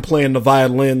Jersey Vern playing the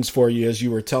violins for you as you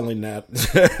were telling that.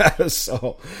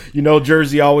 So,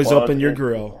 Jersey always up in your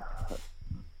grill.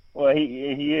 Well,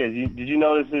 he is. Did you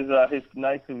notice his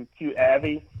nice and cute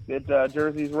Avi that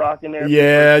Jersey's rocking there?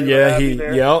 Yeah.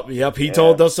 Yep. He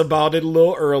told us about it a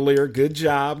little earlier. Good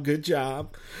job.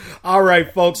 All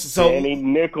right, folks. So Danny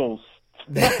Nichols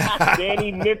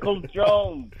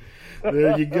Jones.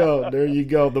 There you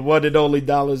go. The one and only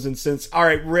dollars and cents. All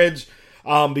right, Reg.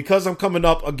 Because I'm coming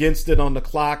up against it on the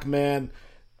clock, man,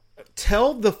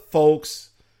 tell the folks.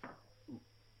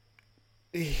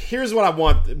 Here's what I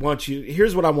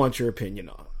want your opinion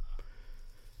on.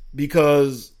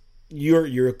 Because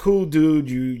you're a cool dude.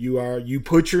 You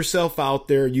put yourself out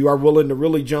there. You are willing to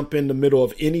really jump in the middle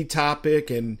of any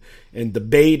topic and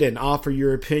debate and offer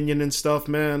your opinion and stuff,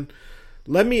 man.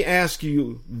 Let me ask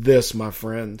you this, my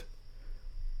friend.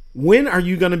 When are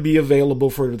you going to be available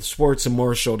for the Sports and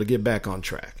More show to get back on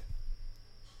track?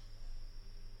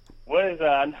 What is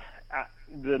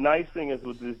the nice thing is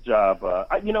with this job,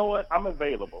 you know what? I'm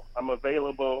available.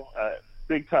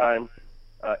 Big time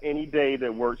any day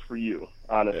that works for you,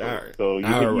 honestly. Right. So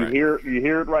you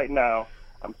hear it right now.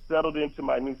 I'm settled into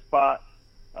my new spot.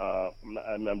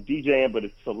 I'm DJing, but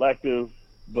it's selective.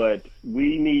 But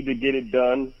we need to get it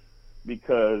done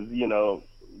because,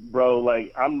 bro,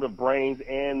 like, I'm the brains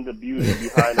and the beauty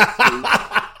behind it.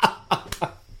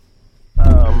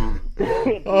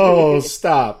 Oh,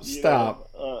 stop.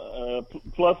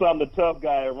 Plus, I'm the tough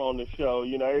guy on the show.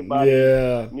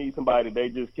 Everybody needs somebody they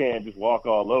just can't just walk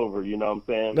all over. You know what I'm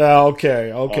saying?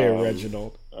 Okay,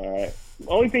 Reginald. All right. The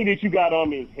only thing that you got on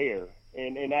me is hair,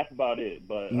 and that's about it.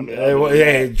 But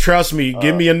hey, trust me,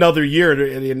 give me another year,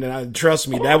 and trust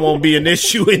me, that won't be an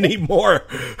issue anymore.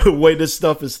 The way this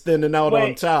stuff is thinning out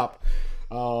on top.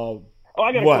 I got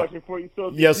a question for you. So,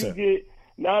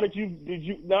 now that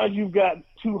you've got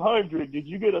 200, did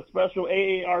you get a special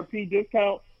AARP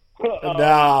discount?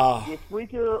 Nah. With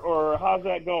Spreaker, or how's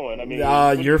that going? I mean,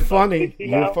 you're funny.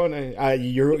 You're funny.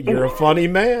 You're a funny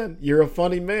man. You're a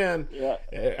funny man. Yeah.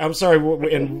 I'm sorry.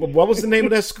 And what was the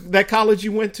name of that college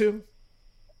you went to?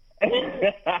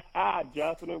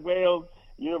 Johnson and Wales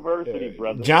University,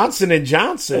 brother. Johnson and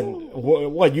Johnson.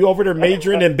 What? You over there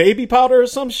majoring in baby powder or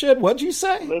some shit? What'd you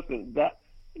say? Listen,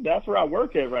 that's where I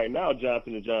work at right now,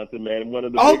 Johnson and Johnson, man. One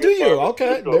of the do you?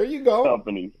 Okay, there you go.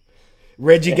 Companies.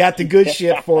 Reggie got the good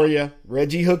shit for you.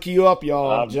 Reggie hook you up,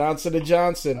 y'all. Johnson &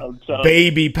 Johnson.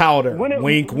 Baby powder.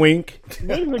 Wink, wink.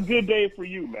 When is a good day for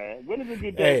you, man? When is a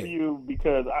good day for you?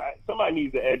 Because somebody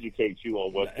needs to educate you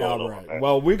on what's going on, man.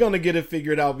 Well, we're going to get it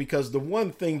figured out, because the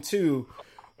one thing, too,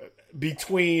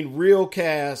 between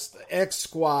Realcast, X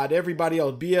Squad, everybody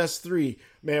else, BS3,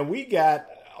 man, we got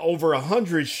over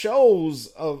 100 shows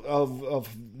of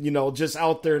just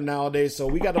out there nowadays. So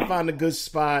we got to find a good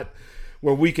spot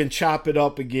where we can chop it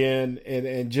up again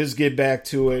and just get back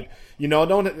to it.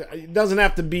 It doesn't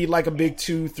have to be like a big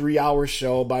 2-3 hour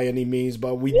show by any means,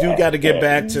 but we do got to get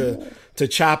back to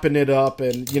chopping it up.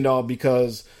 And,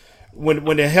 because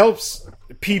when it helps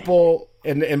people,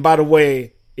 and by the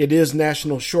way, it is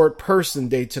National Short Person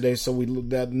Day today. So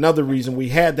that's another reason we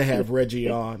had to have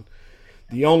Reggie on.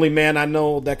 The only man I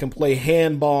know that can play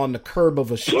handball on the curb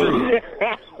of a street.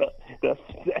 That's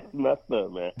messed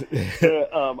up, man.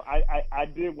 I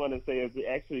did want to say, is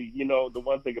actually, the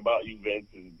one thing about you, Vince,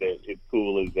 is that it's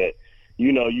cool is that,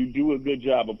 you do a good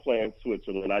job of playing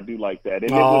Switzerland. I do like that.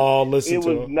 And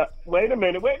wait a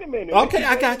minute. Okay,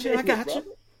 I got you. It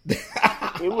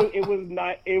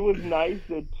was nice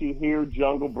to hear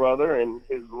Jungle Brother and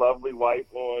his lovely wife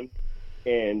on,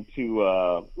 and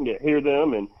to hear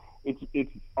them, and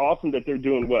it's awesome that they're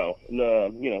doing well. No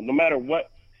matter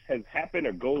what has happened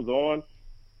or goes on,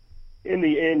 in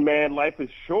the end, man, life is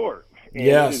short. And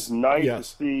it's nice to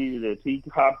see that he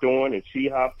hopped on and she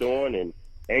hopped on, and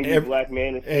Angry Black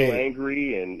Man is still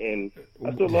angry, and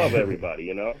I still love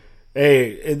everybody,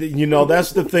 Hey,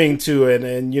 that's the thing too,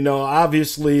 and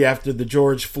obviously after the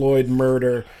George Floyd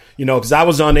murder, because I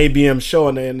was on ABM's show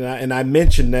and I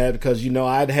mentioned that because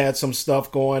I'd had some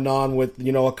stuff going on with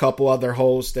a couple other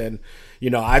hosts, and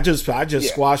I just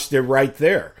squashed it right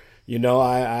there.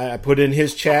 I put in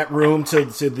his chat room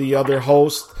to the other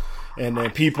host, and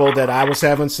then people that I was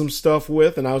having some stuff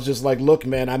with. And I was just like, look,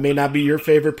 man, I may not be your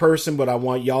favorite person, but I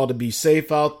want y'all to be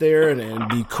safe out there and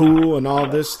be cool and all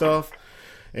this stuff.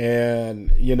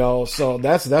 And, you know, so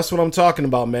that's what I'm talking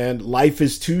about, man. Life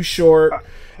is too short.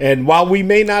 And while we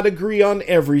may not agree on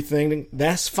everything,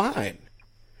 that's fine.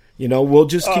 You know, we'll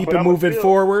just keep it moving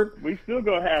forward. We still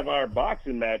going to have our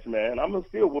boxing match, man. I'm going to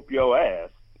still whoop your ass.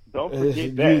 Don't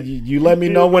forget that. You let me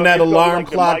know when that alarm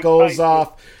clock goes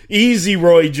off. Easy,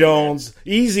 Roy Jones.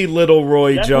 Easy, little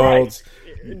Roy Jones.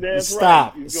 Right. That's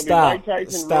Stop. Right. Stop. Mike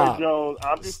Tyson, Stop. Roy Jones.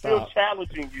 I'm just still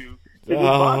challenging you to this Oh,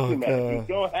 boxing match. God. It's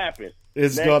going to happen.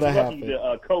 It's Man, gonna you're lucky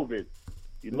happen. to, COVID.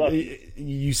 You're lucky.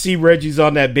 You see Reggie's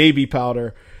on that baby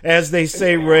powder. As they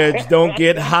say, Reg, don't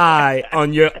get high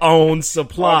on your own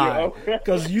supply.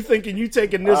 Because you thinking you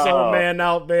taking this old man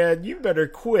out, man, you better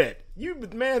quit.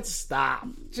 Man, stop.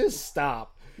 Just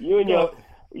stop. You and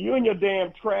your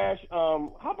damn trash.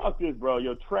 How about this, bro?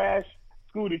 Your trash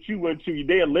school that you went to,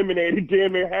 they eliminated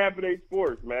damn near half of their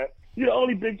sports, man. You're the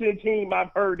only Big Ten team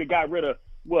I've heard that got rid of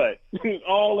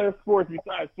all their sports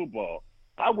besides football.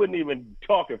 I wouldn't even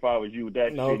talk if I was you with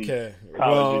that shitty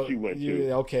college that you went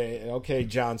to. Okay,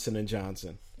 Johnson &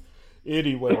 Johnson.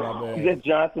 Anyway, my man. That's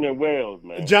Johnson and Wales,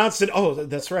 man. Johnson,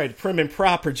 that's right. Prim and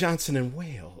proper Johnson and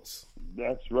Wales.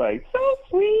 That's right. So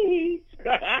sweet.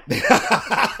 I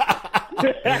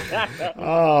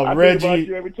Reggie. think about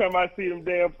you every time I see them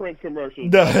damn Prince commercials.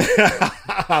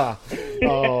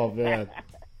 Oh, man.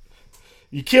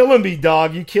 You killing me,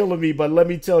 dog. You killing me. But let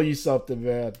me tell you something,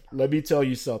 man.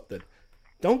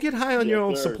 Don't get high on your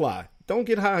own supply. Don't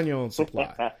get high on your own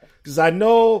supply. Because I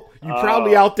know you're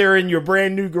probably out there in your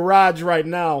brand new garage right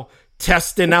now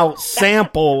testing out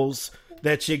samples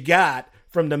that you got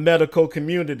from the medical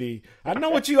community. I know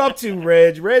what you up to,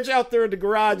 Reg. Reg out there in the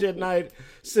garage at night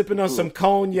sipping on some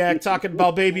cognac, talking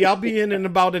about, baby, I'll be in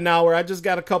about an hour. I just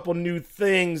got a couple new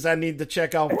things I need to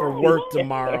check out for work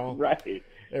tomorrow. Right.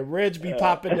 And Reg be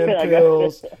popping them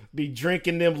pills, be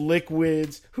drinking them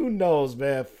liquids. Who knows,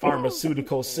 man?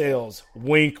 Pharmaceutical sales.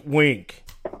 Wink, wink.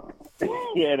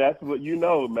 Yeah, that's what you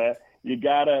know, man. You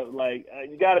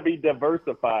gotta be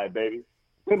diversified, baby.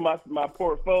 My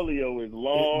portfolio is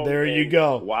long. There you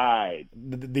go. Wide.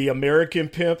 The American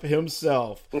pimp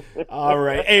himself. All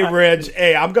right. Hey, Reg.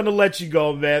 Hey, I'm going to let you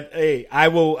go, man. Hey,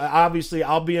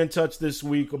 I'll be in touch this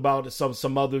week about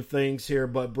some other things here.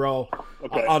 But, bro,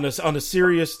 okay. On a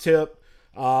serious tip,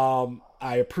 I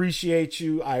appreciate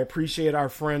you. I appreciate our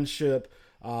friendship.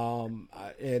 And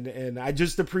I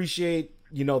just appreciate,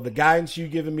 the guidance you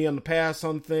given me on the past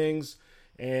on things.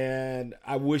 And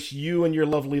I wish you and your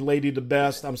lovely lady the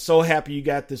best. I'm so happy you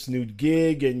got this new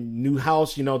gig and new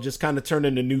house, just kind of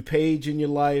turning a new page in your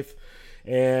life.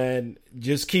 And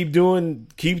just keep doing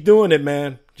it,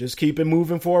 man. Just keep it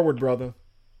moving forward, brother.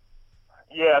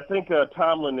 Yeah, I think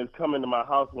Tomlin is coming to my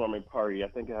housewarming party. I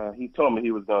think he told me he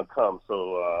was going to come.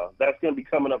 So that's going to be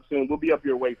coming up soon. We'll be up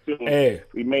your way soon. Hey.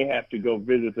 We may have to go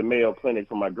visit the Mayo Clinic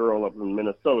for my girl up in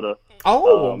Minnesota.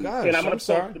 Oh, gosh. And I'm going to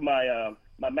sorry. post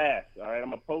my mask, all right? I'm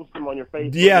going to post them on your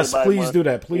Facebook. Yes, Everybody please do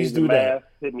that. Please do that. Mask,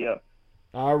 hit me up.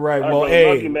 All right. All Well, right,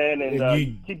 hey. love you, man,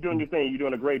 and keep doing your thing. You're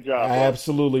doing a great job. Bro.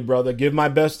 Absolutely, brother. Give my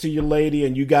best to your lady,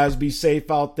 and you guys be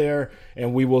safe out there,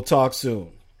 and we will talk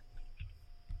soon.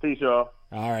 Peace, y'all.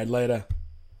 All right, later.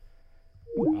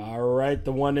 All right,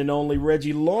 the one and only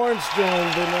Reggie Lawrence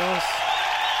joined in us.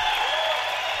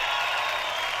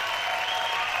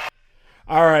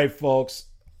 All right, folks.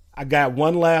 I got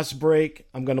one last break.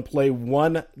 I'm going to play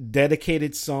one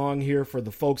dedicated song here for the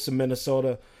folks in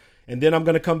Minnesota. And then I'm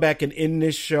going to come back and end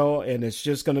this show. And it's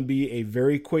just going to be a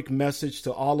very quick message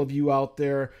to all of you out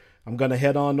there. I'm going to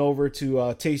head on over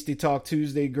to Tasty Talk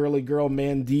Tuesday, Girly Girl,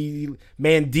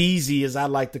 Mandeezy, as I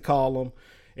like to call them,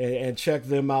 and check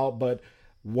them out. But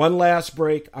one last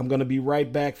break. I'm going to be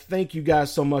right back. Thank you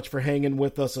guys so much for hanging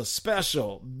with us. A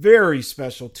special, very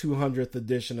special 200th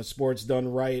edition of Sports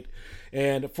Done Right.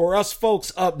 And for us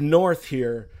folks up north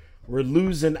here, we're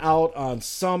losing out on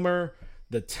summer.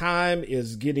 The time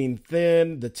is getting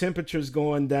thin. The temperature's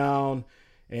going down.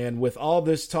 And with all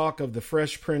this talk of the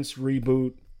Fresh Prince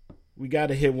reboot, we got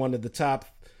to hit one of the top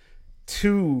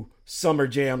 2 summer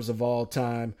jams of all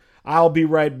time. I'll be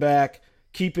right back.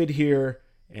 Keep it here.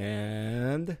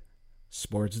 And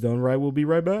Sports Done Right will be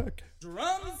right back.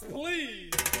 Drums,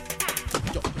 please.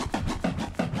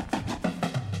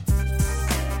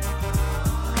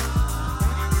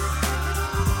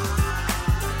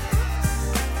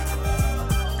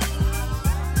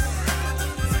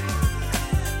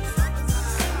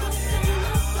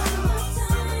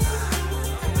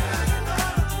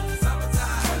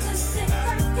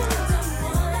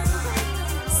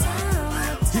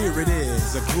 Here it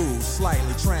is, a groove,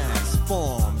 slightly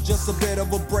transformed. Just a bit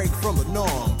of a break from the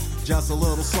norm. Just a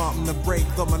little something to break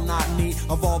the monotony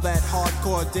of all that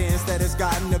hardcore dance that has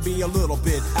gotten to be a little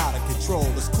bit out of control.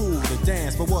 It's cool to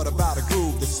dance, but what about a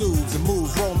groove that soothes and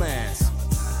moves romance?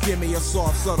 Give me a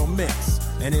soft, subtle mix,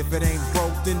 and if it ain't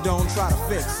broke, then don't try to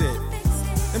fix it.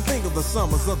 And think of the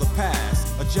summers of the past.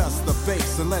 Adjust the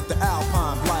bass and let the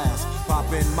Alpine blast.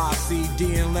 Pop in my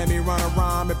CD and let me run a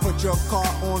rhyme and put your car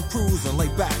on cruise and lay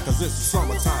back, cause it's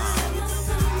summertime.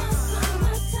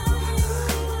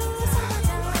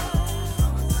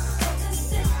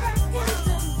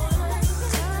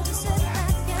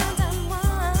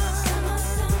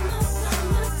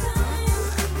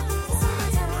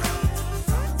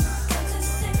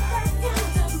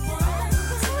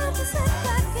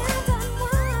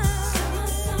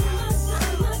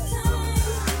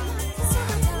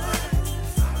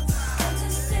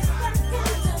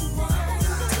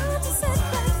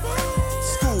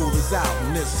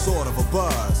 Sort of a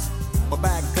buzz, but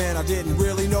back then I didn't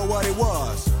really know what it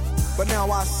was. But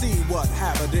now I see what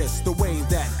happened is the way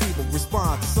that people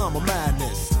respond to summer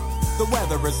madness. The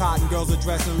weather is hot and girls are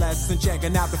dressing less and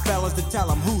checking out the fellas to tell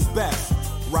them who's best.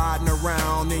 Riding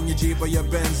around in your Jeep or your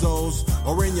Benzos,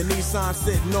 or in your Nissan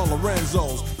sitting on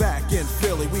Lorenzo's. Back in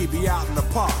Philly, we be out in the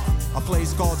park. A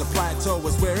place called the Plateau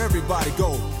is where everybody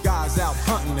go. Guys out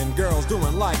hunting and girls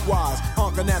doing likewise.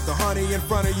 Honking at the honey in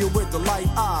front of you with the light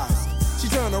eyes. She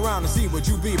turn around and see what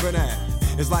you beeping at.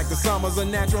 It's like the summer's a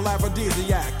natural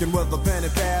aphrodisiac. And with a pen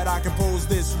and pad, I compose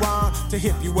this rhyme to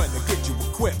hip you and to get you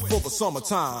equipped for the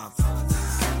summertime.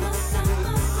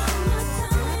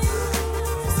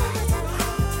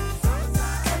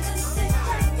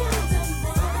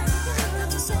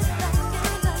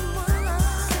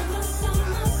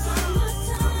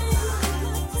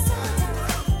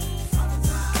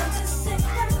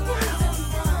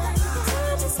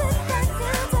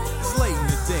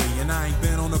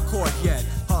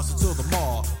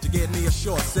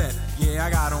 Short set, yeah,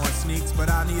 I got on sneaks, but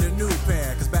I need a new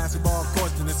pair, cause basketball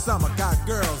courts in the summer got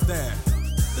girls there.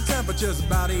 The temperature's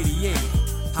about 88.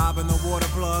 Hop in the water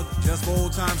plug, just for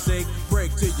old time's sake.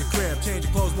 Break to your crib, change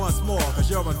your clothes once more,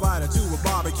 cause you're invited to a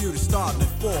barbecue that's starting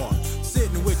at 4.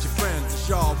 Sitting with your friends as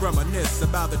y'all reminisce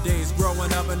about the days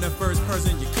growing up and the first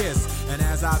person you kiss. And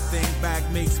as I think back,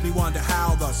 makes me wonder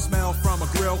how the smell from a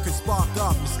grill can spark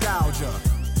up nostalgia.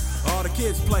 All the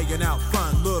kids playing out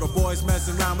front, little boys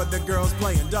messing around with the girls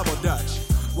playing double dutch.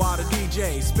 While the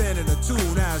DJ spinning a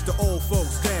tune as the old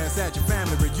folks dance at your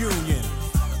family reunion.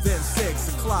 Then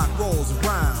 6 o'clock rolls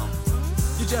around.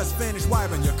 You just finished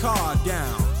wiping your car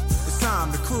down. It's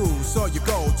time to cruise, so you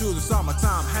go to the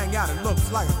summertime hangout. It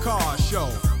looks like a car show.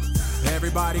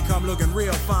 Everybody come looking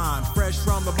real fine, fresh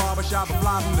from the barbershop or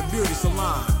fly from the beauty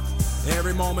salon.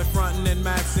 Every moment frontin' and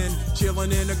maxin',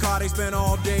 chillin' in the car, they spend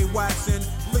all day waxin',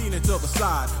 leaning to the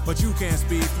side, but you can't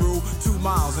speed through 2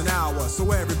 miles an hour,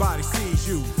 so everybody sees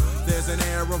you. There's an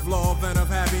air of love and of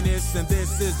happiness, and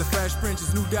this is the Fresh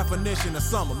Prince's new definition of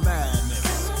summer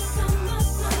madness.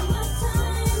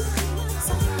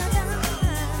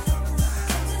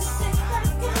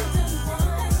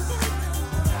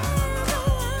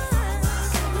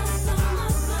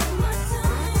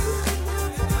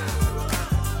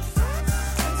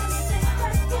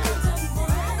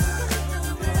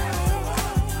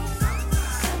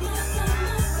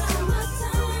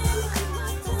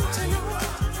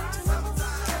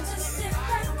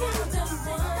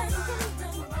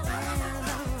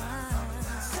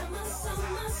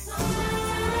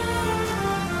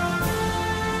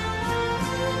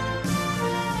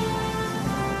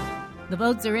 The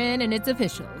votes are in and it's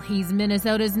official. He's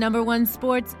Minnesota's #1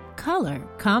 sports color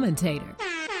commentator.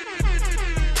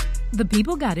 The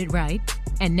people got it right,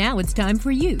 and now it's time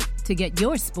for you to get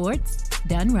your sports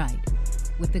done right.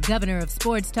 With the governor of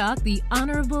sports talk, the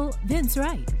Honorable Vince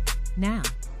Wright. Now,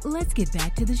 let's get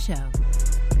back to the show.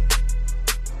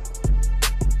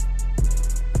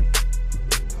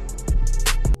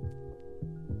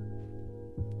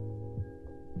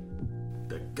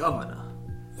 The governor,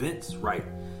 Vince Wright.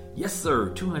 Yes, sir.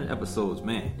 200 episodes,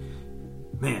 man.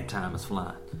 Man, time is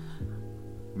flying.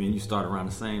 Me and you start around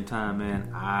the same time, man.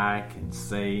 I can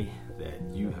say that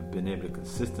you have been able to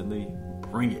consistently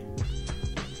bring it.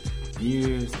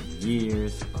 Years and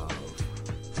years of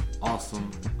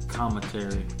awesome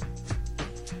commentary,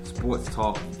 sports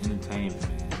talk, and entertainment,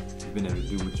 man. You've been able to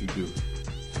do what you do.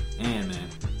 And, man,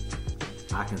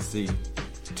 I can see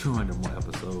 200 more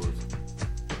episodes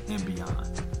and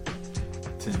beyond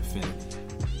to infinity.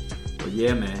 But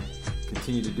yeah, man,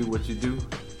 continue to do what you do.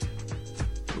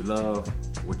 We love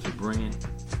what you're bringing,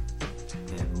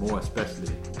 and more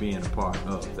especially being a part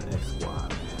of the X Squad,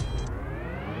 man.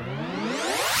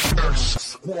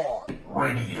 Squad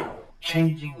Radio,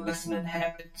 changing listening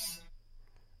habits.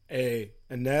 Hey,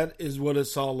 and that is what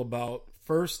it's all about.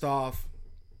 First off,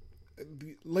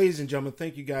 ladies and gentlemen,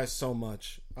 thank you guys so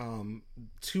much.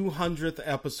 200th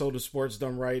episode of Sports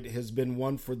Done Right has been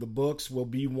one for the books, will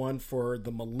be one for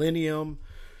the millennium.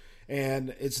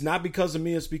 And it's not because of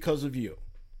me, it's because of you.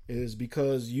 It is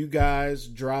because you guys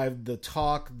drive the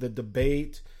talk, the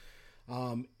debate,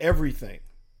 everything.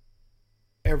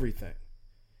 Everything.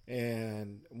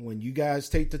 And when you guys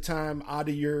take the time out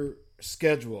of your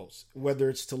schedules, whether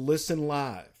it's to listen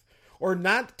live or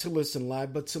not to listen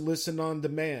live, but to listen on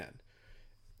demand,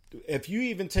 if you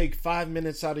even take 5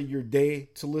 minutes out of your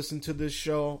day to listen to this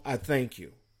show, I thank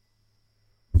you.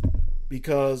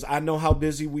 Because I know how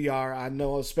busy we are. I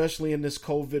know, especially in this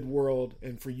COVID world,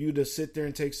 and for you to sit there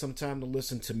and take some time to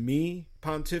listen to me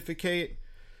pontificate,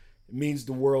 it means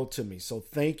the world to me. So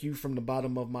thank you from the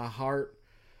bottom of my heart.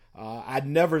 I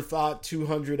never thought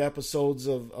 200 episodes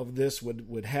of this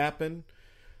would happen,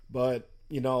 but,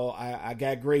 you know, I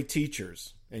got great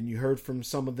teachers, and you heard from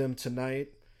some of them tonight.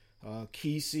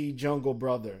 Kesey, Jungle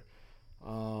Brother,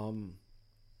 you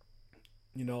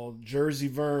know, Jersey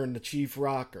Vern, the Chief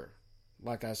Rocker,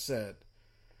 like I said.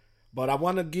 But I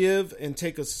want to give and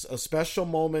take a special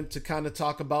moment to kind of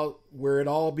talk about where it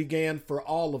all began for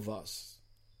all of us.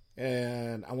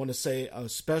 And I want to say a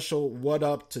special what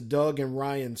up to Doug and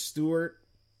Ryan Stewart,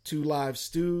 Two Live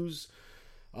Stews.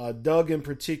 Doug in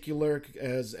particular,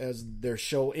 as their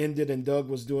show ended and Doug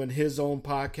was doing his own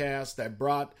podcast that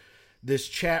brought this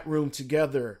chat room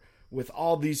together with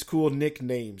all these cool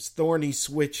nicknames, Thorny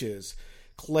Switches,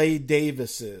 Clay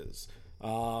Davises,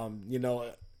 you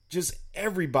know, just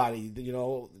everybody, you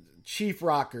know, Chief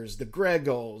Rockers, the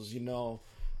Gregos, you know,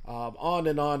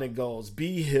 on it goes,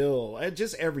 B Hill, and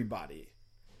just everybody.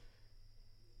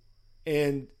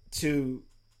 And to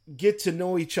get to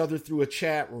know each other through a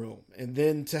chat room, and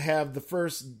then to have the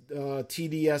first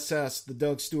TDSS, the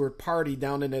Doug Stewart party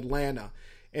down in Atlanta,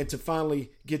 and to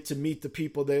finally get to meet the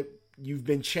people that you've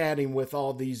been chatting with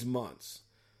all these months,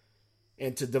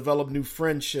 and to develop new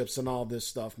friendships and all this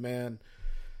stuff, man.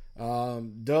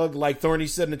 Doug, like Thorny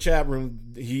said in the chat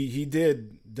room, he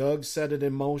did. Doug set it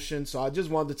in motion. So I just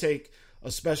wanted to take a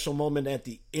special moment at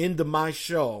the end of my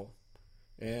show.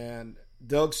 And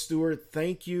Doug Stewart,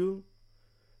 thank you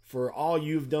for all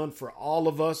you've done for all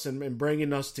of us and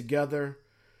bringing us together.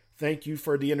 Thank you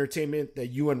for the entertainment that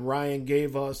you and Ryan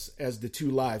gave us as the Two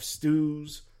Live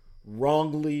Stews,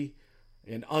 wrongly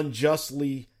and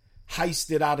unjustly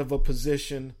heisted out of a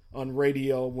position on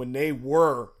radio when they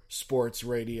were sports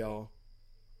radio.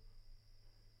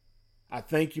 I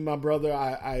thank you, my brother.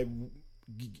 I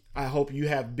hope you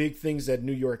have big things at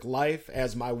New York Life,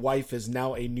 as my wife is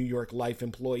now a New York Life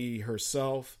employee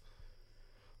herself.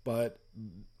 But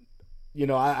you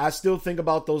know, I still think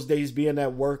about those days being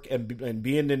at work and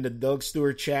being in the Doug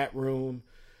Stewart chat room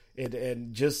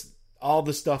and just all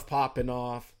the stuff popping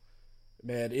off.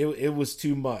 Man, it was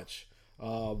too much.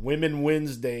 Women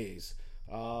Wednesdays,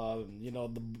 you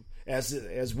know,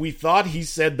 as we thought he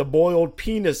said, the Boiled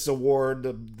Penis Award,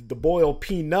 the Boiled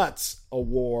Peanuts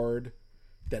Award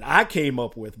that I came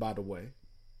up with, by the way.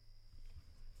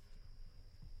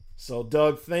 So,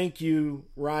 Doug, thank you.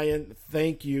 Ryan,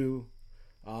 thank you.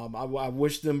 I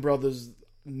wish them brothers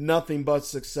nothing but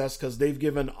success, because they've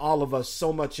given all of us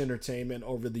so much entertainment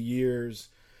over the years.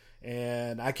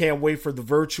 And I can't wait for the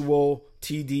virtual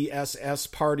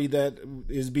TDSS party that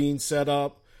is being set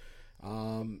up.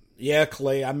 Yeah,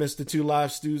 Clay, I missed the Two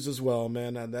Live Stews as well,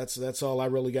 man. And that's all I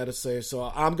really got to say.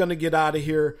 So I'm going to get out of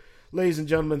here. Ladies and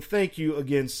gentlemen, thank you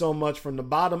again so much from the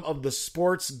bottom of the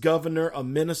sports governor of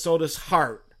Minnesota's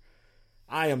heart.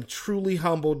 I am truly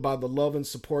humbled by the love and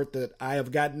support that I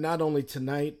have gotten not only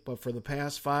tonight, but for the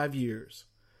past 5 years.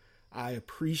 I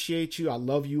appreciate you. I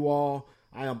love you all.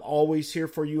 I am always here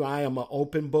for you. I am an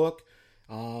open book.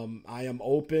 I am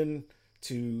open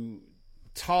to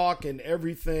talk and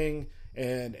everything.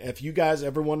 And if you guys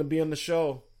ever want to be on the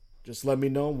show, just let me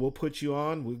know. We'll put you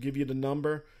on. We'll give you the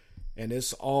number. And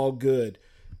it's all good.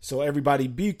 So everybody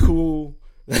be cool.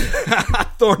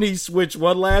 Thorny Switch,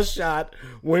 one last shot.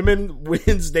 Women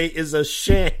Wednesday is a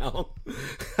sham.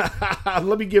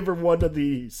 Let me give her one of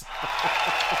these.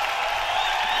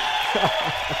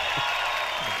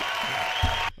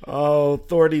 Oh,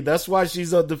 Thorny, that's why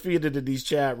she's undefeated in these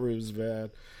chat rooms,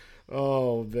 man.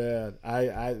 Oh, man.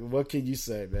 I what can you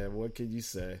say, man? What can you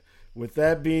say? With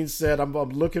that being said, I'm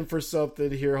looking for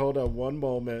something here. Hold on one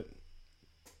moment.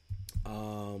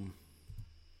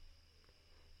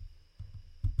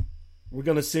 We're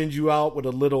going to send you out with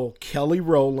a little Kelly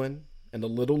Rowland and a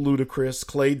little Ludacris.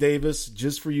 Clay Davis,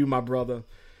 just for you, my brother.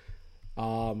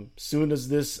 Soon as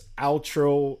this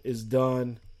outro is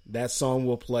done, that song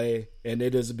will play, and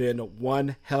it has been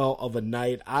one hell of a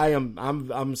night.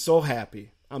 I'm so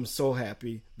happy. I'm so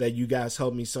happy that you guys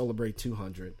helped me celebrate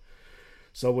 200.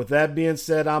 So with that being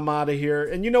said, I'm out of here.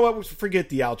 And you know what? Forget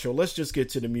the outro. Let's just get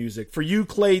to the music. For you,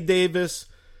 Clay Davis,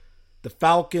 the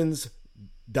Falcons,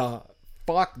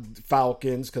 fuck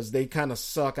Falcons, because they kind of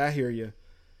suck. I hear you.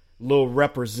 Little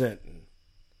representing.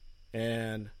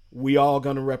 And we all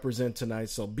going to represent tonight.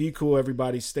 So be cool,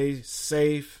 everybody. Stay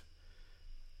safe.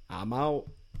 I'm out.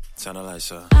 Sound like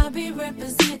so. I'll be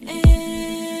representing.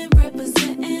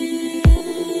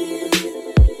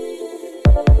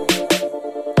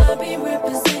 I'll be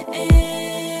representing.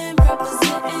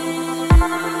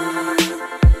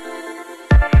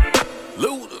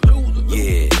 Luda.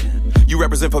 Yeah. You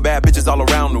represent for bad bitches all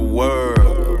around the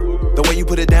world. The way you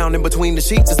put it down in between the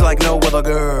sheets is like no other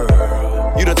girl.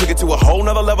 You done took it to a whole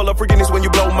nother level of freakiness when you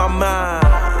blow my mind.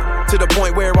 To the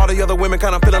point where all the other women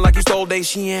kind of feeling like you stole they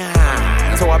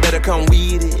shine. So I better come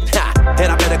with it,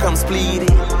 and I better come split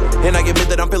it. And I admit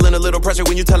that I'm feeling a little pressure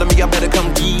when you telling me I better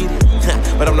come get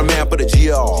it. But I'm the man for the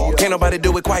G.O. Can't nobody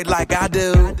do it quite like I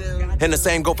do. And the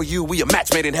same go for you, we a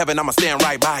match made in heaven, I'ma stand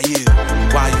right by you.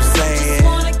 Why you saying?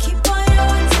 Wanna keep all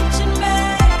your attention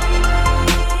back.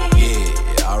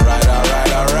 Yeah, alright.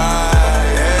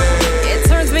 It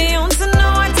turns me on to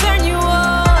know I turn you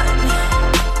on.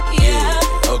 Yeah.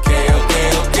 Okay. Ooh,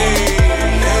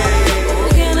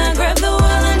 can I grab the wheel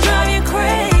and drive you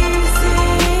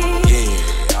crazy?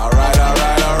 Yeah, alright.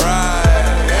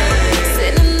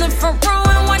 Sit in the front row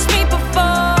and watch me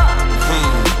perform.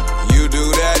 You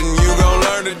do that and you gon'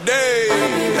 learn today.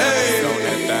 Hey. Get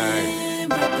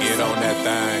on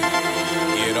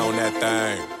that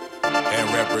thing.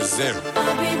 And represent.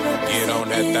 Get on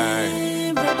that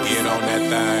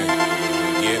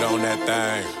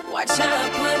thing. Watch how I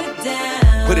put it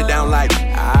down. Put it down like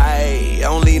I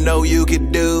only know you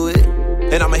could do it.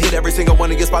 And I'ma hit every single one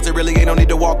of your spots. It really ain't no need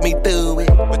to walk me through it.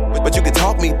 But you can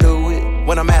talk me through it.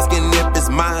 When I'm asking if it's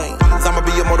mine, I'ma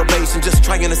be your motivation, just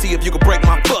trying to see if you can break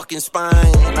my fucking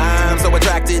spine. I'm so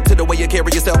attracted to the way you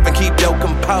carry yourself and keep your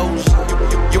composure.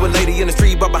 You a lady in the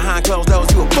street, but behind closed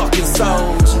doors, you a fucking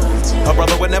soldier. A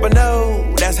brother would never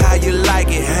know, that's how you like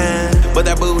it, huh? But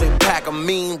that booty pack a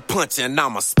mean punch and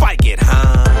I'ma spike it,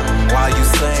 huh? Why you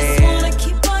saying? Wanna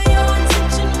keep all your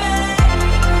attention back.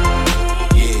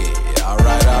 Yeah,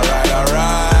 alright.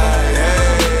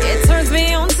 It turns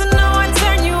me on to know I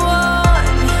turn you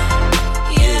on.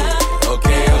 Yeah.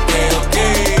 Okay.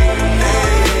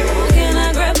 Ooh, can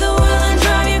I grab the wheel and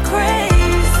drive you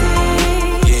crazy?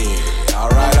 Yeah,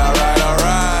 alright.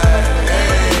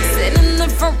 Sit in the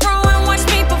front row and watch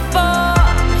me perform.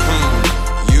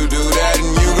 You do that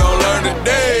and you gon' learn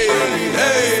today.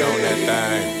 Hey.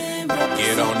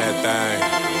 Get on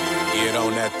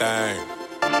that thing.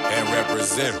 And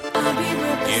represent.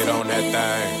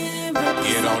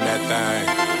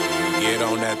 Get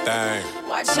on that thing.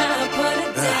 Watch how I put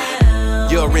it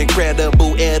down. You're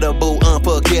incredible, edible,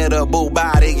 unforgettable.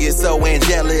 Body is so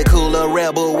angelical, a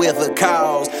rebel with a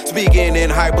cause. Speaking in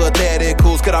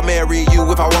hypotheticals, could I marry you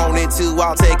if I wanted to?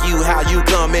 I'll take you how you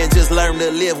come and just learn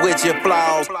to live with your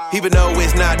flaws. Even though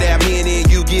it's not that many,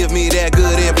 you give me that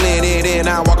good and plenty. Then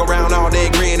I walk around all day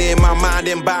grinning, my mind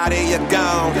and body are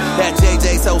gone. That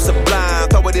JJ so sublime,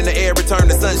 throw it in the air, return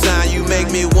the sunshine. You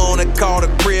make me wanna call the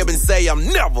crib and say I'm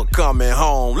never coming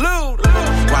home. Luda,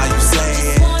 why you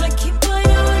saying? Wanna keep all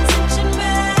your attention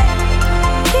back.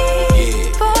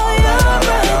 Keep all your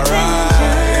attention.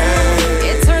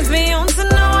 It turns me on to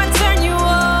know I turn you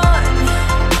on.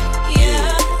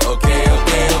 Yeah. Okay.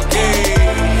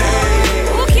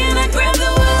 Ooh, can I grab the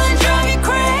wheel and drive you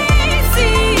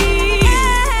crazy?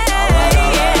 Yeah.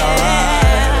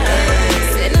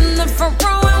 Sit in the front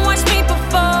row and watch me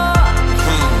perform.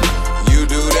 You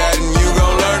do that and you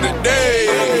gon' learn today.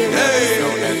 Hey.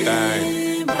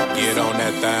 Get on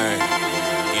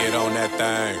that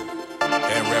thing.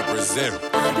 And represent.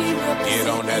 Get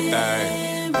on that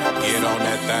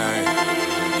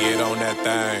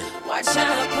thing. Watch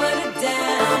how I put it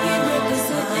down. I'll be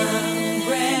representing.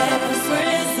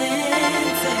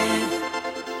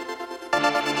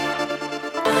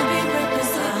 I'll be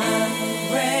representing.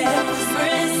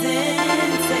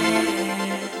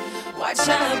 Watch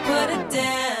how I put it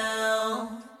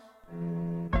down.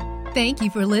 Thank you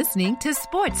for listening to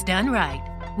Sports Done Right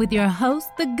with your host,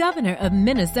 the governor of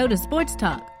Minnesota Sports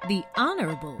Talk, the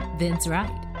Honorable Vince Wright.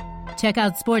 Check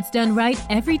out Sports Done Right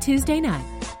every Tuesday night.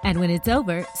 And when it's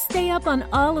over, stay up on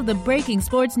all of the breaking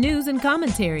sports news and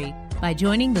commentary by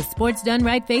joining the Sports Done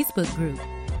Right Facebook group.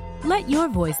 Let your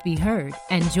voice be heard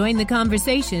and join the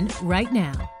conversation right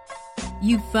now.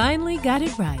 You finally got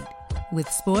it right with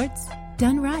sports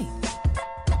done right.